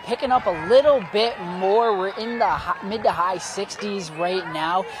wind keeps picking up a little bit more. We're in the mid to high 60s right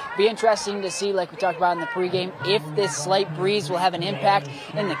now. Be interesting to see, like we talked about in the pregame, if this slight breeze will have an impact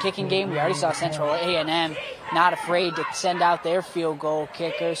in the kicking game. We already saw Central A&M not afraid to send out their field goal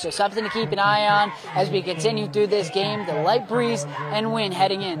kicker. So something to keep an eye on as we continue through this game. The light breeze and wind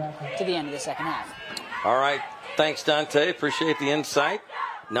heading in to the end of the 2nd half. All right. Thanks, Dante. Appreciate the insight.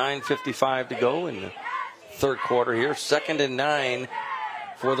 9:55 to go in the 3rd quarter here. 2nd and 9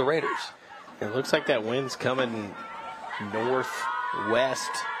 for the Raiders. It looks like that wind's coming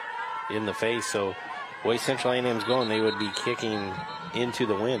northwest in the face. So the way Central A&M's going, they would be kicking into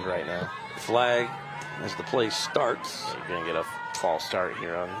the wind right now. Flag as the play starts. You're going to get a false start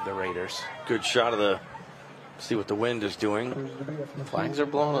here on the Raiders. Good shot of the, see what the wind is doing. Flags are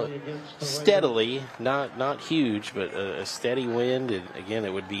blowing steadily, not huge, but a steady wind. And again,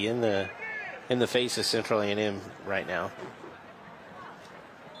 it would be in the face of Central A&M right now.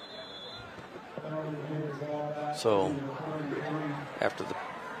 So after the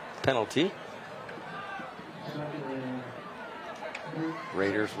penalty,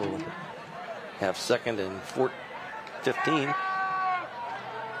 Raiders will have 2nd and 15.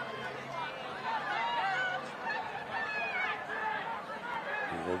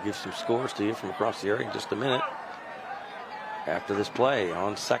 And we'll give some scores to you from across the area in just a minute. After this play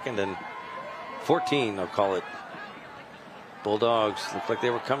on 2nd and 14, they'll call it. Bulldogs look like they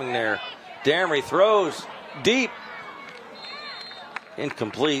were coming there. Damery throws deep.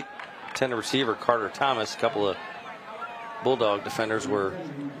 Incomplete. Tender receiver Carter Thomas. A couple of Bulldog defenders were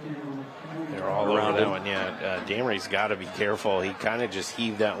all around that one. Yeah, Damery's got to be careful. He kind of just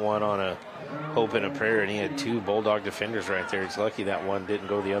heaved that one on a hope and a prayer, and he had 2 Bulldog defenders right there. He's lucky that one didn't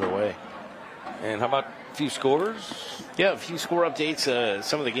go the other way. And how about a few scores? Yeah, a few score updates.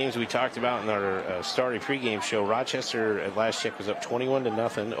 Some of the games we talked about in our starting pregame show. Rochester at last check was up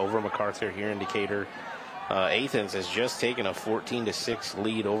 21-0 over MacArthur here in Decatur. Athens has just taken a 14-6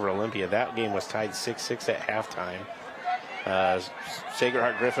 lead over Olympia. That game was tied 6-6 at halftime. Sacred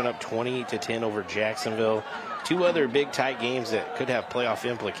Heart Griffin up 20-10 over Jacksonville. 2 other big tight games that could have playoff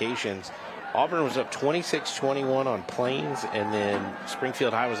implications. Auburn was up 26-21 on Plains, and then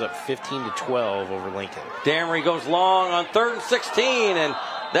Springfield High was up 15-12 over Lincoln. Damery goes long on 3rd and 16, and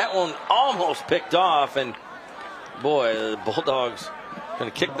that one almost picked off. And boy, the Bulldogs going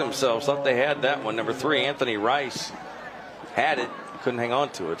to kick themselves. Thought they had that one. Number 3, Anthony Rice, had it, couldn't hang on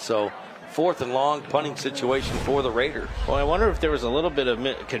to it. So 4th and long punting situation for the Raiders. Well, I wonder if there was a little bit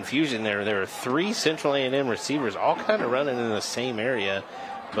of confusion there. There were 3 Central A&M receivers all kind of running in the same area,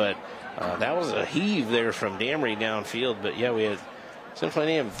 but that was a heave there from Damry downfield. But yeah, we had Central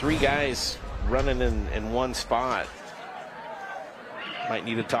A&M 3 guys running in one spot. Might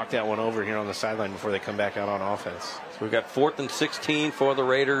need to talk that one over here on the sideline before they come back out on offense. So we've got 4th and 16 for the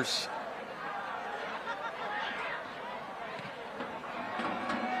Raiders.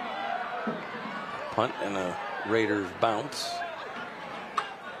 Punt and a Raiders bounce.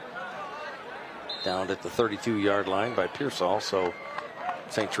 Down at the 32-yard line by Pearsall. So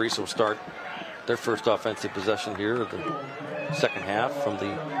St. Teresa will start their first offensive possession here of the second half from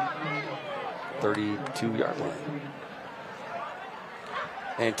the 32-yard line.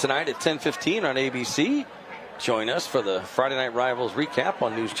 And tonight at 10:15 on ABC, join us for the Friday Night Rivals recap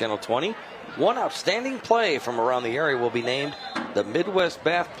on News Channel 20. One outstanding play from around the area will be named the Midwest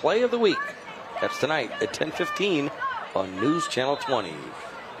Bath Play of the Week. That's tonight at 10:15 on News Channel 20.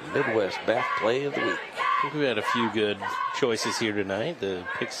 Midwest Bath Play of the Week. I think we had a few good choices here tonight. The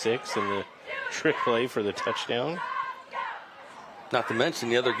pick 6 and the trick play for the touchdown. Not to mention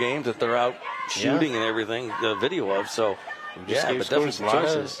the other games that they're out shooting and everything, the video of. So, yeah, but definitely some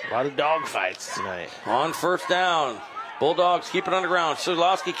choices. A lot of dog fights tonight. On first down, Bulldogs keep it on the ground.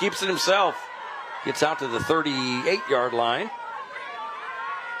 Szydlowski keeps it himself. Gets out to the 38-yard line.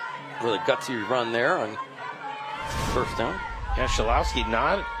 Really gutsy run there on first down. Yeah, Szydlowski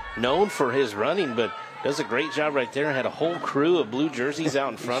not known for his running, but does a great job right there. Had a whole crew of blue jerseys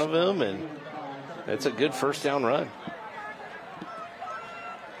out in front of him, and that's a good first down run.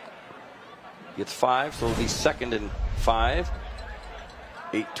 Gets 5, so it'll be 2nd and 5.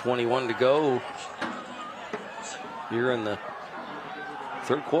 8:21 to go here in the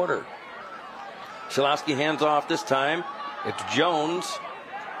third quarter. Szydlowski hands off this time. It's Jones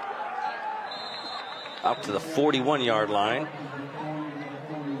out to the 41-yard line.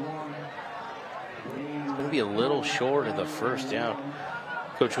 It's going to be a little short of the first down.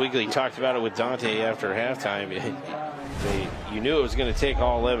 Coach Weegley talked about it with Dante after halftime. You knew it was going to take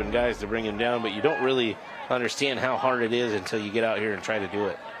all 11 guys to bring him down, but you don't really understand how hard it is until you get out here and try to do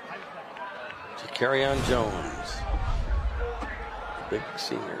it. To carry on Jones. Big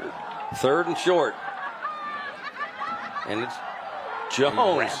senior. 3rd and short. And it's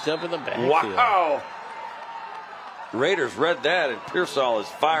Jones. Wrapped up in the backfield. Wow. Raiders read that, and Pearsall is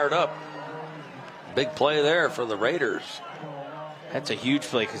fired up. Big play there for the Raiders. That's a huge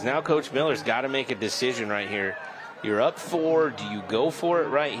play because now Coach Miller's got to make a decision right here. You're up 4. Do you go for it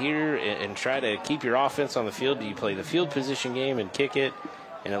right here and try to keep your offense on the field? Do you play the field position game and kick it?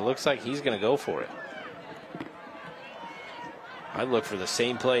 And it looks like he's going to go for it. I'd look for the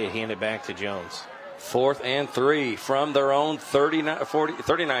same play and hand it back to Jones. 4th and 3 from their own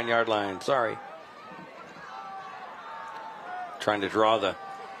 39-yard line. Sorry. Trying to draw the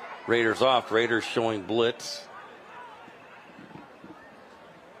Raiders off. Raiders showing blitz.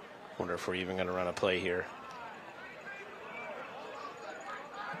 Wonder if we're even going to run a play here.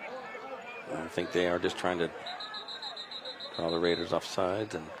 I think they are just trying to draw the Raiders off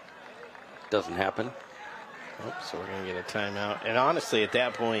sides, and it doesn't happen. So we're going to get a timeout. And honestly, at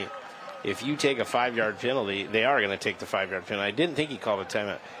that point, if you take a 5-yard penalty, they are going to take the 5-yard penalty. I didn't think he called a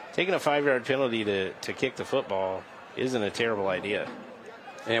timeout. Taking a 5-yard penalty to kick the football isn't a terrible idea.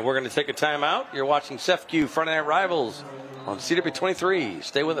 And we're going to take a timeout. You're watching CEFCU Friday Night Rivals on CW23.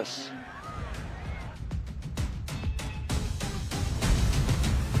 Stay with us.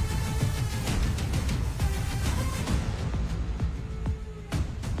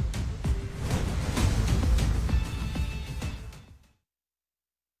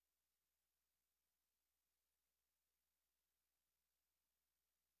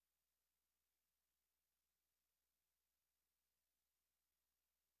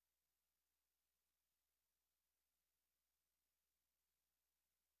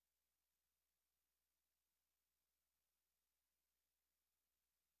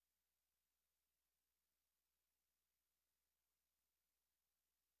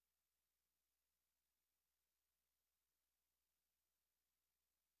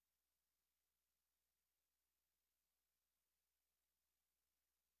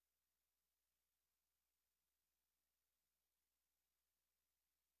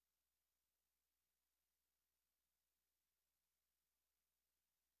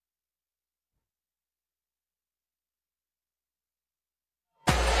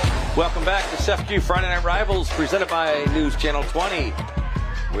 Welcome back to CEFCU Friday Night Rivals, presented by News Channel 20.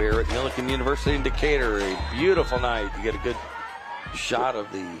 We're at Millikan University in Decatur. A beautiful night. You get a good shot of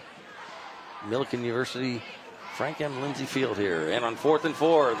the Millikan University Frank M. Lindsay Field here. And on 4th and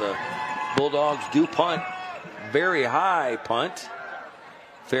 4, the Bulldogs do punt. Very high punt.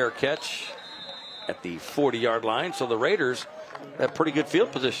 Fair catch at the 40-yard line. So the Raiders have pretty good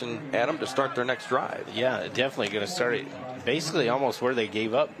field position, Adam, to start their next drive. Yeah, definitely going to start it basically almost where they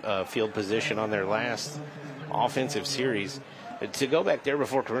gave up field position on their last offensive series. To go back there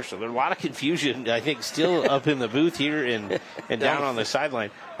before commercial, there's a lot of confusion, I think, still up in the booth here and down on the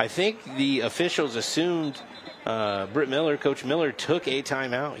sideline. I think the officials assumed Britt Miller, Coach Miller, took a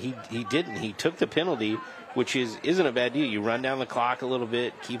timeout. He didn't. He took the penalty, which isn't a bad deal. You run down the clock a little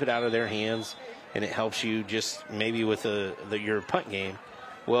bit, keep it out of their hands, and it helps you just maybe with your punt game.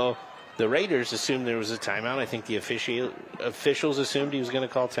 Well, the Raiders assumed there was a timeout. I think the officials assumed he was going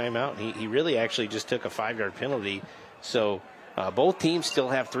to call timeout. He really actually just took a 5-yard penalty. So both teams still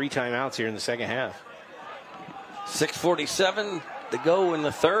have 3 timeouts here in the second half. 6:47 to go in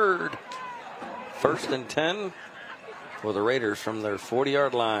the third. 1st and 10 for the Raiders from their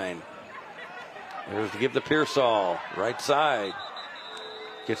 40-yard line. There's to give the Pearsall, right side.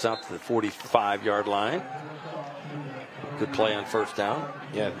 Gets out to the 45-yard line. Good play on first down.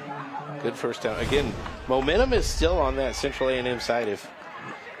 Yeah, good first down. Again, momentum is still on that Central A&M side.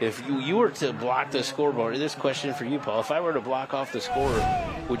 If you were to block the scoreboard, this question for you, Paul. If I were to block off the score,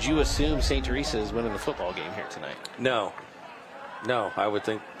 would you assume St. Teresa is winning the football game here tonight? No, I would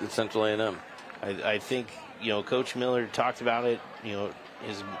think it's Central A&M. I think, Coach Miller talked about it.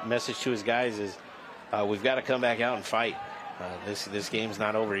 His message to his guys is we've got to come back out and fight. This game's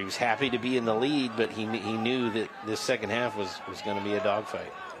not over. He was happy to be in the lead, but he knew that this second half was going to be a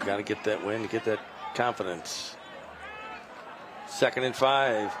dogfight. Got to get that win to get that confidence. 2nd and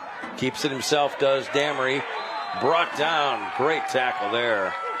 5. Keeps it himself, does Damery. Brought down. Great tackle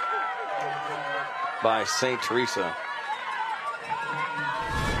there by St. Teresa.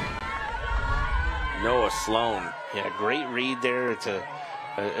 Noah Sloan. Yeah, great read there. It's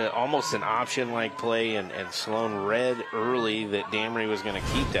almost an option-like play, and Sloan read early that Damery was going to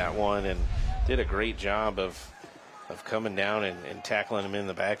keep that one and did a great job of coming down and tackling him in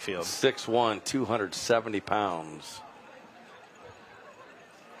the backfield. 6'1", 270 pounds.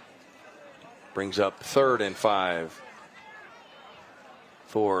 Brings up 3rd and 5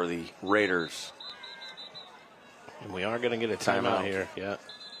 for the Raiders. And we are going to get a timeout here. Yeah.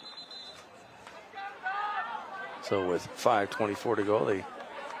 So with 5:24 to go, they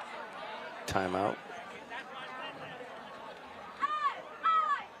timeout.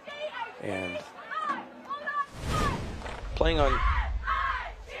 And playing on.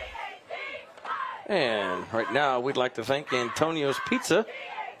 And right now, we'd like to thank Antonio's Pizza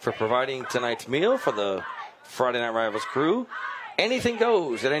for providing tonight's meal for the Friday Night Rivals crew. Anything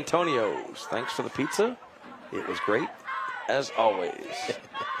goes at Antonio's. Thanks for the pizza. It was great, as always.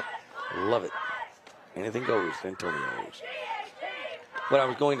 Love it. Anything goes at Antonio's. What I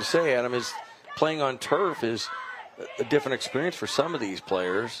was going to say, Adam, is playing on turf is a different experience for some of these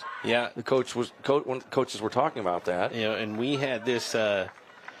players. Yeah. The coaches were talking about that. And we had this,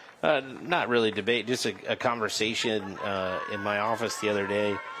 not really debate, just a conversation in my office the other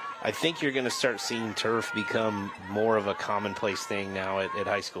day. I think you're going to start seeing turf become more of a commonplace thing now at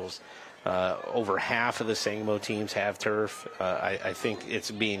high schools. Over half of the Sangamo teams have turf. I think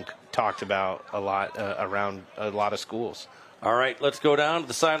it's being talked about a lot around a lot of schools. All right, let's go down to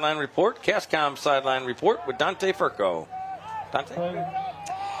the sideline report. Cascom sideline report with Dante Furco. Dante?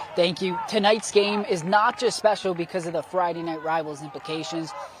 Thank you. Tonight's game is not just special because of the Friday Night Rivals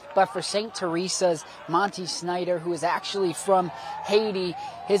implications, but for St. Teresa's Monty Snyder, who is actually from Haiti.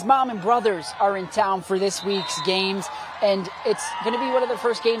 His mom and brothers are in town for this week's games, and it's going to be one of the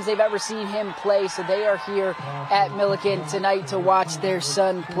first games they've ever seen him play, so they are here at Milliken tonight to watch their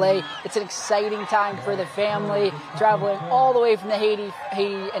son play. It's an exciting time for the family, traveling all the way from Haiti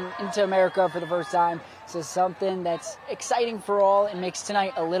and into America for the first time. So something that's exciting for all and makes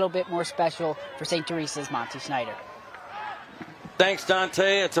tonight a little bit more special for St. Teresa's Monty Snyder. Thanks,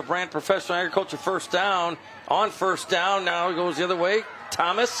 Dante. It's a Brand Professional Agriculture first down. On first down, now it goes the other way.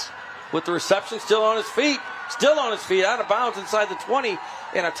 Thomas with the reception, still on his feet. Still on his feet, out of bounds inside the 20.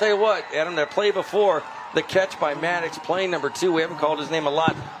 And I'll tell you what, Adam, that play before, the catch by Maddox, playing number 2. We haven't called his name a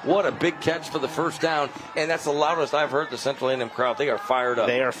lot. What a big catch for the first down. And that's the loudest I've heard the Central A&M crowd. They are fired up.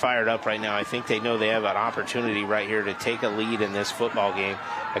 They are fired up right now. I think they know they have an opportunity right here to take a lead in this football game.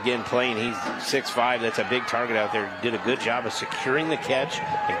 Again, playing, he's 6'5". That's a big target out there. Did a good job of securing the catch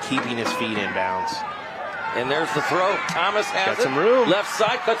and keeping his feet in bounds. And there's the throw. Thomas has got some room. Left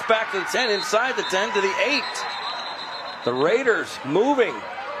side, cuts back to the 10, inside the 10 to the 8. The Raiders moving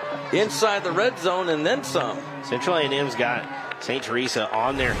inside the red zone and then some. Central A&M's got St. Teresa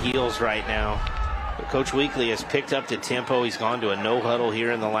on their heels right now. Coach Weekly has picked up the tempo. He's gone to a no huddle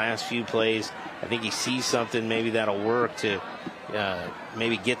here in the last few plays. I think he sees something maybe that'll work to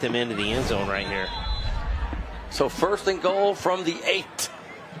maybe get them into the end zone right here. So 1st and goal from the 8.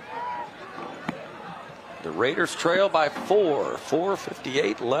 The Raiders trail by 4.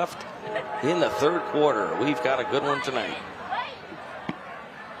 4:58 left in the 3rd quarter. We've got a good one tonight.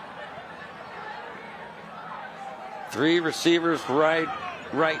 3 receivers right.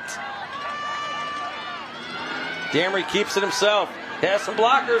 Damery keeps it himself. Has some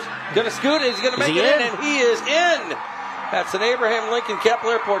blockers. Going to scoot it. He's going to make it in, and he is in. That's an Abraham Lincoln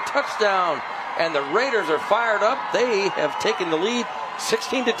Capital Airport touchdown. And the Raiders are fired up. They have taken the lead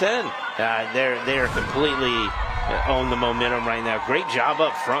 16-10. They're completely on the momentum right now. Great job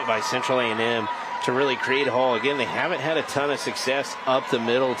up front by Central A&M to really create a hole. Again, they haven't had a ton of success up the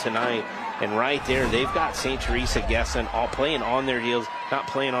middle tonight. And right there, they've got St. Teresa guessing, all playing on their heels, not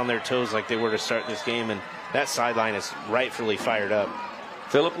playing on their toes like they were to start this game. And that sideline is rightfully fired up.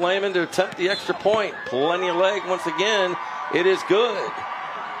 Philip Lehman to attempt the extra point. Plenty of leg once again. It is good.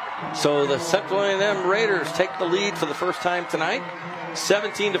 So the Central A&M Raiders take the lead for the first time tonight,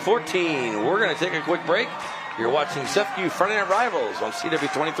 17-14. We're going to take a quick break. You're watching CEFCU Friday Night Rivals on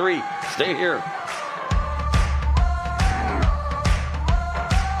CW23. Stay here.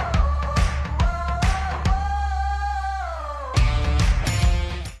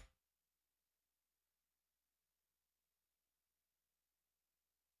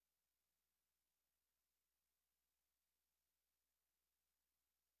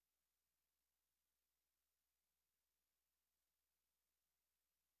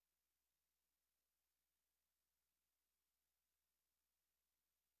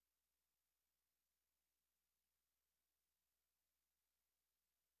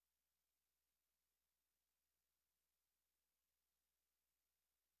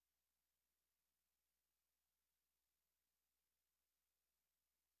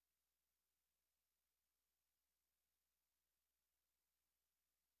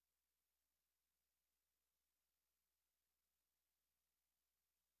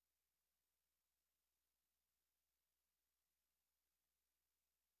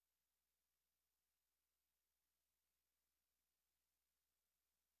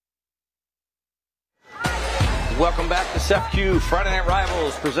 Welcome back to CEFCU Friday Night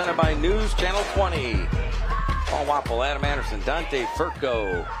Rivals, presented by News Channel 20. Paul Wapple, Adam Anderson, Dante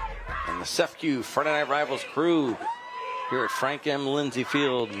Furco, and the CEFCU Friday Night Rivals crew here at Frank M. Lindsay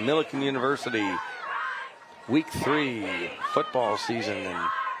Field, Millikan University. Week 3 football season and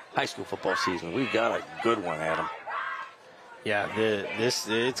high school football season. We've got a good one, Adam. Yeah,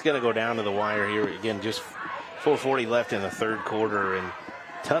 it's going to go down to the wire here. Again, just 4:40 left in the 3rd quarter, and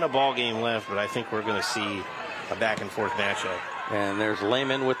ton of ball game left, but I think we're going to see a back-and-forth matchup. And there's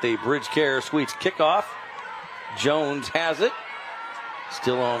Lehman with the Bridge Care Suites kickoff. Jones has it.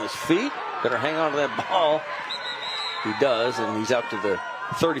 Still on his feet. Better hang on to that ball. He does, and he's out to the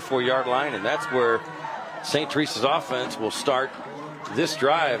 34-yard line, and that's where St. Teresa's offense will start this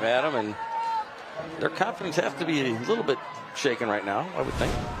drive, Adam, and their confidence has to be a little bit shaken right now, I would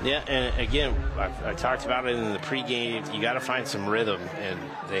think. Yeah, and again, I talked about it in the pregame. You got to find some rhythm, and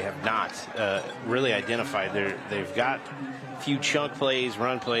they have not really identified. They've got a few chunk plays,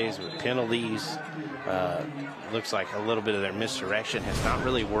 run plays with penalties. Looks like a little bit of their misdirection has not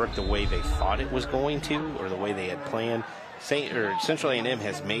really worked the way they thought it was going to, or the way they had planned. Central A&M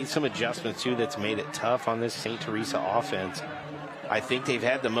has made some adjustments too that's made it tough on this St. Teresa offense. I think they've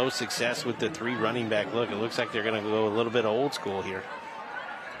had the most success with the 3 running back look. It looks like they're going to go a little bit old school here.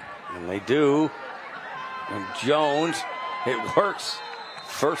 And they do. And Jones, it works.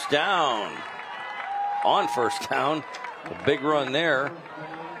 First down. On first down. A big run there.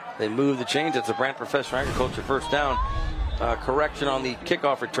 They move the chains. It's a Brant Professional Agriculture first down. Correction on the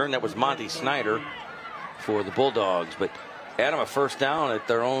kickoff return. That was Monty Snyder for the Bulldogs. But Adam, a first down at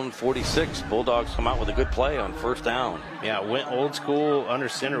their own 46. Bulldogs come out with a good play on first down. Yeah, went old school under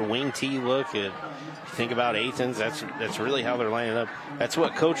center wing T look. Think about Athens. That's really how they're lining up. That's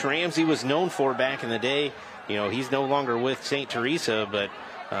what Coach Ramsey was known for back in the day. You know, he's no longer with St. Teresa, but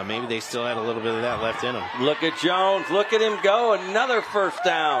maybe they still had a little bit of that left in them. Look at Jones. Look at him go. Another first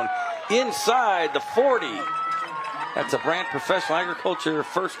down inside the 40. That's a Brant Professional Agriculture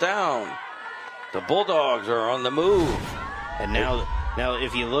first down. The Bulldogs are on the move. And now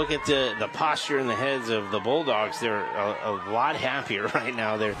if you look at the posture and the heads of the Bulldogs, they're a lot happier right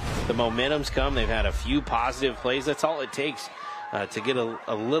now. The momentum's come. They've had a few positive plays. That's all it takes to get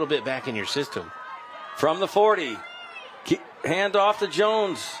a little bit back in your system. From the 40, hand off to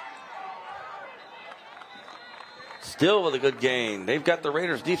Jones. Still with a good gain. They've got the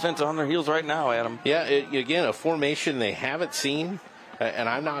Raiders defense on their heels right now, Adam. Yeah, again, a formation they haven't seen. And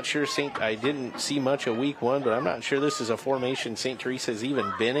I'm not sure I didn't see much of week 1, but I'm not sure this is a formation St. Teresa's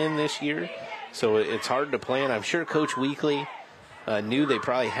even been in this year. So it's hard to plan. I'm sure Coach Weekly knew they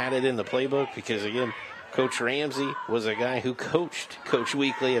probably had it in the playbook because, again, Coach Ramsey was a guy who coached Coach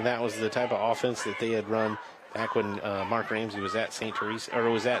Weekly, and that was the type of offense that they had run back when Mark Ramsey was at St. Teresa,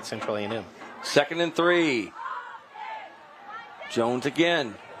 or was at Central A&M. 2nd and 3. Jones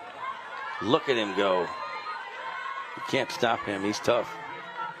again. Look at him go. You can't stop him. He's tough.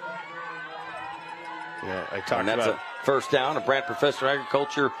 Yeah, I talked and that's about a first down, a Brant Professor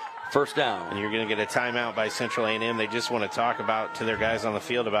Agriculture first down. And you're going to get a timeout by Central A&M. They just want to talk about to their guys on the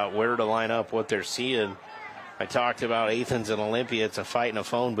field about where to line up, what they're seeing. I talked about Athens and Olympia. It's a fight in a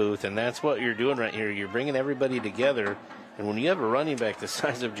phone booth, and that's what you're doing right here. You're bringing everybody together. And when you have a running back the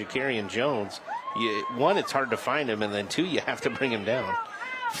size of Ja'Carrion Jones, one, it's hard to find him, and then two, you have to bring him down.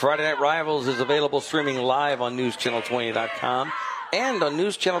 Friday Night Rivals is available streaming live on NewsChannel20.com and on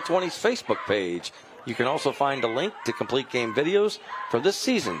News Channel 20's Facebook page. You can also find a link to complete game videos for this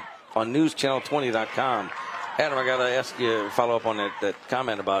season on NewsChannel20.com. Adam, I got to ask you, follow up on that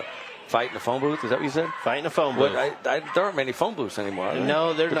comment about fight in the phone booth. Is that what you said? Fight in a phone booth. There aren't many phone booths anymore.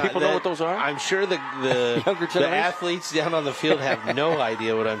 No, they're not. People know what those are? I'm sure the athletes down on the field have no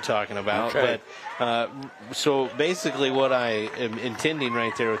idea what I'm talking about. Okay. But so basically what I am intending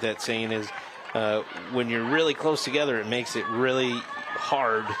right there with that saying is when you're really close together, it makes it really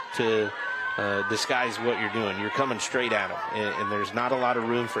hard to disguise what you're doing. You're coming straight at them, and there's not a lot of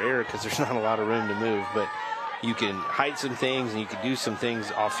room for error because there's not a lot of room to move. But you can hide some things, and you can do some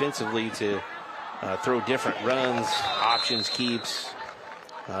things offensively to throw different runs, options, keeps.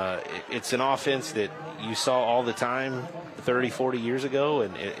 It's an offense that you saw all the time 30, 40 years ago,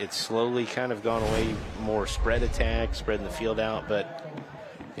 and it's slowly kind of gone away, more spread attack, spreading the field out. But,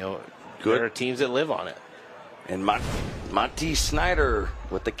 there are teams that live on it. And Monty Snyder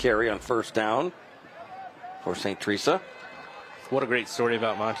with the carry on first down for St. Teresa. What a great story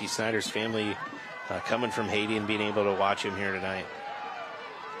about Monty Snyder's family coming from Haiti and being able to watch him here tonight.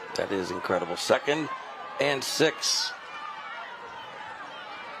 That is incredible. 2nd and 6.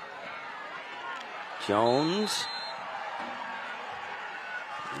 Jones.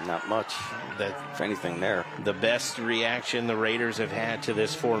 Not much, if anything, there. The best reaction the Raiders have had to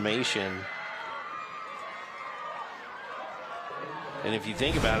this formation. And if you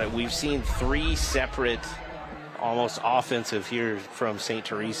think about it, we've seen 3 separate, almost offensive here from St.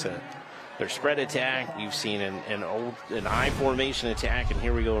 Teresa. Their spread attack, you've seen an I formation attack, and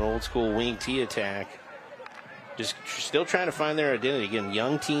here we go, an old school wing T attack. Just still trying to find their identity. Again,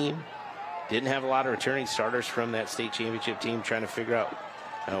 young team, didn't have a lot of returning starters from that state championship team, trying to figure out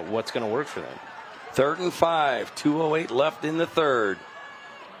what's going to work for them. 3rd and 5, 2:08 left in the third.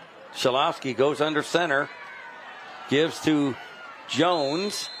 Shalowski goes under center, gives to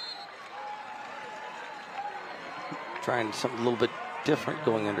Jones. Trying something a little bit different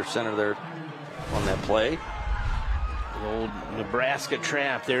going under center there on that play. The old Nebraska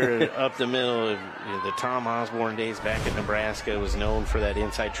trap there up the middle. The Tom Osborne days back in Nebraska was known for that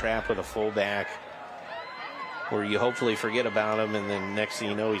inside trap with a fullback where you hopefully forget about him, and then next thing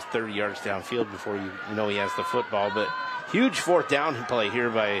you know, he's 30 yards downfield before you know he has the football. But huge 4th down play here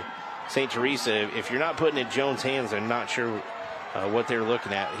by St. Teresa. If you're not putting it in Jones' hands, I'm not sure what they're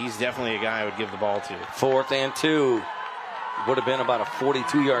looking at. He's definitely a guy I would give the ball to. 4th and 2. Would have been about a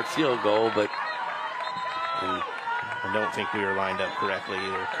 42-yard field goal, but I don't think we were lined up correctly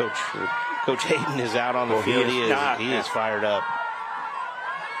either. Coach Hayden is out on the field. He is fired up.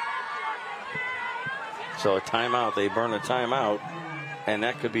 So a timeout. They burn a timeout, and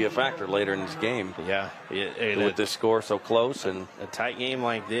that could be a factor later in this game. Yeah, with this score so close and a tight game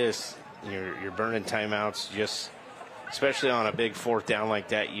like this, you're burning timeouts. Just especially on a big 4th down like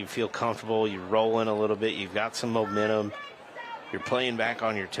that, you feel comfortable. You're rolling a little bit. You've got some momentum. You're playing back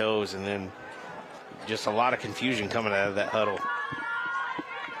on your toes, and then just a lot of confusion coming out of that huddle.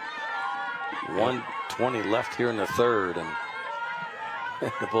 1:20 left here in the third, and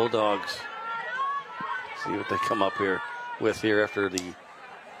the Bulldogs see what they come up here with here after the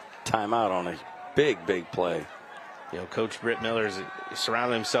timeout on a big play. Coach Britt Miller's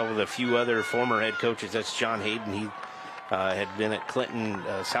surrounded himself with a few other former head coaches. That's John Hayden. He had been at Clinton,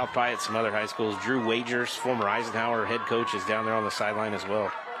 South Piatt, some other high schools. Drew Wagers, former Eisenhower head coach, is down there on the sideline as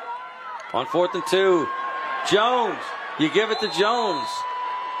well. On 4th and 2, Jones. You give it to Jones.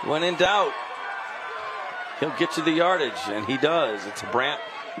 When in doubt, he'll get you the yardage, and he does. It's a Brant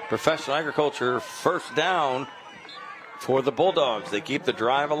Professional Agriculture first down for the Bulldogs. They keep the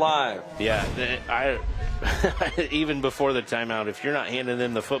drive alive. Yeah, even before the timeout, if you're not handing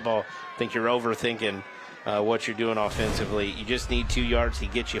them the football, I think you're overthinking what you're doing offensively. You just need 2 yards. He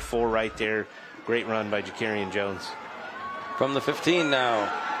gets you 4 right there. Great run by Jakarian Jones. From the 15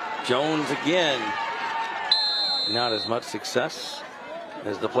 now, Jones again. Not as much success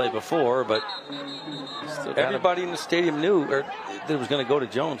as the play before, but everybody in the stadium knew that it was going to go to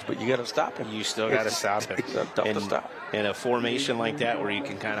Jones, but you got to stop him. You still got to stop him. It's tough to stop. In a formation like that where you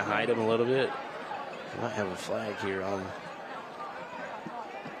can kind of hide him a little bit, you might have a flag here on.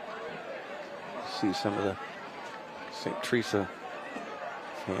 See some of the St. Teresa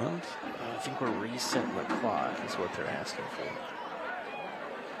fans. I think we're resetting the clock is what they're asking for.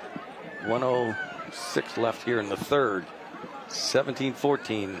 1:06 left here in the third.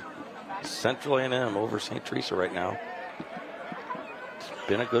 17-14. Central A&M over St. Teresa right now. It's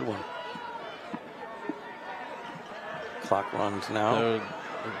been a good one. Clock runs now.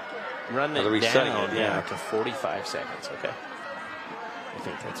 Run it down to 45 seconds. Okay. I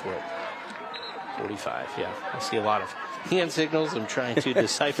think that's what. 45. Yeah. I see a lot of hand signals. I'm trying to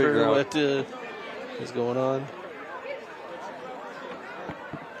decipher what is going on.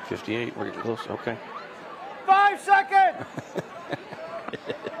 58. We're getting close. Okay. 5 seconds.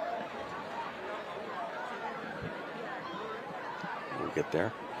 We'll get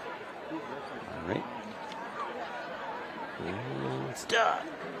there. All right. It's done.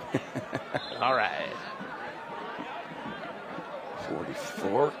 All right.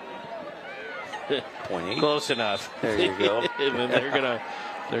 44.8. Close enough. There you go. And then they're gonna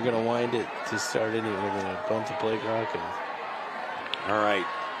wind it to start anyway. They're gonna bump the play clock. All right.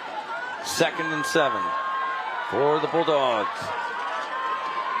 2nd and 7 for the Bulldogs.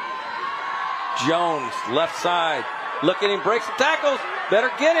 Jones, left side. Look at him, breaks the tackles.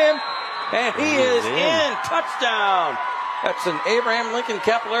 Better get him. And he is in. Touchdown. That's an Abraham Lincoln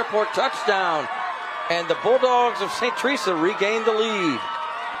Capital Airport touchdown. And the Bulldogs of St. Teresa regain the lead.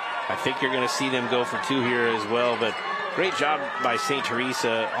 I think you're going to see them go for 2 here as well, but great job by St.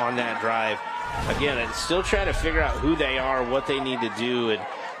 Teresa on that drive. Again, it's still trying to figure out who they are, what they need to do, and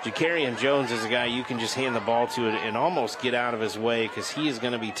Jakarian Jones is a guy you can just hand the ball to and almost get out of his way because he is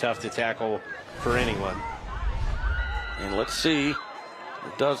going to be tough to tackle for anyone. And let's see.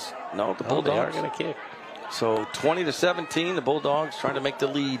 It does. No, the Bulldogs they are going to kick. So 20-17, the Bulldogs trying to make the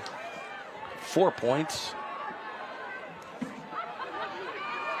lead 4 points.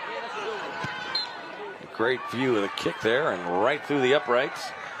 Great view of the kick there and right through the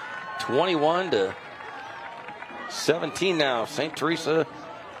uprights. 21-17 now. St. Teresa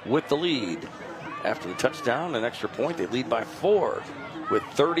with the lead. After the touchdown, an extra point, they lead by 4 with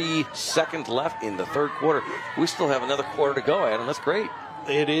 30 seconds left in the third quarter. We still have another quarter to go, Adam. That's great.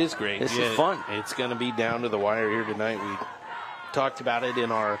 It is great. This is fun. It's going to be down to the wire here tonight. We talked about it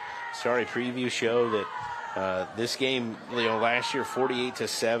in our Starry preview show that this game, last year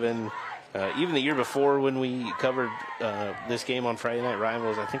 48-7. Even the year before when we covered this game on Friday Night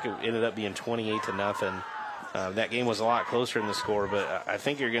Rivals, I think it ended up being 28-0. That game was a lot closer in the score, but I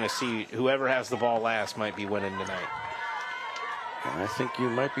think you're going to see whoever has the ball last might be winning tonight. And I think you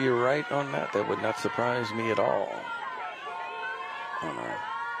might be right on that. That would not surprise me at all. On a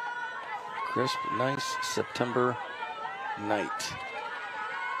crisp, nice September night.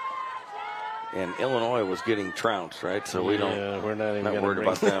 And Illinois was getting trounced, right? So we're not even worried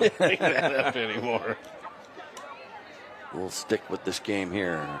about them. Bring that up anymore. We'll stick with this game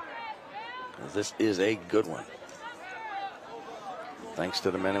here. This is a good one. Thanks to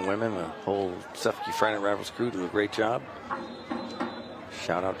the men and women, the whole Suffolk Friday Night Rivals crew do a great job.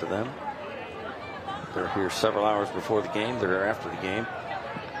 Shout out to them. They're here several hours before the game. They're here after the game,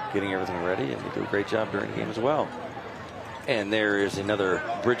 getting everything ready, and they do a great job during the game as well. And there is another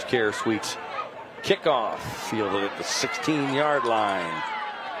Bridge Care Suites kickoff, fielded at the 16-yard line.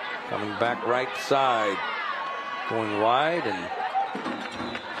 Coming back right side, going wide and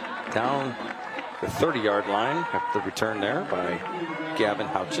down the 30-yard line after the return there by Gavin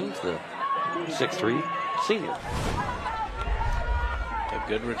Houchins, the 6'3" senior. A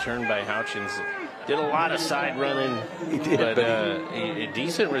good return by Houchins. Did a lot of side running. He did, but a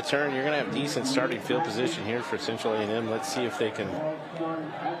decent return. You're going to have decent starting field position here for Central A&M. Let's see if they can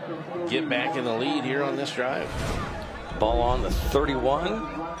get back in the lead here on this drive. Ball on the 31.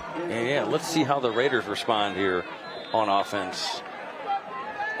 And yeah, let's see how the Raiders respond here on offense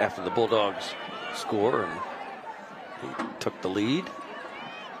after the Bulldogs score and he took the lead.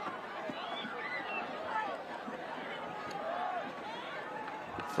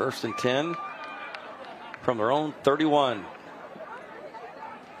 First and 10 from their own 31.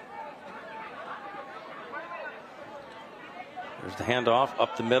 There's the handoff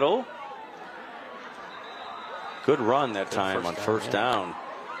up the middle. Good run that time on first down.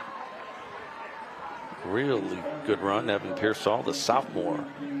 Really good run. Evan Pearsall, the sophomore.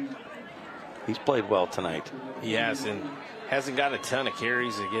 He's played well tonight. He has, and hasn't got a ton of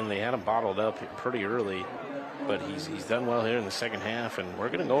carries. Again, they had him bottled up pretty early, but he's done well here in the second half, and we're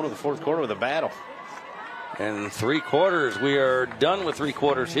going to go into the fourth quarter with a battle. And 3 quarters. We are done with 3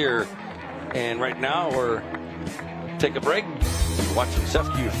 quarters here. And right now we're take a break. Watching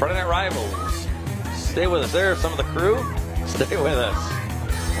SEFCU Friday Night Rivals. Stay with us there. Some of the crew, stay with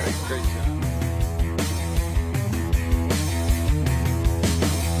us. Great show.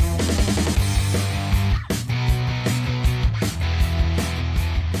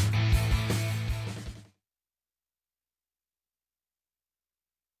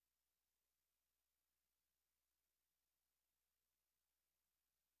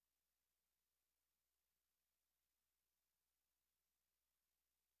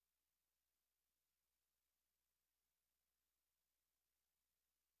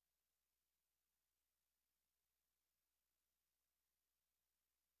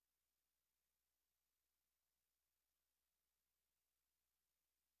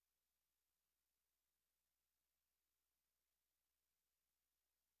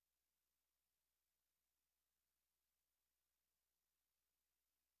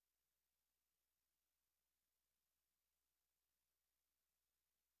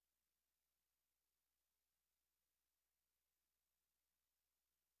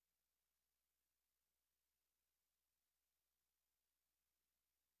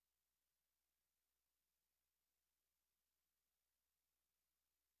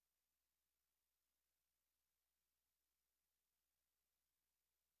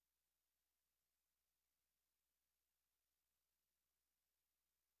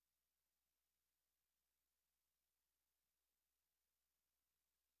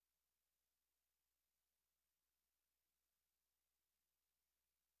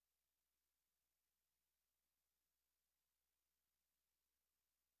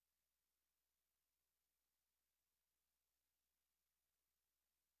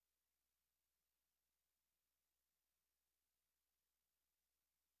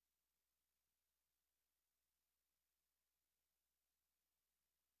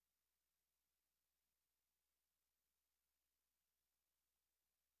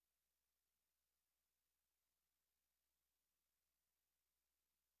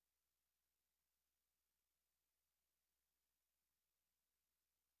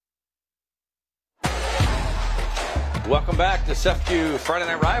 Welcome back to SEFCU Friday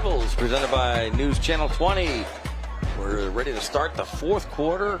Night Rivals, presented by News Channel 20. We're ready to start the fourth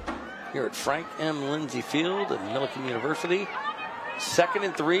quarter here at Frank M. Lindsay Field at Millikan University. 2nd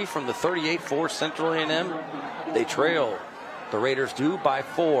and 3 from the 38-4 Central A&M. They trail. The Raiders do by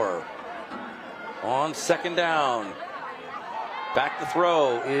 4. On 2nd down. Back to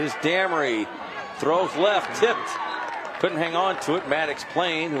throw is Damery. Throws left, tipped. Couldn't hang on to it. Maddox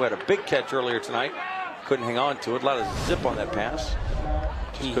Plain, who had a big catch earlier tonight, couldn't hang on to it. A lot of zip on that pass.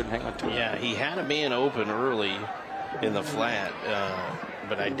 Just couldn't hang on to it. Yeah, he had a man open early in the flat,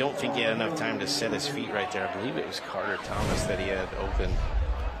 but I don't think he had enough time to set his feet right there. I believe it was Carter Thomas that he had open.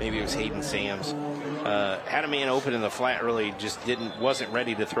 Maybe it was Hayden Sams. Had a man open in the flat early, just wasn't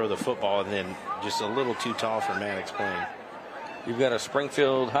ready to throw the football, and then just a little too tall for Maddox Plain. You've got a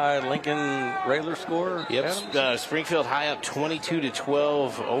Springfield High Lincoln Railers score. Yep, Springfield High up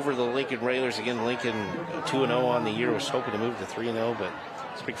 22-12 over the Lincoln Railers. Again, Lincoln 2-0 on the year, was hoping to move to 3-0, but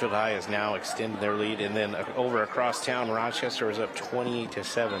Springfield High has now extended their lead. And then over across town, Rochester is up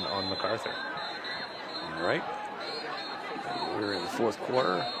 28-7 on MacArthur. All right. We're in the fourth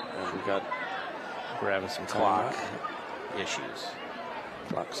quarter, and we're having some clock issues.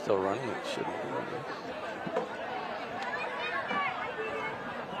 Clock's still running. It shouldn't be running.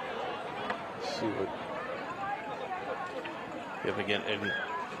 See what. Yep, again, and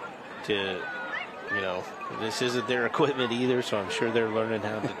this isn't their equipment either, so I'm sure they're learning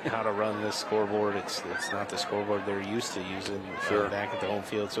how to run this scoreboard. It's not the scoreboard they're used to using back at the home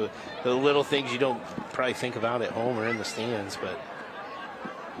field. So the little things you don't probably think about at home or in the stands, but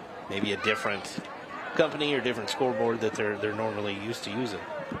maybe a different company or different scoreboard that they're normally used to using.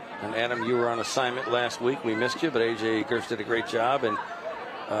 And Adam, you were on assignment last week. We missed you, but AJ Gerst did a great job, and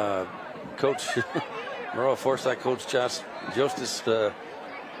Coach Maroa Forsyth, Coach Jostis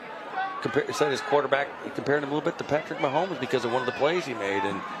said his quarterback, he compared him a little bit to Patrick Mahomes because of one of the plays he made,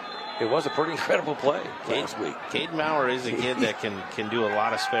 and it was a pretty incredible play last week. Caden Maurer is a kid that can do a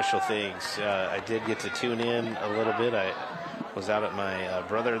lot of special things. I did get to tune in a little bit. I was out at my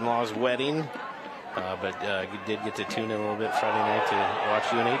brother-in-law's wedding but you did get to tune in a little bit Friday night to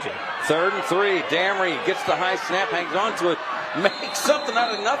watch you and AJ. 3rd and 3. Damry gets the high snap, hangs on to it, makes something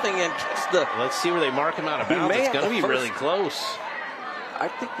out of nothing, and gets the... Let's see where they mark him out of bounds. It's going to be really close. I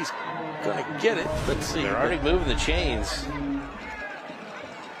think he's going to get it. Let's see. They're already moving the chains.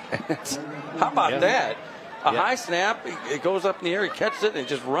 How about that? A high snap, it goes up in the air, he catches it, and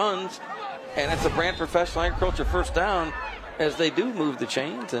just runs. And it's a Brand Professional Agriculture first down as they do move the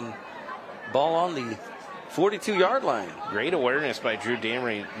chains, and ball on the 42-yard line. Great awareness by Drew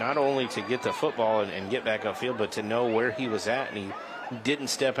Damry, not only to get the football and get back upfield, but to know where he was at, and he didn't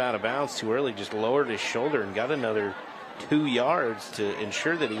step out of bounds too early, just lowered his shoulder and got another 2 yards to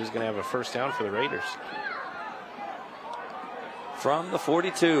ensure that he was going to have a first down for the Raiders. From the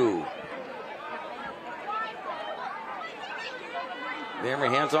 42. Damry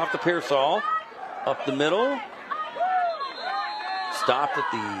hands off to Pearsall. Up the middle. Stopped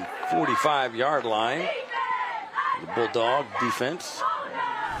at the 45-yard line. The Bulldog defense.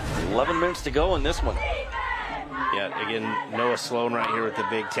 11 minutes to go in this one. Yeah, again, Noah Sloan right here with the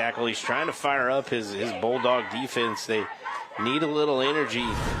big tackle. He's trying to fire up his Bulldog defense. They need a little energy.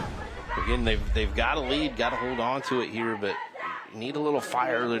 Again, they've got a lead, got to hold on to it here, but need a little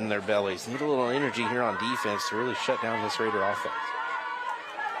fire in their bellies. Need a little energy here on defense to really shut down this Raider offense.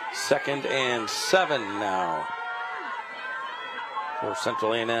 2nd and 7 now for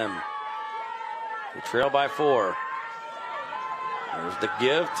Central A&M. They trail by 4. There's the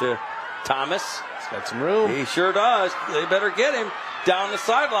give to Thomas. He's got some room. He sure does. They better get him down the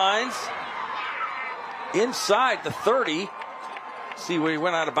sidelines. Inside the 30. See where he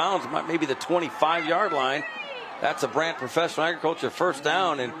went out of bounds. Maybe the 25-yard line. That's a Brand Professional Agriculture first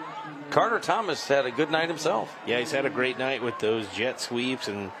down, and Carter Thomas had a good night himself. Yeah, he's had a great night with those jet sweeps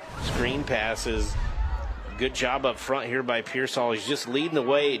and screen passes. Good job up front here by Pearsall. He's just leading the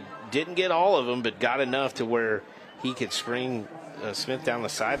way. Didn't get all of them, but got enough to where he could screen Smith down the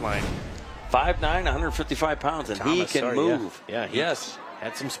sideline. 5'9", 155 pounds, and he can move. Yeah, yes.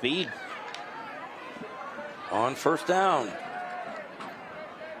 Had some speed. On first down.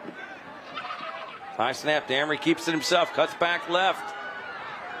 High snap. Damry keeps it himself. Cuts back left.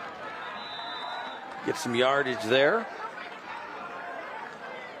 Gets some yardage there.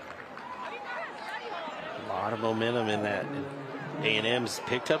 A lot of momentum in that. A&M's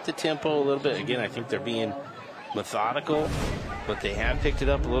picked up the tempo a little bit. Again, I think they're being methodical, but they have picked it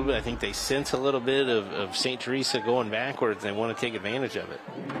up a little bit. I think they sense a little bit of St. Teresa going backwards, and they want to take advantage of it.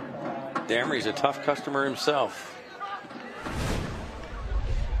 Damry's a tough customer himself.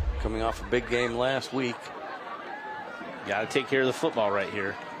 Coming off a big game last week. Got to take care of the football right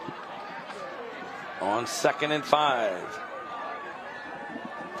here. On 2nd and 5.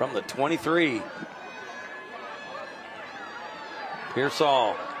 From the 23.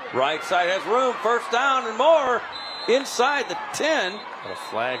 Pearsall, right side has room. First down and more. Inside the 10. A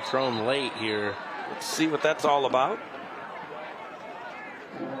flag thrown late here. Let's see what that's all about.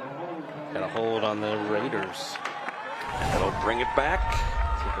 Got a hold on the Raiders. That'll bring it back.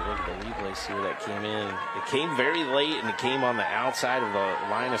 Take a look at the replay, see where that came in. It came very late, and it came on the outside of the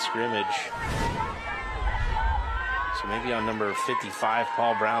line of scrimmage. So maybe on number 55,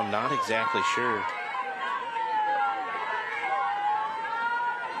 Paul Brown, not exactly sure.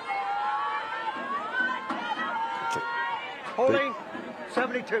 Holding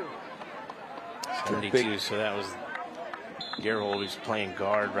 72. 72, so that was Gerhold who's playing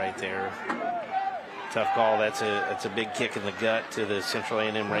guard right there. Tough call. That's a big kick in the gut to the Central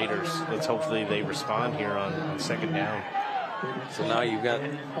A&M Raiders. Let's hopefully they respond here on 2nd down. So now you've got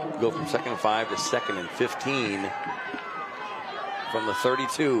go from 2nd and 5 to 2nd and 15 from the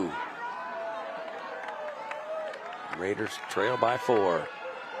 32. Raiders trail by 4.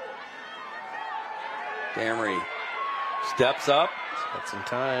 Damry steps up. Got some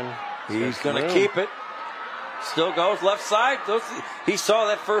time. He's going to keep it. Still goes left side. He saw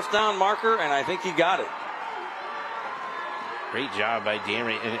that first down marker, and I think he got it. Great job by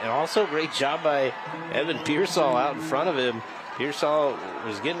Damry, and also great job by Evan Pearsall out in front of him. Pearsall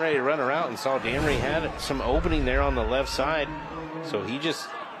was getting ready to run around and saw Damry had some opening there on the left side. So he just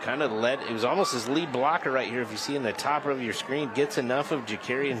kind of led. It was almost his lead blocker right here. If you see in the top of your screen, gets enough of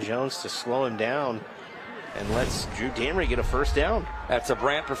Jakarian Jones to slow him down and lets Drew Damry get a first down. That's a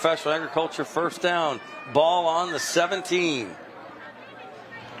Brand Professional Agriculture first down. Ball on the 17.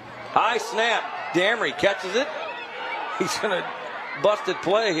 High snap. Damry catches it. He's going to busted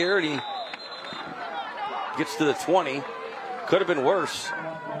play here, and he gets to the 20. Could have been worse.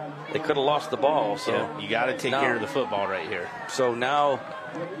 They could have lost the ball. So yeah, you got to take care of the football right here. So now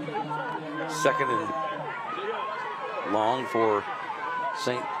 2nd and long for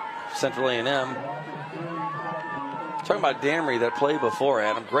St. Central A&M. Talking about Damery, that play before,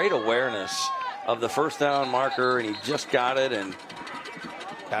 Adam. Great awareness of the first down marker, and he just got it and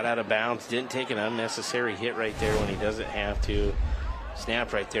got out of bounds. Didn't take an unnecessary hit right there when he doesn't have to.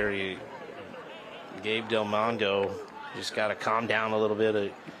 Snap right there. Gabe Del Mondo just got to calm down a little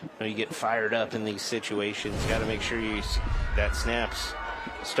bit. You get fired up in these situations. Got to make sure that snaps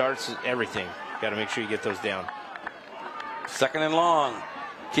starts everything. Got to make sure you get those down. Second and long.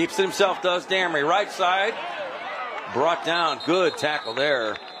 Keeps it himself, does Damery. Right side. Brought down. Good tackle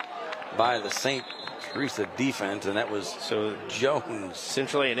there by the St. Teresa defense, and that was Jones.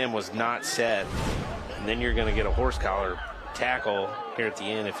 Central A&M was not set. And then you're going to get a horse collar tackle here at the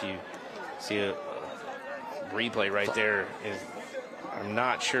end. If you see a replay right there, I'm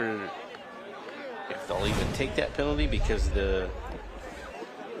not sure if they'll even take that penalty because the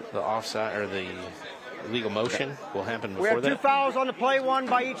offside or the illegal motion will happen before that. We have 2 fouls on the play, 1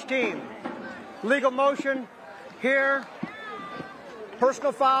 by each team. Legal motion here,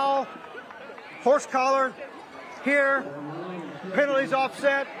 personal foul, horse collar here, penalties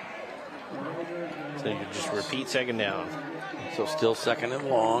offset. So you just repeat second down. So still second and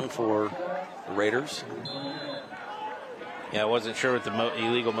long for the Raiders. Yeah, I wasn't sure with the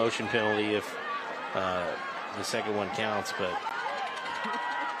illegal motion penalty if the second one counts, but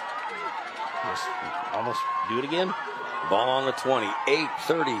just almost do it again. Ball on the 20,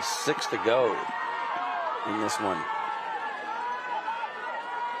 8:36 to go in this one.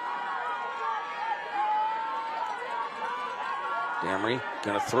 Damery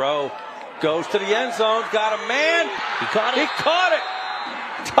gonna throw, goes to the end zone, got a man. He caught it. He caught it.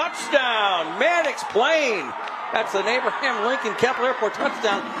 Touchdown, Maddox Plain. That's an Abraham Lincoln Kepler Airport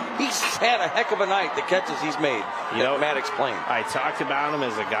touchdown. He's had a heck of a night, the catches he's made. Maddox Plain. I talked about him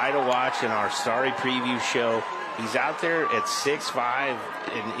as a guy to watch in our Starry preview show. He's out there at 6'5",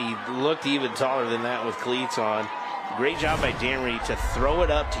 and he looked even taller than that with cleats on. Great job by Damery to throw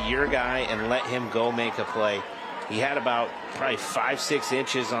it up to your guy and let him go make a play. He had about probably 5-6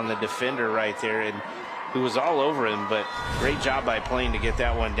 inches on the defender right there, and who was all over him, but great job by Plain to get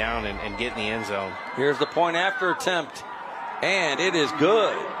that one down and get in the end zone. Here's the point after attempt, and it is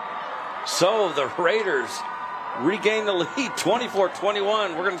good. So the Raiders regain the lead,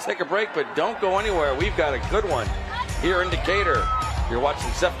 24-21. We're going to take a break, but don't go anywhere. We've got a good one here in Decatur. You're watching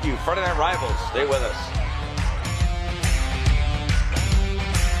CEFCU Friday Night Rivals. Stay with us.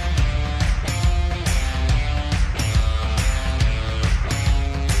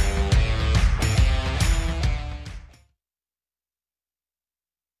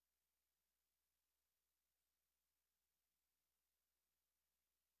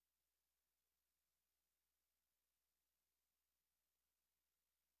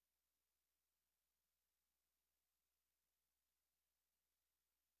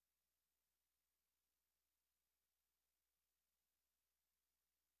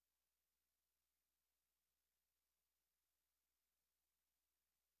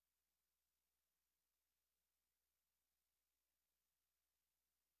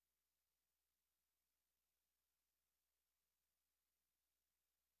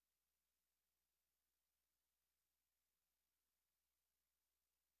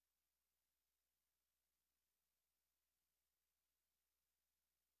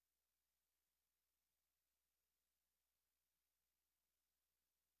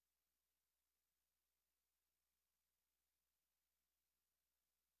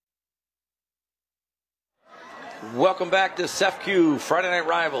 Welcome back to CEFCU Friday Night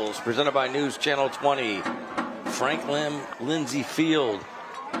Rivals, presented by News Channel 20. Franklin Lindsay Field,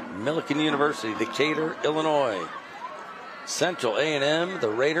 Millikan University, Decatur, Illinois. Central A&M, the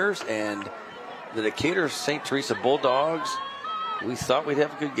Raiders, and the Decatur St. Teresa Bulldogs. We thought we'd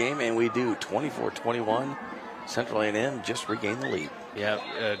have a good game, and we do. 24-21. Central A&M just regained the lead. Yeah,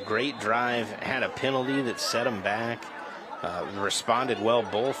 a great drive. Had a penalty that set them back. Responded well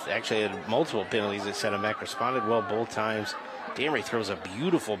both. Actually had multiple penalties that set him back. Responded well both times. Damery throws a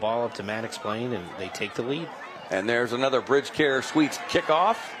beautiful ball up to Maddox Plain, and they take the lead. And there's another Bridge Care Suites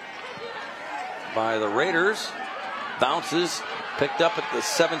kickoff by the Raiders. Bounces, picked up at the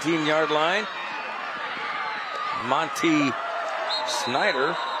 17-yard line. Monty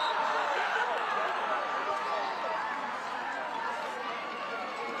Snyder.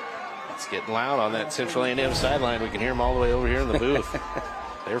 It's getting loud on that Central A&M sideline. We can hear them all the way over here in the booth.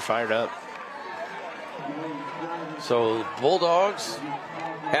 They're fired up. So Bulldogs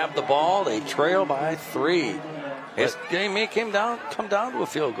have the ball. They trail by 3. This game may come down to a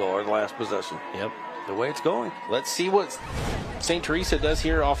field goal or the last possession. Yep. The way it's going. Let's see what St. Teresa does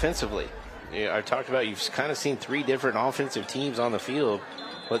here offensively. Yeah, I talked about you've kind of seen 3 different offensive teams on the field.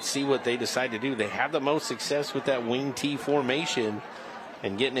 let's see what they decide to do. They have the most success with that wing T formation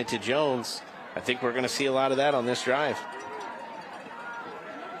and getting it to Jones. I think we're going to see a lot of that on this drive.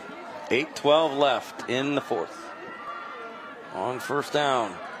 8:12 left in the fourth. On first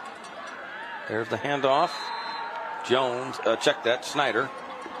down. There's the handoff. Jones, check that, Snyder.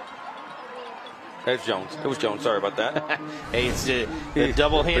 There's Jones. It was Jones. Sorry about that. Hey, it's the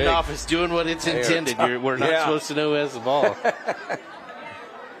double handoff is doing what it's intended. We're not supposed to know who has the ball.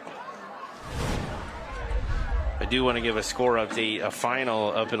 I do want to give a score update. A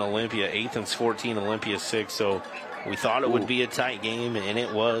final up in Olympia. Athens 14, Olympia 6. So we thought it would be a tight game, and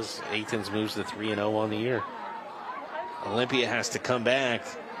it was. Athens moves to 3-0 on the year. Olympia has to come back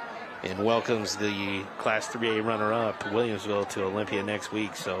and welcomes the Class 3A runner-up, Williamsville, to Olympia next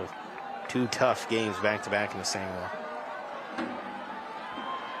week. So 2 tough games back-to-back in the Samuel.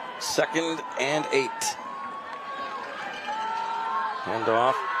 2nd and 8.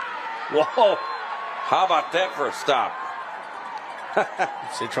 Handoff. Whoa! How about that for a stop?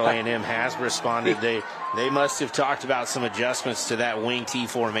 Central A&M has responded. They must have talked about some adjustments to that wing T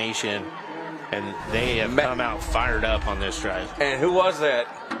formation, and they have come out fired up on this drive. And who was that?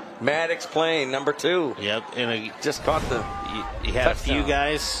 Maddox playing number 2. Yep, and just caught the. He had touchdown. A few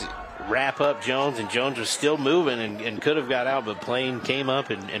guys wrap up Jones, and Jones was still moving and could have got out, but Plain came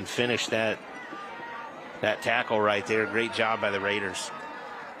up and finished that tackle right there. Great job by the Raiders.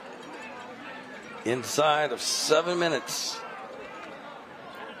 Inside of 7 minutes.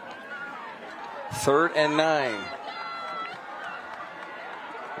 3rd and 9.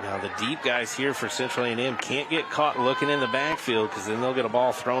 Now the deep guys here for Central A&M can't get caught looking in the backfield, because then they'll get a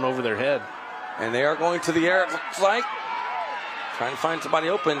ball thrown over their head. And they are going to the air, it looks like. Trying to find somebody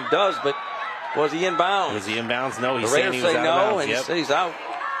open. Does, but was he inbounds? Was he inbounds? No, he's the Raiders say no, and yep. He's out.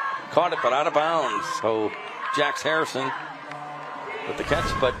 Caught it, but out of bounds. So Jax Harrison with the catch,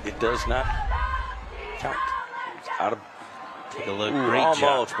 but it does not count. It's out of. Take a look. Ooh, great almost,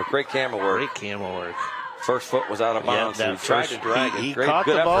 job. But great camera work. Great camera work. First foot was out of bounds. Yeah, so he tried to drag it. He Great, caught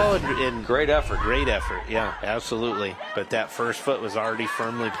good the ball effort. and great effort. Great effort. Yeah, absolutely. But that first foot was already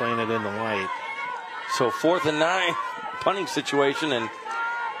firmly planted in the white. So 4th and 9, punting situation, and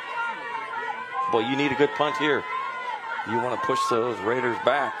boy, you need a good punt here. You want to push those Raiders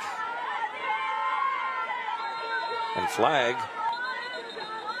back. And flag.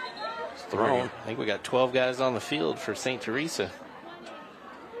 It's thrown. I think we got 12 guys on the field for St. Teresa.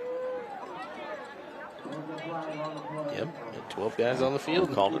 Yep, 12 guys on the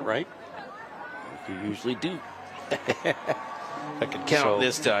field. Called it right. You usually do. I could count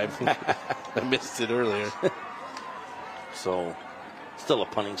this time. I missed it earlier. So, still a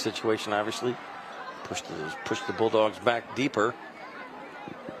punting situation, obviously. Push the Bulldogs back deeper.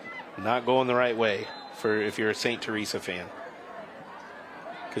 Not going the right way if you're a St. Teresa fan.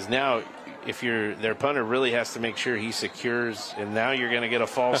 Because now, if their punter really has to make sure he secures, and now you're going to get a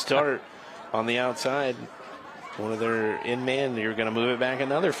false start on the outside. One of their in-man, you're going to move it back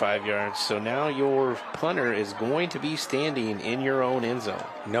another 5 yards. So now your punter is going to be standing in your own end zone.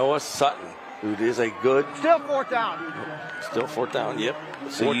 Noah Sutton, who is a good. Still 4th down. Still 4th down, yep.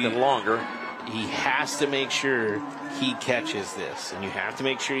 So 4th and longer. He has to make sure he catches this, and you have to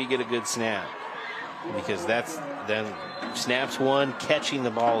make sure you get a good snap, because then snaps 1, catching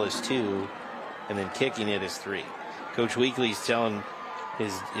the ball is 2, and then kicking it is 3. Coach Weekly's telling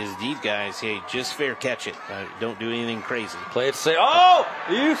his deep guys, hey, just fair catch it. Don't do anything crazy. Play it safe. Oh,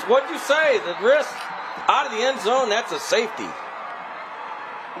 what'd you say? The wrist out of the end zone, that's a safety.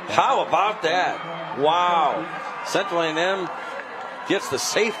 How about that? Wow. Central A&M gets the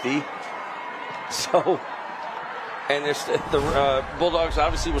safety. So, and the Bulldogs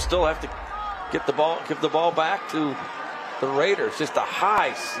obviously will still have to give the ball back to the Raiders. Just a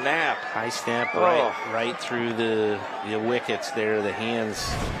high snap. High snap right through the wickets there, the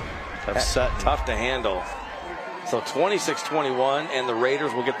hands of Sutton. Tough to handle. So 26-21, and the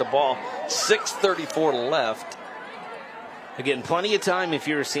Raiders will get the ball. 6:34 left. Again, plenty of time if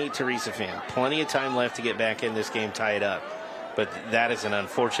you're a St. Teresa fan. Plenty of time left to get back in this game, tie it up. But that is an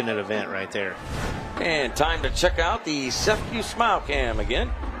unfortunate event right there. And time to check out the SEFCU Smile Cam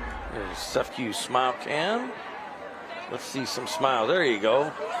again. There's SEFCU Smile Cam. Let's see some smile. There you go.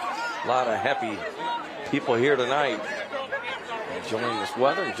 A lot of happy people here tonight. Enjoying this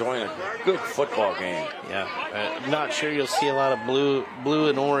weather, enjoying a good football game. Yeah, I'm not sure you'll see a lot of blue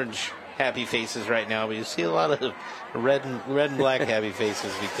and orange happy faces right now, but you'll see a lot of red and black happy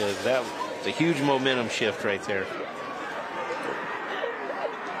faces, because that was a huge momentum shift right there.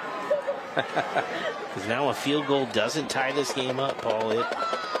 Because now a field goal doesn't tie this game up, Paul.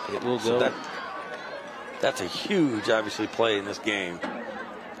 It will go. So that's a huge, obviously, play in this game.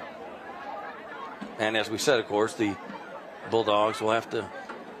 And as we said, of course, the Bulldogs will have to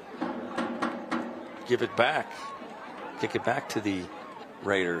give it back, kick it back to the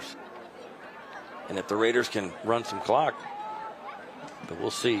Raiders. And if the Raiders can run some clock, but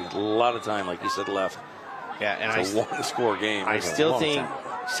we'll see. A lot of time, like you said, left. Yeah, and it's a one-score game. I still think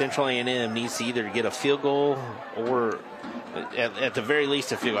Central A&M needs to either get a field goal or, at the very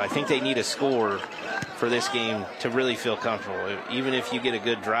least, a field goal. I think they need a score for this game to really feel comfortable. Even if you get a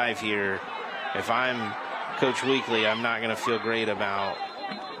good drive here, if I'm Coach Weekly, I'm not going to feel great about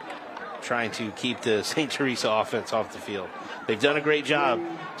trying to keep the St. Teresa offense off the field. They've done a great job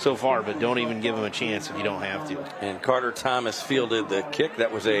so far, but don't even give them a chance if you don't have to. And Carter Thomas fielded the kick.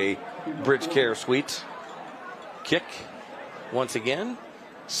 That was a Bridge Care Suites kick once again.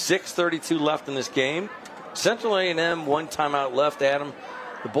 6:32 left in this game. Central A&M, one timeout left, Adam.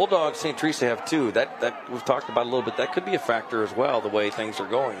 The Bulldogs, St. Teresa have two. That we've talked about a little bit. That could be a factor as well, the way things are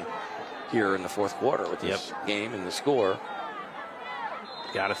going here in the fourth quarter with this game and the score.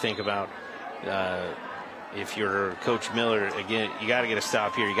 Got to think about if you're Coach Miller, again, you got to get a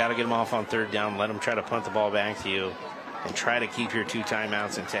stop here. You got to get them off on third down, let them try to punt the ball back to you, and try to keep your 2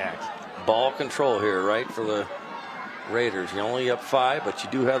 timeouts intact. Ball control here, right, for the Raiders. You're only up 5, but you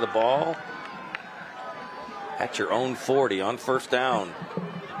do have the ball at your own 40 on first down.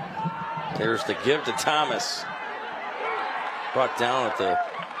 There's the give to Thomas. Brought down at the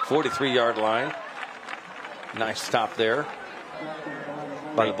 43-yard line. Nice stop there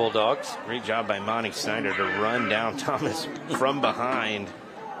by the Bulldogs. Great job by Monty Snyder to run down Thomas from behind.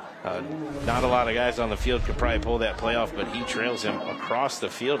 Not a lot of guys on the field could probably pull that play off, but he trails him across the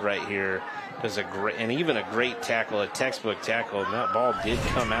field right here. Does a great, and even a great tackle, a textbook tackle. And that ball did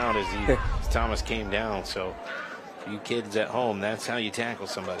come out as Thomas came down. So, for you kids at home, that's how you tackle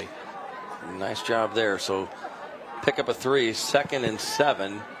somebody. Nice job there. So, pick up a 3, 2nd and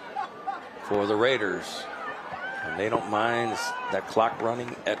 7 for the Raiders. And they don't mind that clock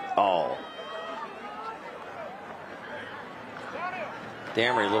running at all.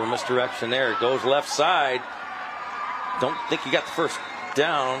 Damery, a little misdirection there. Goes left side. Don't think he got the first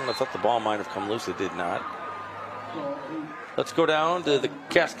down. I thought the ball might have come loose. It did not. Let's go down to the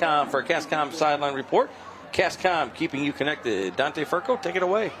Cascom for a Cascom sideline report. Cascom keeping you connected. Dante Furco, take it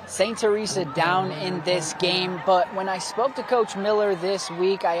away. St. Teresa down in this game, but when I spoke to Coach Miller this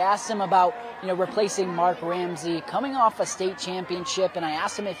week, I asked him about, replacing Mark Ramsey coming off a state championship, and I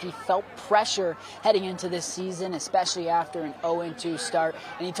asked him if he felt pressure heading into this season, especially after an 0-2 start,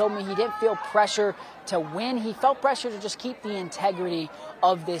 and he told me he didn't feel pressure to win. He felt pressure to just keep the integrity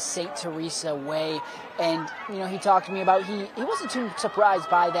of this St. Teresa way. And, he talked to me about he wasn't too surprised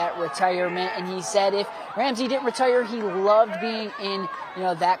by that retirement. And he said if Ramsey didn't retire, he loved being in,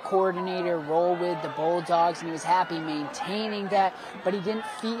 that coordinator role with the Bulldogs. And he was happy maintaining that. But he didn't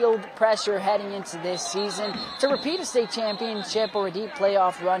feel the pressure heading into this season to repeat a state championship or a deep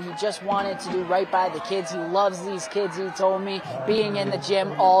playoff run. He just wanted to do right by the kids. He loves these kids, he told me, being in the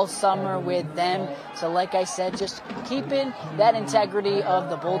gym all summer with them. So like I said, just keeping that integrity of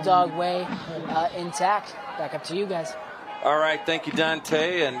the Bulldog way intact. Back up to you guys. All right, thank you,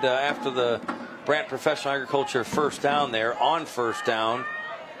 Dante. And after the Brant Professional Agriculture first down there, on first down,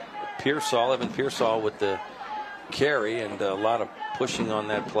 Evan Pearsall with the carry and a lot of pushing on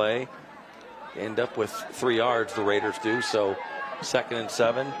that play. End up with 3 yards, the Raiders do. So 2nd and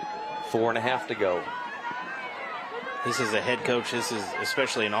 7, 4.5 to go. This is a head coach. This is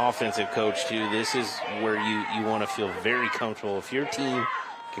especially an offensive coach, too. This is where you want to feel very comfortable. If your team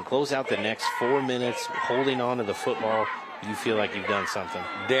can close out the next 4 minutes holding on to the football, you feel like you've done something.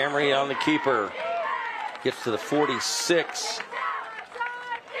 Damery on the keeper. Gets to the 46.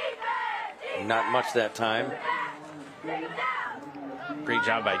 Not much that time. Great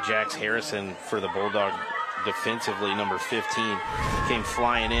job by Jax Harrison for the Bulldog defensively. Number 15 came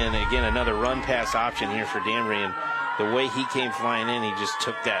flying in. Again, another run pass option here for Damery. And the way he came flying in, he just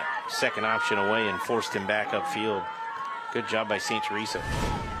took that second option away and forced him back upfield. Good job by St. Teresa.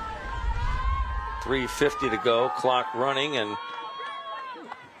 3:50 to go, clock running, and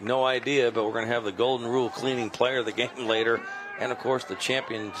no idea, but we're going to have the Golden Rule cleaning player of the game later, and of course the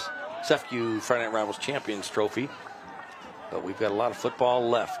champions, CEFCU Friday Night Rivals Champions Trophy. But we've got a lot of football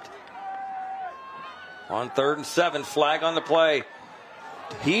left. On 3rd and 7, flag on the play.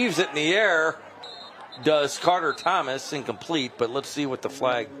 Heaves it in the air. Does Carter Thomas, incomplete, but let's see what the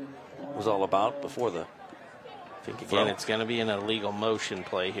flag was all about before the. I think again it's going to be an illegal motion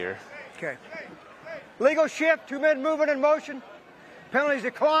play here. Okay. Legal shift, 2 men moving in motion. Penalties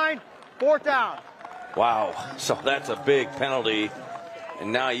declined. 4th down. Wow. So that's a big penalty.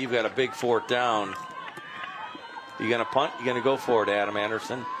 And now you've got a big 4th down. You going to punt? You going to go for it, Adam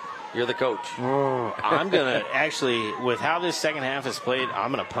Anderson? You're the coach. I'm going to actually, with how this second half is played,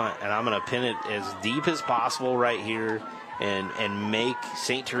 I'm going to punt, and I'm going to pin it as deep as possible right here and make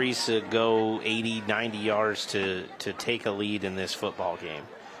St. Teresa go 80, 90 yards to take a lead in this football game.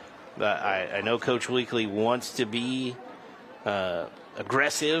 But I know Coach Weekly wants to be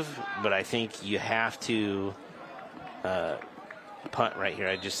aggressive, but I think you have to punt right here.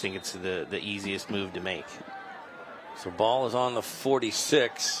 I just think it's the easiest move to make. So ball is on the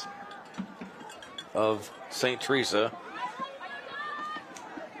 46 of St. Teresa.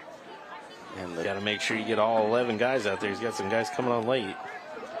 And got to make sure you get all 11 guys out there. He's got some guys coming on late.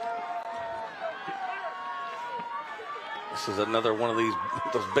 This is another one of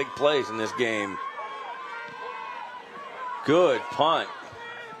those big plays in this game. Good punt.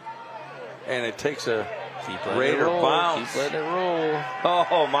 And it takes a Raider bounce. Keep letting it roll.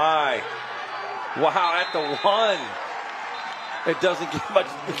 Oh, my. Wow, at the 1. It doesn't get much,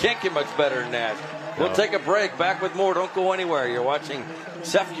 it can't get much better than that. We'll take a break. Back with more. Don't go anywhere. You're watching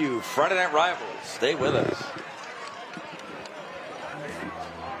CEFU Friday Night Rivals. Stay with us.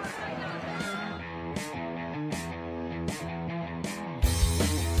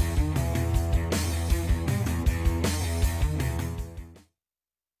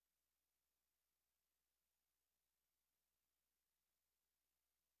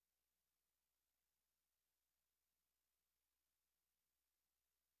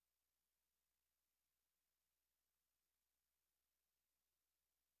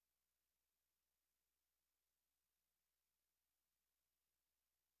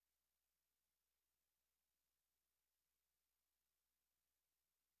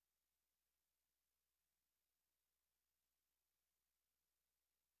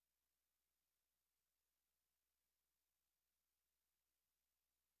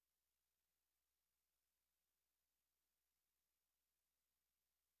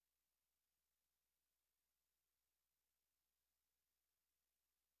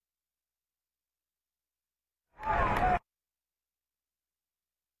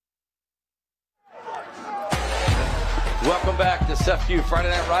 Welcome back to CEFU Friday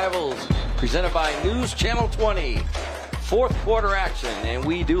Night Rivals, presented by News Channel 20. Fourth quarter action, and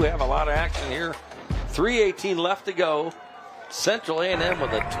we do have a lot of action here. 3:18 left to go. Central A&M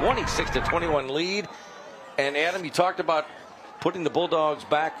with a 26-21 lead. And Adam, you talked about putting the Bulldogs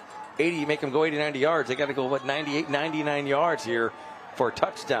back 80, make them go 80, 90 yards. They got to go, 98, 99 yards here for a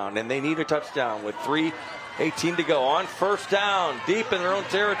touchdown, and they need a touchdown with 3:18 to go. On first down, deep in their own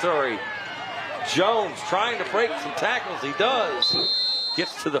territory. Jones trying to break some tackles. He does.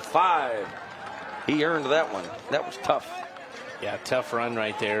 Gets to the 5. He earned that one. That was tough. Yeah, tough run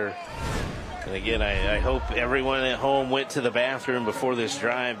right there. And again, I hope everyone at home went to the bathroom before this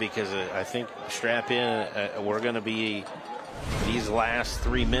drive, because I think strap in. We're going to be, these last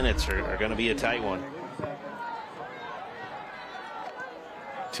 3 minutes are going to be a tight one.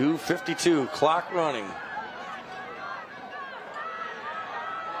 2:52, clock running.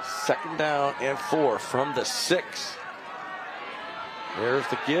 Second down and 4 from the 6. There's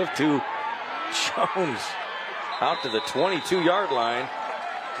the give to Jones out to the 22-yard line.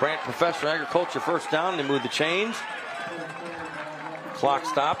 Brant Professional Agriculture first down. They move the chains. Clock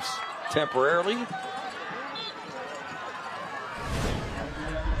stops temporarily.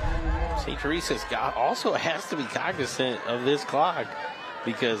 St. Teresa's also has to be cognizant of this clock,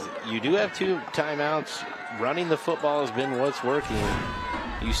 because you do have 2 timeouts. Running the football has been what's working.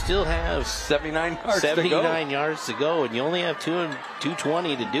 You still have 79 yards to go, and you only have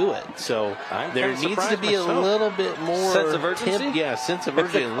 2:20 to do it. So there needs to be a myself. little bit more Sense of urgency? Sense of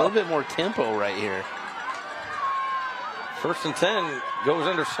urgency, a little bit more tempo right here. First and 10 goes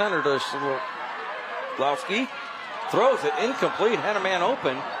under center to Slowski. Throws it incomplete, had a man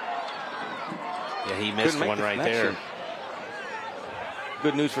open. Yeah, he missed one right there.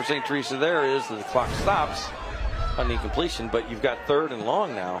 Good news for St. Teresa there is that the clock stops on the incompletion, but you've got 3rd and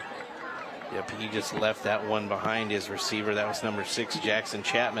long now. Yep, he just left that one behind his receiver. That was number 6, Jackson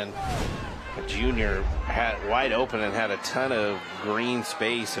Chapman. A junior, had wide open and had a ton of green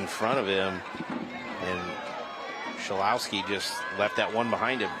space in front of him. And Shalowski just left that one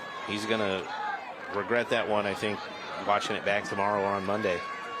behind him. He's going to regret that one, I think, watching it back tomorrow or on Monday.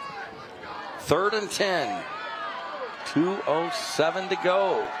 3rd and 10. 2:07 to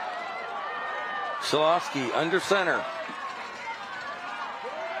go. Shalowski under center.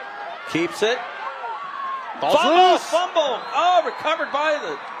 Keeps it. Fumble. Oh, recovered by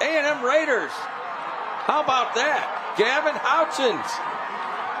the A&M Raiders. How about that? Gavin Houchins.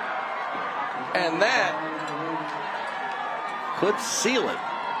 And that could seal it.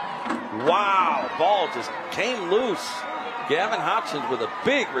 Wow, ball just came loose. Gavin Hopkins with a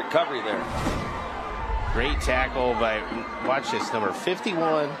big recovery there. Great tackle by, watch this, number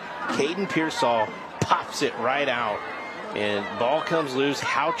 51, Caden Pearsall pops it right out. And ball comes loose.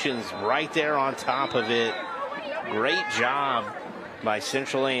 Houchins right there on top of it. Great job by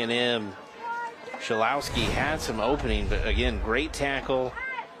Central A&M. Shalowski had some opening, but again, great tackle.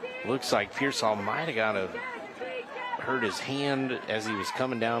 Looks like Pearsall might have hurt his hand as he was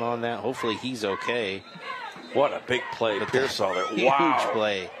coming down on that. Hopefully he's okay. What a big play, Pearsall there. Huge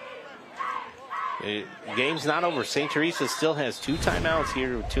play. Game's not over. St. Teresa still has 2 timeouts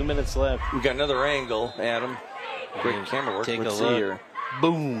here with 2 minutes left. We got another angle, Adam. Great camera work. Take Let's a see look. here.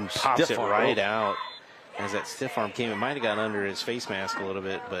 Boom, pops Stiff it arm. right out. As that stiff arm came, it might have got under his face mask a little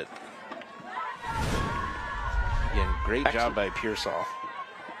bit, but again, great job by Pearsall.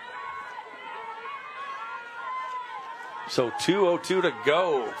 So 2:02 to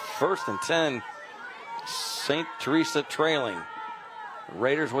go. 1st and 10. St. Teresa trailing.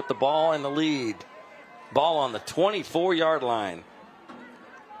 Raiders with the ball in the lead. Ball on the 24-yard line.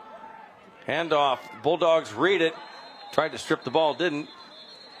 Handoff. Bulldogs read it. Tried to strip the ball, didn't.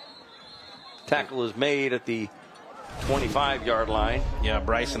 Tackle is made at the 25-yard line. Yeah,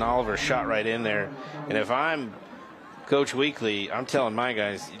 Bryson Oliver shot right in there. And if I'm Coach Weekly, I'm telling my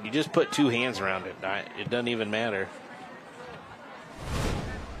guys, you just put 2 hands around it. It doesn't even matter.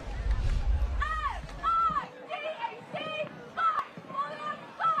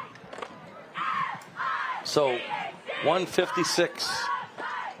 So 156,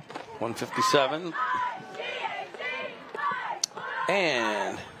 157.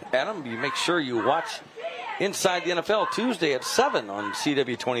 And Adam, you make sure you watch Inside the NFL Tuesday at 7 on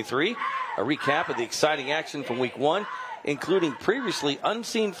CW23. A recap of the exciting action from week 1, including previously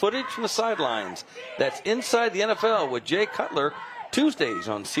unseen footage from the sidelines. That's Inside the NFL with Jay Cutler, Tuesdays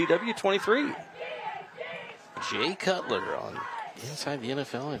on CW23. Jay Cutler on Inside the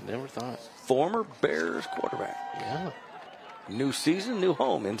NFL, I've never thought. Former Bears quarterback. Yeah. New season, new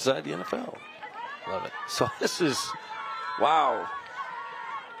home inside the NFL. Love it. So this is, wow.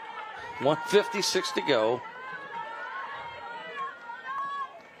 156 to go.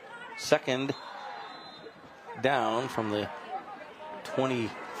 2nd down from the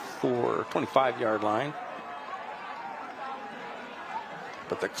 25-yard line.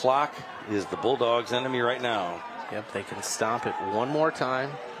 But the clock is the Bulldogs' enemy right now. Yep, they can stop it one more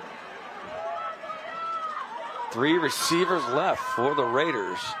time. 3 receivers left for the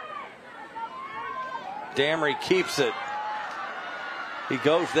Raiders. Damry keeps it. He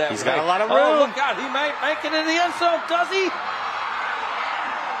goes that way. He's got a lot of room. Oh, look out. He might make it in the end zone. Does he?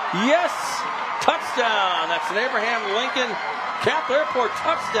 Yes. Touchdown. That's an Abraham Lincoln Capital Airport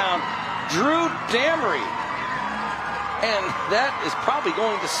touchdown. Drew Damry. And that is probably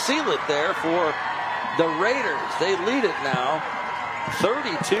going to seal it there for the Raiders. They lead it now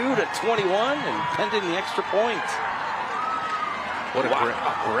 32-21 and pending the extra point. What a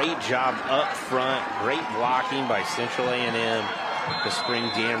great job up front. Great blocking by Central A&M. The spring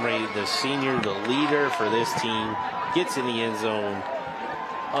Damry, the senior, the leader for this team, gets in the end zone.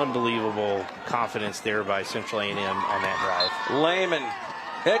 Unbelievable confidence there by Central A&M on that drive. Lehman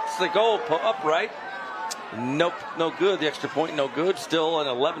hits the goal upright. Nope, no good. The extra point, no good. Still an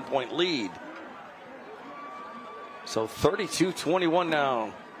 11-point lead. So 32-21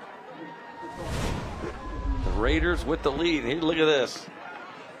 now. The Raiders with the lead. Here, look at this.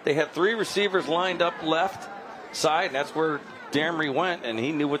 They had 3 receivers lined up left side, and that's where Damry went, and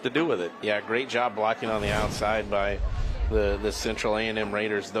he knew what to do with it. Yeah, great job blocking on the outside by the Central A&M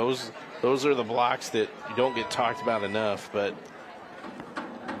Raiders. Those are the blocks that you don't get talked about enough, but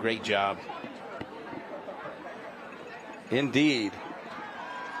great job. Indeed.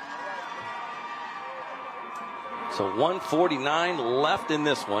 So 1:49 left in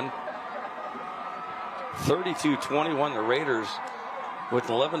this one. 32-21, the Raiders with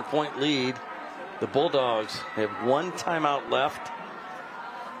an 11-point lead. The Bulldogs have 1 timeout left,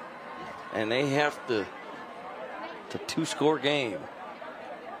 and they have to 2-score game.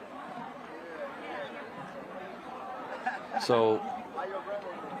 So,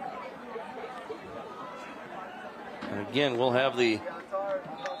 and again, we'll have the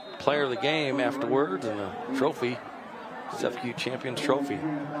player of the game afterwards and a trophy, CFQ Champions Trophy.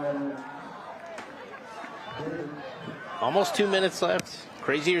 Almost 2 minutes left.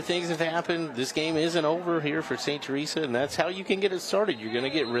 Crazier things have happened. This game isn't over here for St. Teresa, and that's how you can get it started. You're going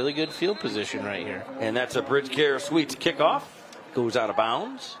to get really good field position right here. And that's a Bridge Care Suites kickoff. Goes out of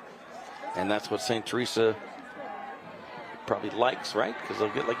bounds. And that's what St. Teresa probably likes, right? Because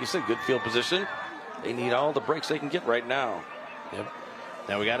they'll get, like you said, good field position. They need all the breaks they can get right now. Yep.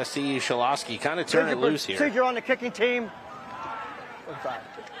 Now we got to see Shalowski kind of turn it loose here. Procedure on the kicking team.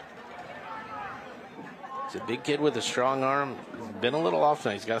 He's a big kid with a strong arm. He's been a little off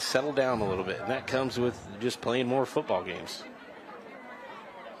tonight. He's got to settle down a little bit, and that comes with just playing more football games.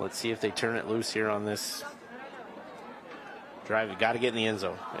 Let's see if they turn it loose here on this drive. You got to get in the end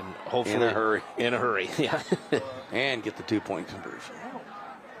zone, and hopefully in a hurry. In a hurry, yeah. And get the 2-point conversion.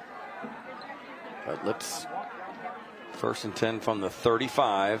 But let's 1st and 10 from the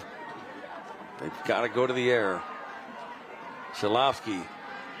 35. They've got to go to the air. Shalowski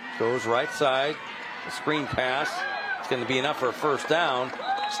goes right side. A screen pass. It's going to be enough for a first down.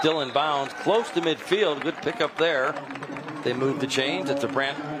 Still in bounds. Close to midfield. Good pickup there. They move the chains. It's a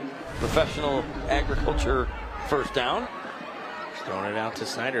Brant Professional Agriculture first down. Just throwing it out to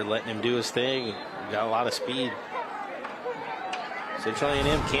Snyder, letting him do his thing. Got a lot of speed. Central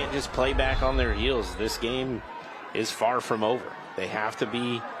A&M can't just play back on their heels. This game is far from over. They have to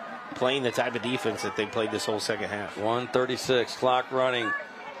be playing the type of defense that they played this whole second half. 1:36, clock running.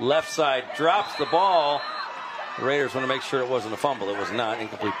 Left side drops the ball. The Raiders want to make sure it wasn't a fumble. It was not.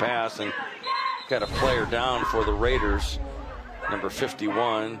 Incomplete pass, and got a player down for the Raiders. Number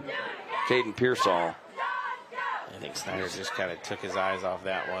 51, Caden Pearsall. I think Snyder just kind of took his eyes off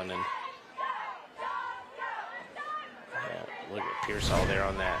that one. And yeah, look at Pearsall there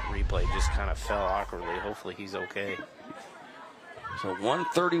on that replay. Just kind of fell awkwardly. Hopefully he's okay. So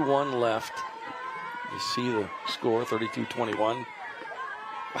 1:31 left. You see the score, 32-21.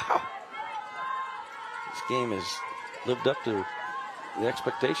 Wow. This game has lived up to the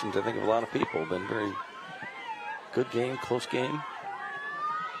expectations, I think, of a lot of people. Been very good game, close game.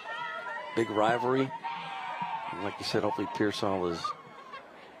 Big rivalry. And like you said, hopefully Pearsall is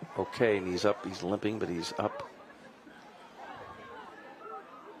okay, and he's up. He's limping, but he's up.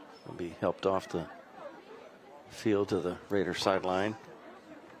 He'll be helped off the field to the Raiders sideline.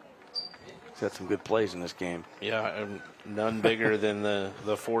 He's had some good plays in this game. Yeah, and none bigger than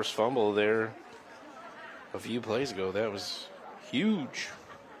the forced fumble there a few plays ago. That was huge.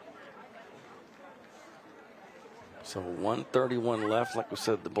 So 1:31 left. Like we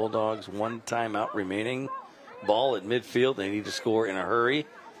said, the Bulldogs, 1 timeout remaining. Ball at midfield. They need to score in a hurry.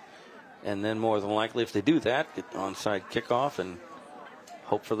 And then more than likely, if they do that, get onside kickoff and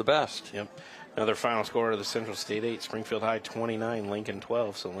hope for the best. Yep. Another final score of the Central State 8, Springfield High 29, Lincoln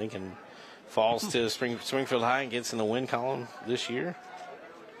 12. So Lincoln falls to Springfield High and gets in the win column this year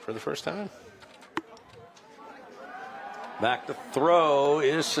for the first time. Back to throw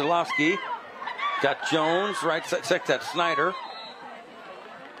is Shilofsky. Got Jones, right side, that Snyder.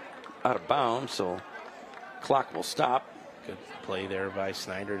 Out of bounds, so clock will stop. Good play there by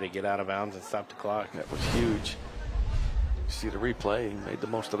Snyder to get out of bounds and stop the clock. That was huge. See the replay, he made the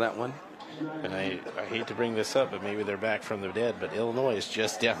most of that one. And I hate to bring this up, but maybe they're back from the dead, but Illinois is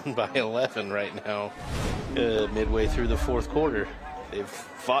just down by 11 right now, midway through the fourth quarter. They've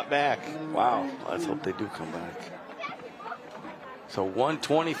fought back. Wow, let's hope they do come back. So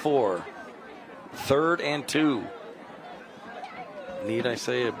 1:24, 3rd and 2. Need I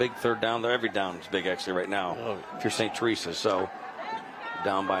say a big third down there? Every down is big actually right now if you're St. Teresa. So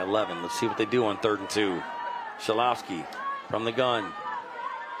down by 11. Let's see what they do on 3rd and 2. Shalowski from the gun.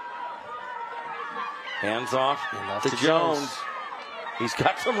 Hands off to Jones. He's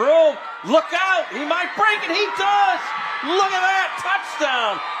got some room. Look out. He might break it. He does. Look at that.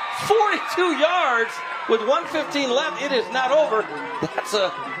 Touchdown. 42 yards with 1:15 left. It is not over. That's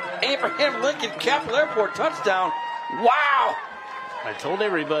a Abraham Lincoln Capital Airport touchdown. Wow. I told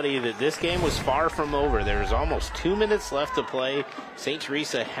everybody that this game was far from over. There's almost 2 minutes left to play. St.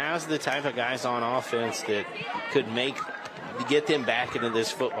 Teresa has the type of guys on offense that could get them back into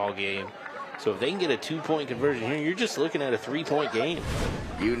this football game. So if they can get a 2-point conversion here, you're just looking at a 3-point game.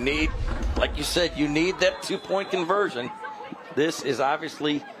 You need, like you said, you need that 2-point conversion. This is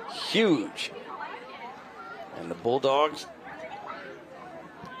obviously huge. And the Bulldogs,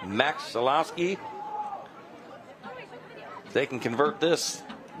 Max Salowski, if they can convert this,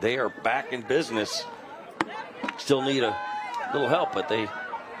 they are back in business. Still need a little help, but they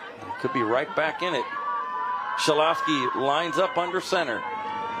could be right back in it. Shalowski lines up under center.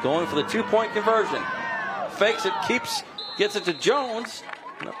 Going for the 2-point conversion. Fakes it, gets it to Jones.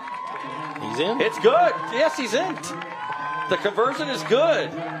 No. He's in. It's good. Yes, he's in. The conversion is good.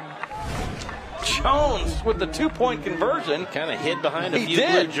 Jones with the 2-point conversion. Kind of hid behind a few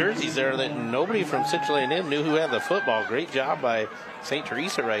blue jerseys there that nobody from Central A&M knew who had the football. Great job by St.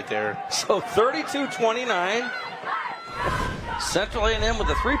 Teresa right there. So 32-29. Central A&M with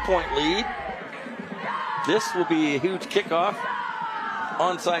a 3-point lead. This will be a huge kickoff.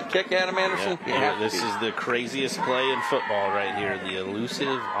 Onside kick, Adam Anderson. Yeah, this is the craziest play in football right here. The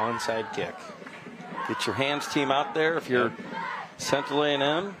elusive onside kick. Get your hands team out there if you're Central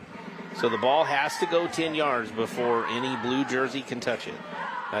A&M. So the ball has to go 10 yards before any blue jersey can touch it.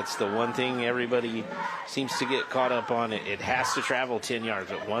 That's the one thing everybody seems to get caught up on. It has to travel 10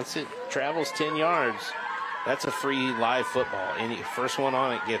 yards. But once it travels 10 yards, that's a free live football. Any first one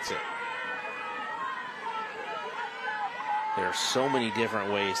on it gets it. There are so many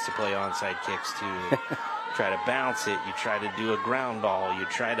different ways to play onside kicks too. Try to bounce it. You try to do a ground ball. You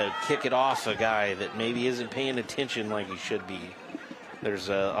try to kick it off a guy that maybe isn't paying attention like he should be. There's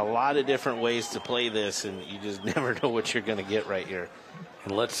a lot of different ways to play this, and you just never know what you're going to get right here.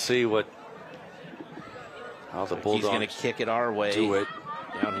 And let's see how the Bulldogs He's going to kick it our way. do it.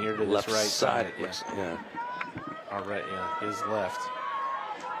 Down here to Left this right side. Yeah. Our right, yeah, his left.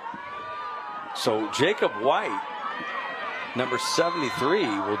 So Jacob White, number 73,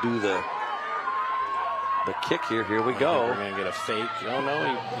 will do the kick here. Here we go. We're going to get a fake. Oh,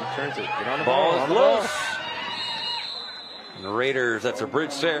 no, he turns it. Get on the Ball ball. is loose. And the Raiders, that's a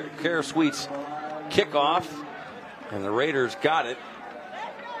Bridge Care Suites kickoff. And the Raiders got it.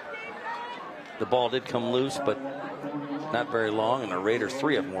 The ball did come loose, but not very long. And the Raiders,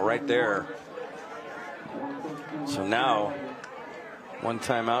 3 of them were right there. So now, one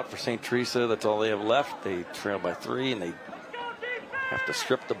timeout for St. Teresa. That's all they have left. They trail by 3, and they have to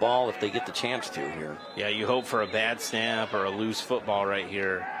strip the ball if they get the chance to here. Yeah, you hope for a bad snap or a loose football right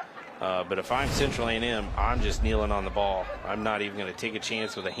here. But if I'm Central A&M, I'm just kneeling on the ball. I'm not even going to take a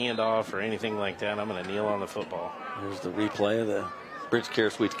chance with a handoff or anything like that. I'm going to kneel on the football. Here's the replay of the Bridge Care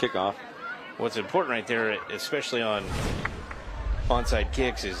Suites kickoff. What's important right there, especially on onside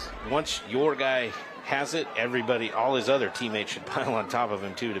kicks, is once your guy has it, everybody, all his other teammates should pile on top of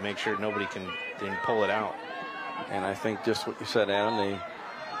him too to make sure nobody can then pull it out. And I think just what you said, Adam, the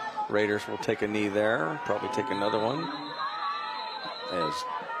Raiders will take a knee there, probably take another one, as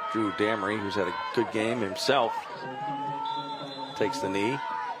Drew Damery, who's had a good game himself, takes the knee.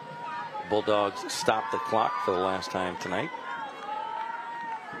 Bulldogs stop the clock for the last time tonight,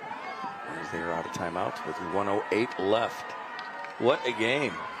 as they are out of timeouts with 1:08 left. What a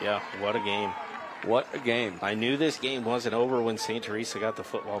game. Yeah, what a game. What a game. I knew this game wasn't over when St. Teresa got the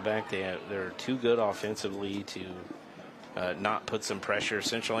football back. They're too good offensively to not put some pressure.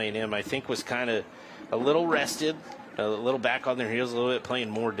 Central A&M, I think, was kind of a little rested, a little back on their heels a little bit, playing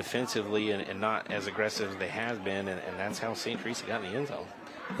more defensively and not as aggressive as they have been, and that's how St. Teresa got in the end zone.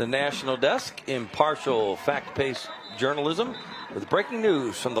 The National Desk, impartial, fact-based journalism with breaking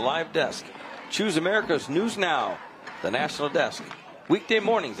news from the live desk. Choose America's News Now, the National Desk. Weekday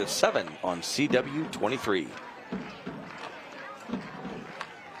mornings at 7 on CW23.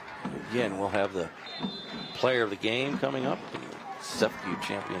 Again, we'll have the player of the game coming up, the CFU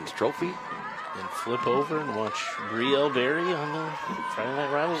Champions Trophy. And flip over and watch Brielle Berry on the Friday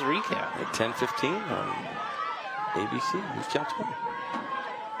Night Rivals recap. At 10:15 on ABC, News Channel 20.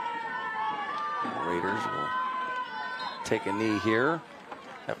 The Raiders will take a knee here.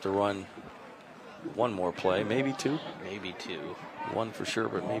 Have to run one more play, maybe 2. Maybe 2. 1 for sure,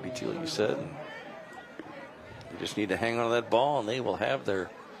 but maybe 2, like you said. And they just need to hang on to that ball, and they will have their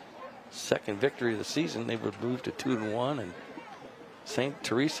second victory of the season. They would move to 2-1, and St.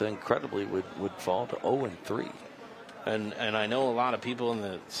 Teresa, incredibly, would fall to 0-3. And I know a lot of people in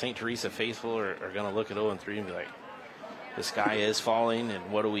the St. Teresa faithful are going to look at 0-3 and be like, the sky is falling,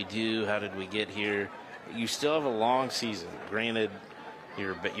 and what do we do? How did we get here? You still have a long season. Granted,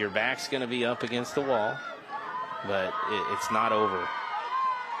 your back's going to be up against the wall, but it's not over.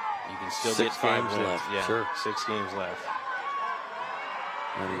 You can still get 5 games wins. left. Yeah, sure. 6 games left.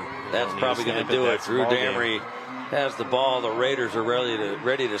 And that's probably going to do it. Drew Damery has the ball. The Raiders are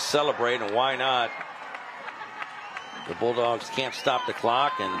ready to celebrate, and why not? The Bulldogs can't stop the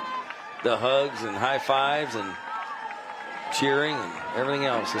clock, and the hugs and high fives and cheering and everything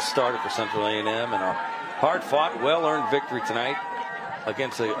else has started for Central A&M, and a hard-fought, well-earned victory tonight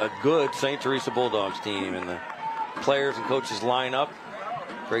against a good St. Teresa Bulldogs team. And the players and coaches line up.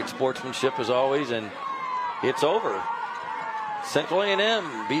 Great sportsmanship as always, and it's over. Central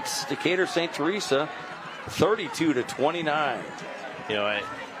A&M beats Decatur St. Teresa 32-29. You know,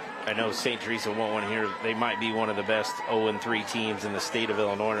 I know St. Teresa won't want to hear they might be one of the best 0-3 teams in the state of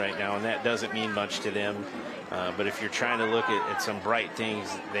Illinois right now, and that doesn't mean much to them. But if you're trying to look at some bright things,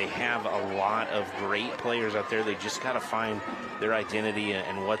 they have a lot of great players out there. They just got to find their identity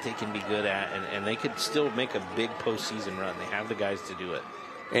and what they can be good at, and they could still make a big postseason run. They have the guys to do it.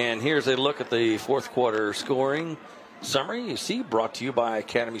 And here's a look at the fourth quarter scoring summary. You see, brought to you by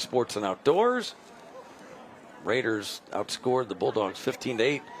Academy Sports and Outdoors. Raiders outscored the Bulldogs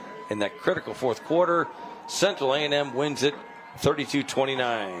 15-8 in that critical fourth quarter. Central A&M wins it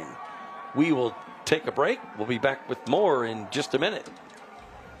 32-29. We will take a break. We'll be back with more in just a minute.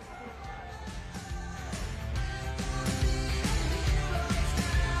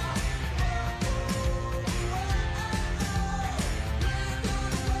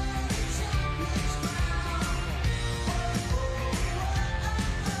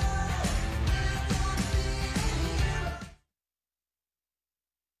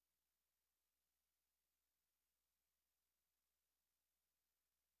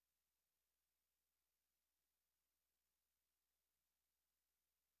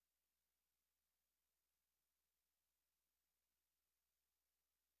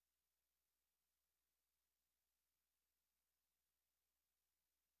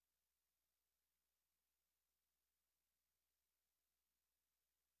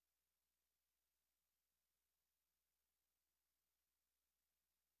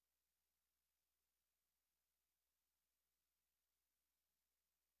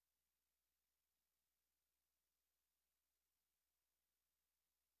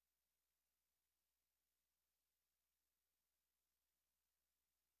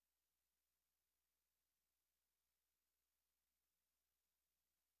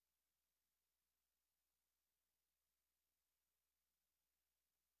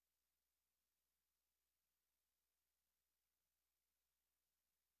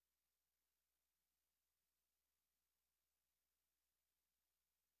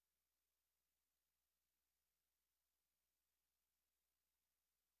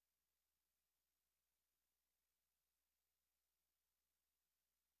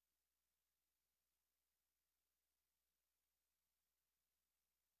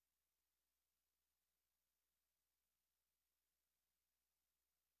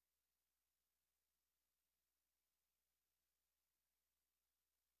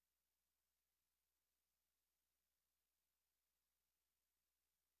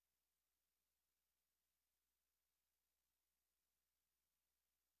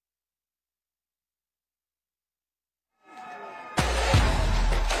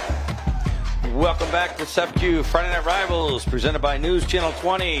 Welcome back to SFQ Friday Night Rivals, presented by News Channel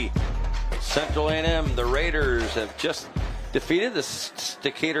 20. Central A&M, the Raiders have just defeated the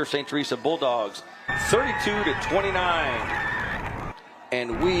Decatur St. Teresa Bulldogs 32-29.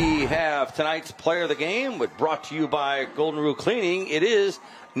 And we have tonight's player of the game, brought to you by Golden Rule Cleaning. It is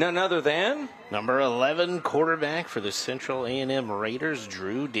none other than number 11 quarterback for the Central A&M Raiders,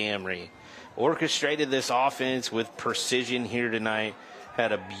 Drew Damry. Orchestrated this offense with precision here tonight.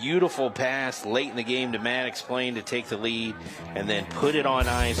 Had a beautiful pass late in the game to Maddox Plain to take the lead, and then put it on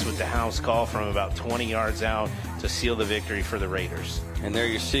ice with the house call from about 20 yards out to seal the victory for the Raiders. And there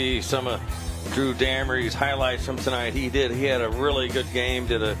you see some of Drew Damry's highlights from tonight. He had a really good game.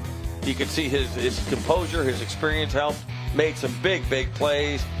 You could see his composure, his experience helped. Made some big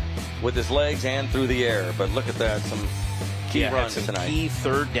plays with his legs and through the air. But look at that, some key runs some tonight. Key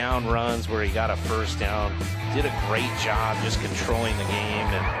third down runs where he got a first down. Did a great job just controlling the game,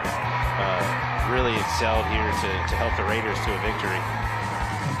 and really excelled here to help the Raiders to a victory.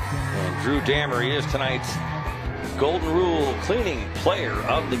 And Drew Damry is tonight's Golden Rule Cleaning Player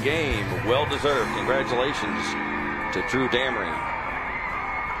of the Game. Well deserved. Congratulations to Drew Damry.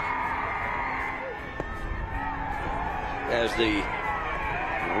 As the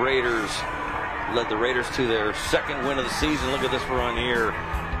Raiders led the Raiders to their second win of the season. Look at this run here.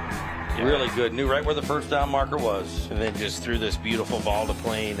 Yeah. Really good. Knew right where the first down marker was. And then just threw this beautiful ball to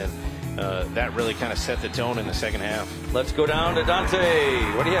Plain, and that really kind of set the tone in the second half. Let's go down to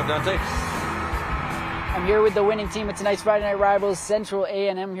Dante. What do you have, Dante? I'm here with the winning team of tonight's Friday Night Rivals, Central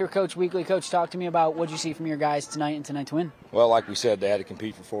A&M. Here, Coach Weekly. Coach, talk to me about what you see from your guys tonight and tonight's win. Well, like we said, they had to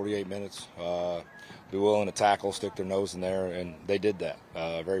compete for 48 minutes. Be willing to tackle, stick their nose in there, and they did that.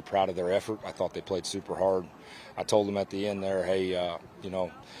 Very proud of their effort. I thought they played super hard. I told them at the end there, hey, you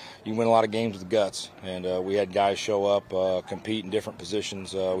can win a lot of games with guts, and we had guys show up, compete in different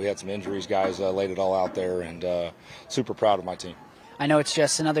positions. We had some injuries. Guys laid it all out there, and super proud of my team. I know it's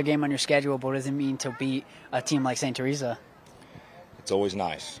just another game on your schedule, but what does it mean to beat a team like St. Teresa? It's always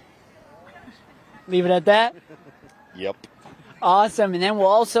nice. Leave it at that? Yep. Awesome. And then we'll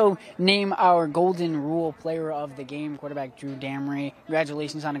also name our Golden Rule Player of the Game, quarterback Drew Damry.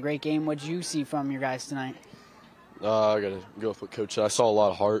 Congratulations on a great game. What did you see from your guys tonight? I got to go with what Coach said. I saw a lot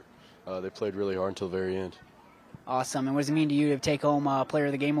of heart. They played really hard until the very end. Awesome. And what does it mean to you to take home Player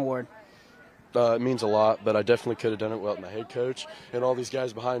of the Game award? It means a lot, but I definitely could have done it without my head coach and all these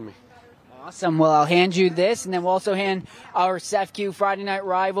guys behind me. Awesome. Well, I'll hand you this, and then we'll also hand our SFQ Friday Night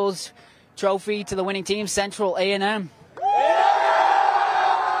Rivals trophy to the winning team, Central A&M. All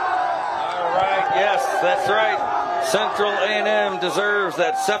right. Yes, that's right. Central A&M deserves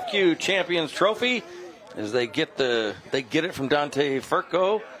that SEFCU Champions Trophy as they get it from Dante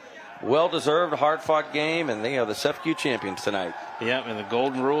Furco. Well-deserved, hard-fought game, and they are the SEFCU champions tonight. Yeah, and the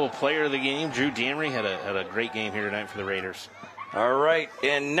Golden Rule player of the game, Drew Damry, had a great game here tonight for the Raiders. All right,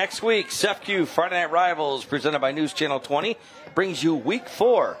 and next week, SEFCU Friday Night Rivals, presented by News Channel 20, brings you Week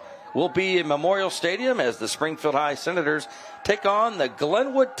 4. We'll be in Memorial Stadium as the Springfield High Senators take on the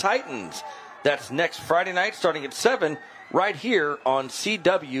Glenwood Titans. That's next Friday night, starting at 7, right here on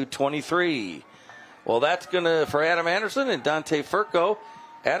CW 23. Well, that's going to, for Adam Anderson and Dante Furco.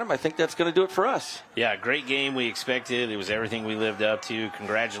 Adam, I think that's going to do it for us. Yeah, great game we expected. It was everything we lived up to.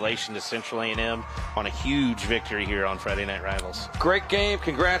 Congratulations to Central A&M on a huge victory here on Friday Night Rivals. Great game.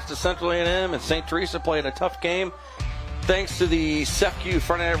 Congrats to Central A&M and St. Teresa playing a tough game. Thanks to the SEFCU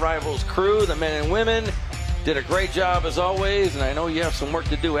Friday Night Rivals crew, the men and women. Did a great job as always, and I know you have some work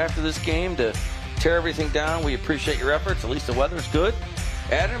to do after this game to tear everything down. We appreciate your efforts. At least the weather's good.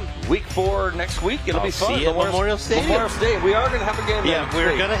 Adam, Week 4 next week. It'll be fun. See you at Memorial Stadium. Memorial Stadium. We are going to have a game. Yeah,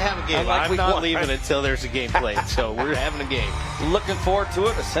 we're going to have a game. I'm not 1. leaving until there's a game played, so we're having a game. Looking forward to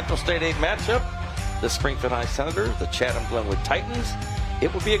it. A Central State 8 matchup. The Springfield High Senators, the Chatham Glenwood Titans.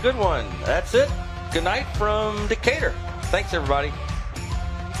 It will be a good one. That's it. Good night from Decatur. Thanks, everybody.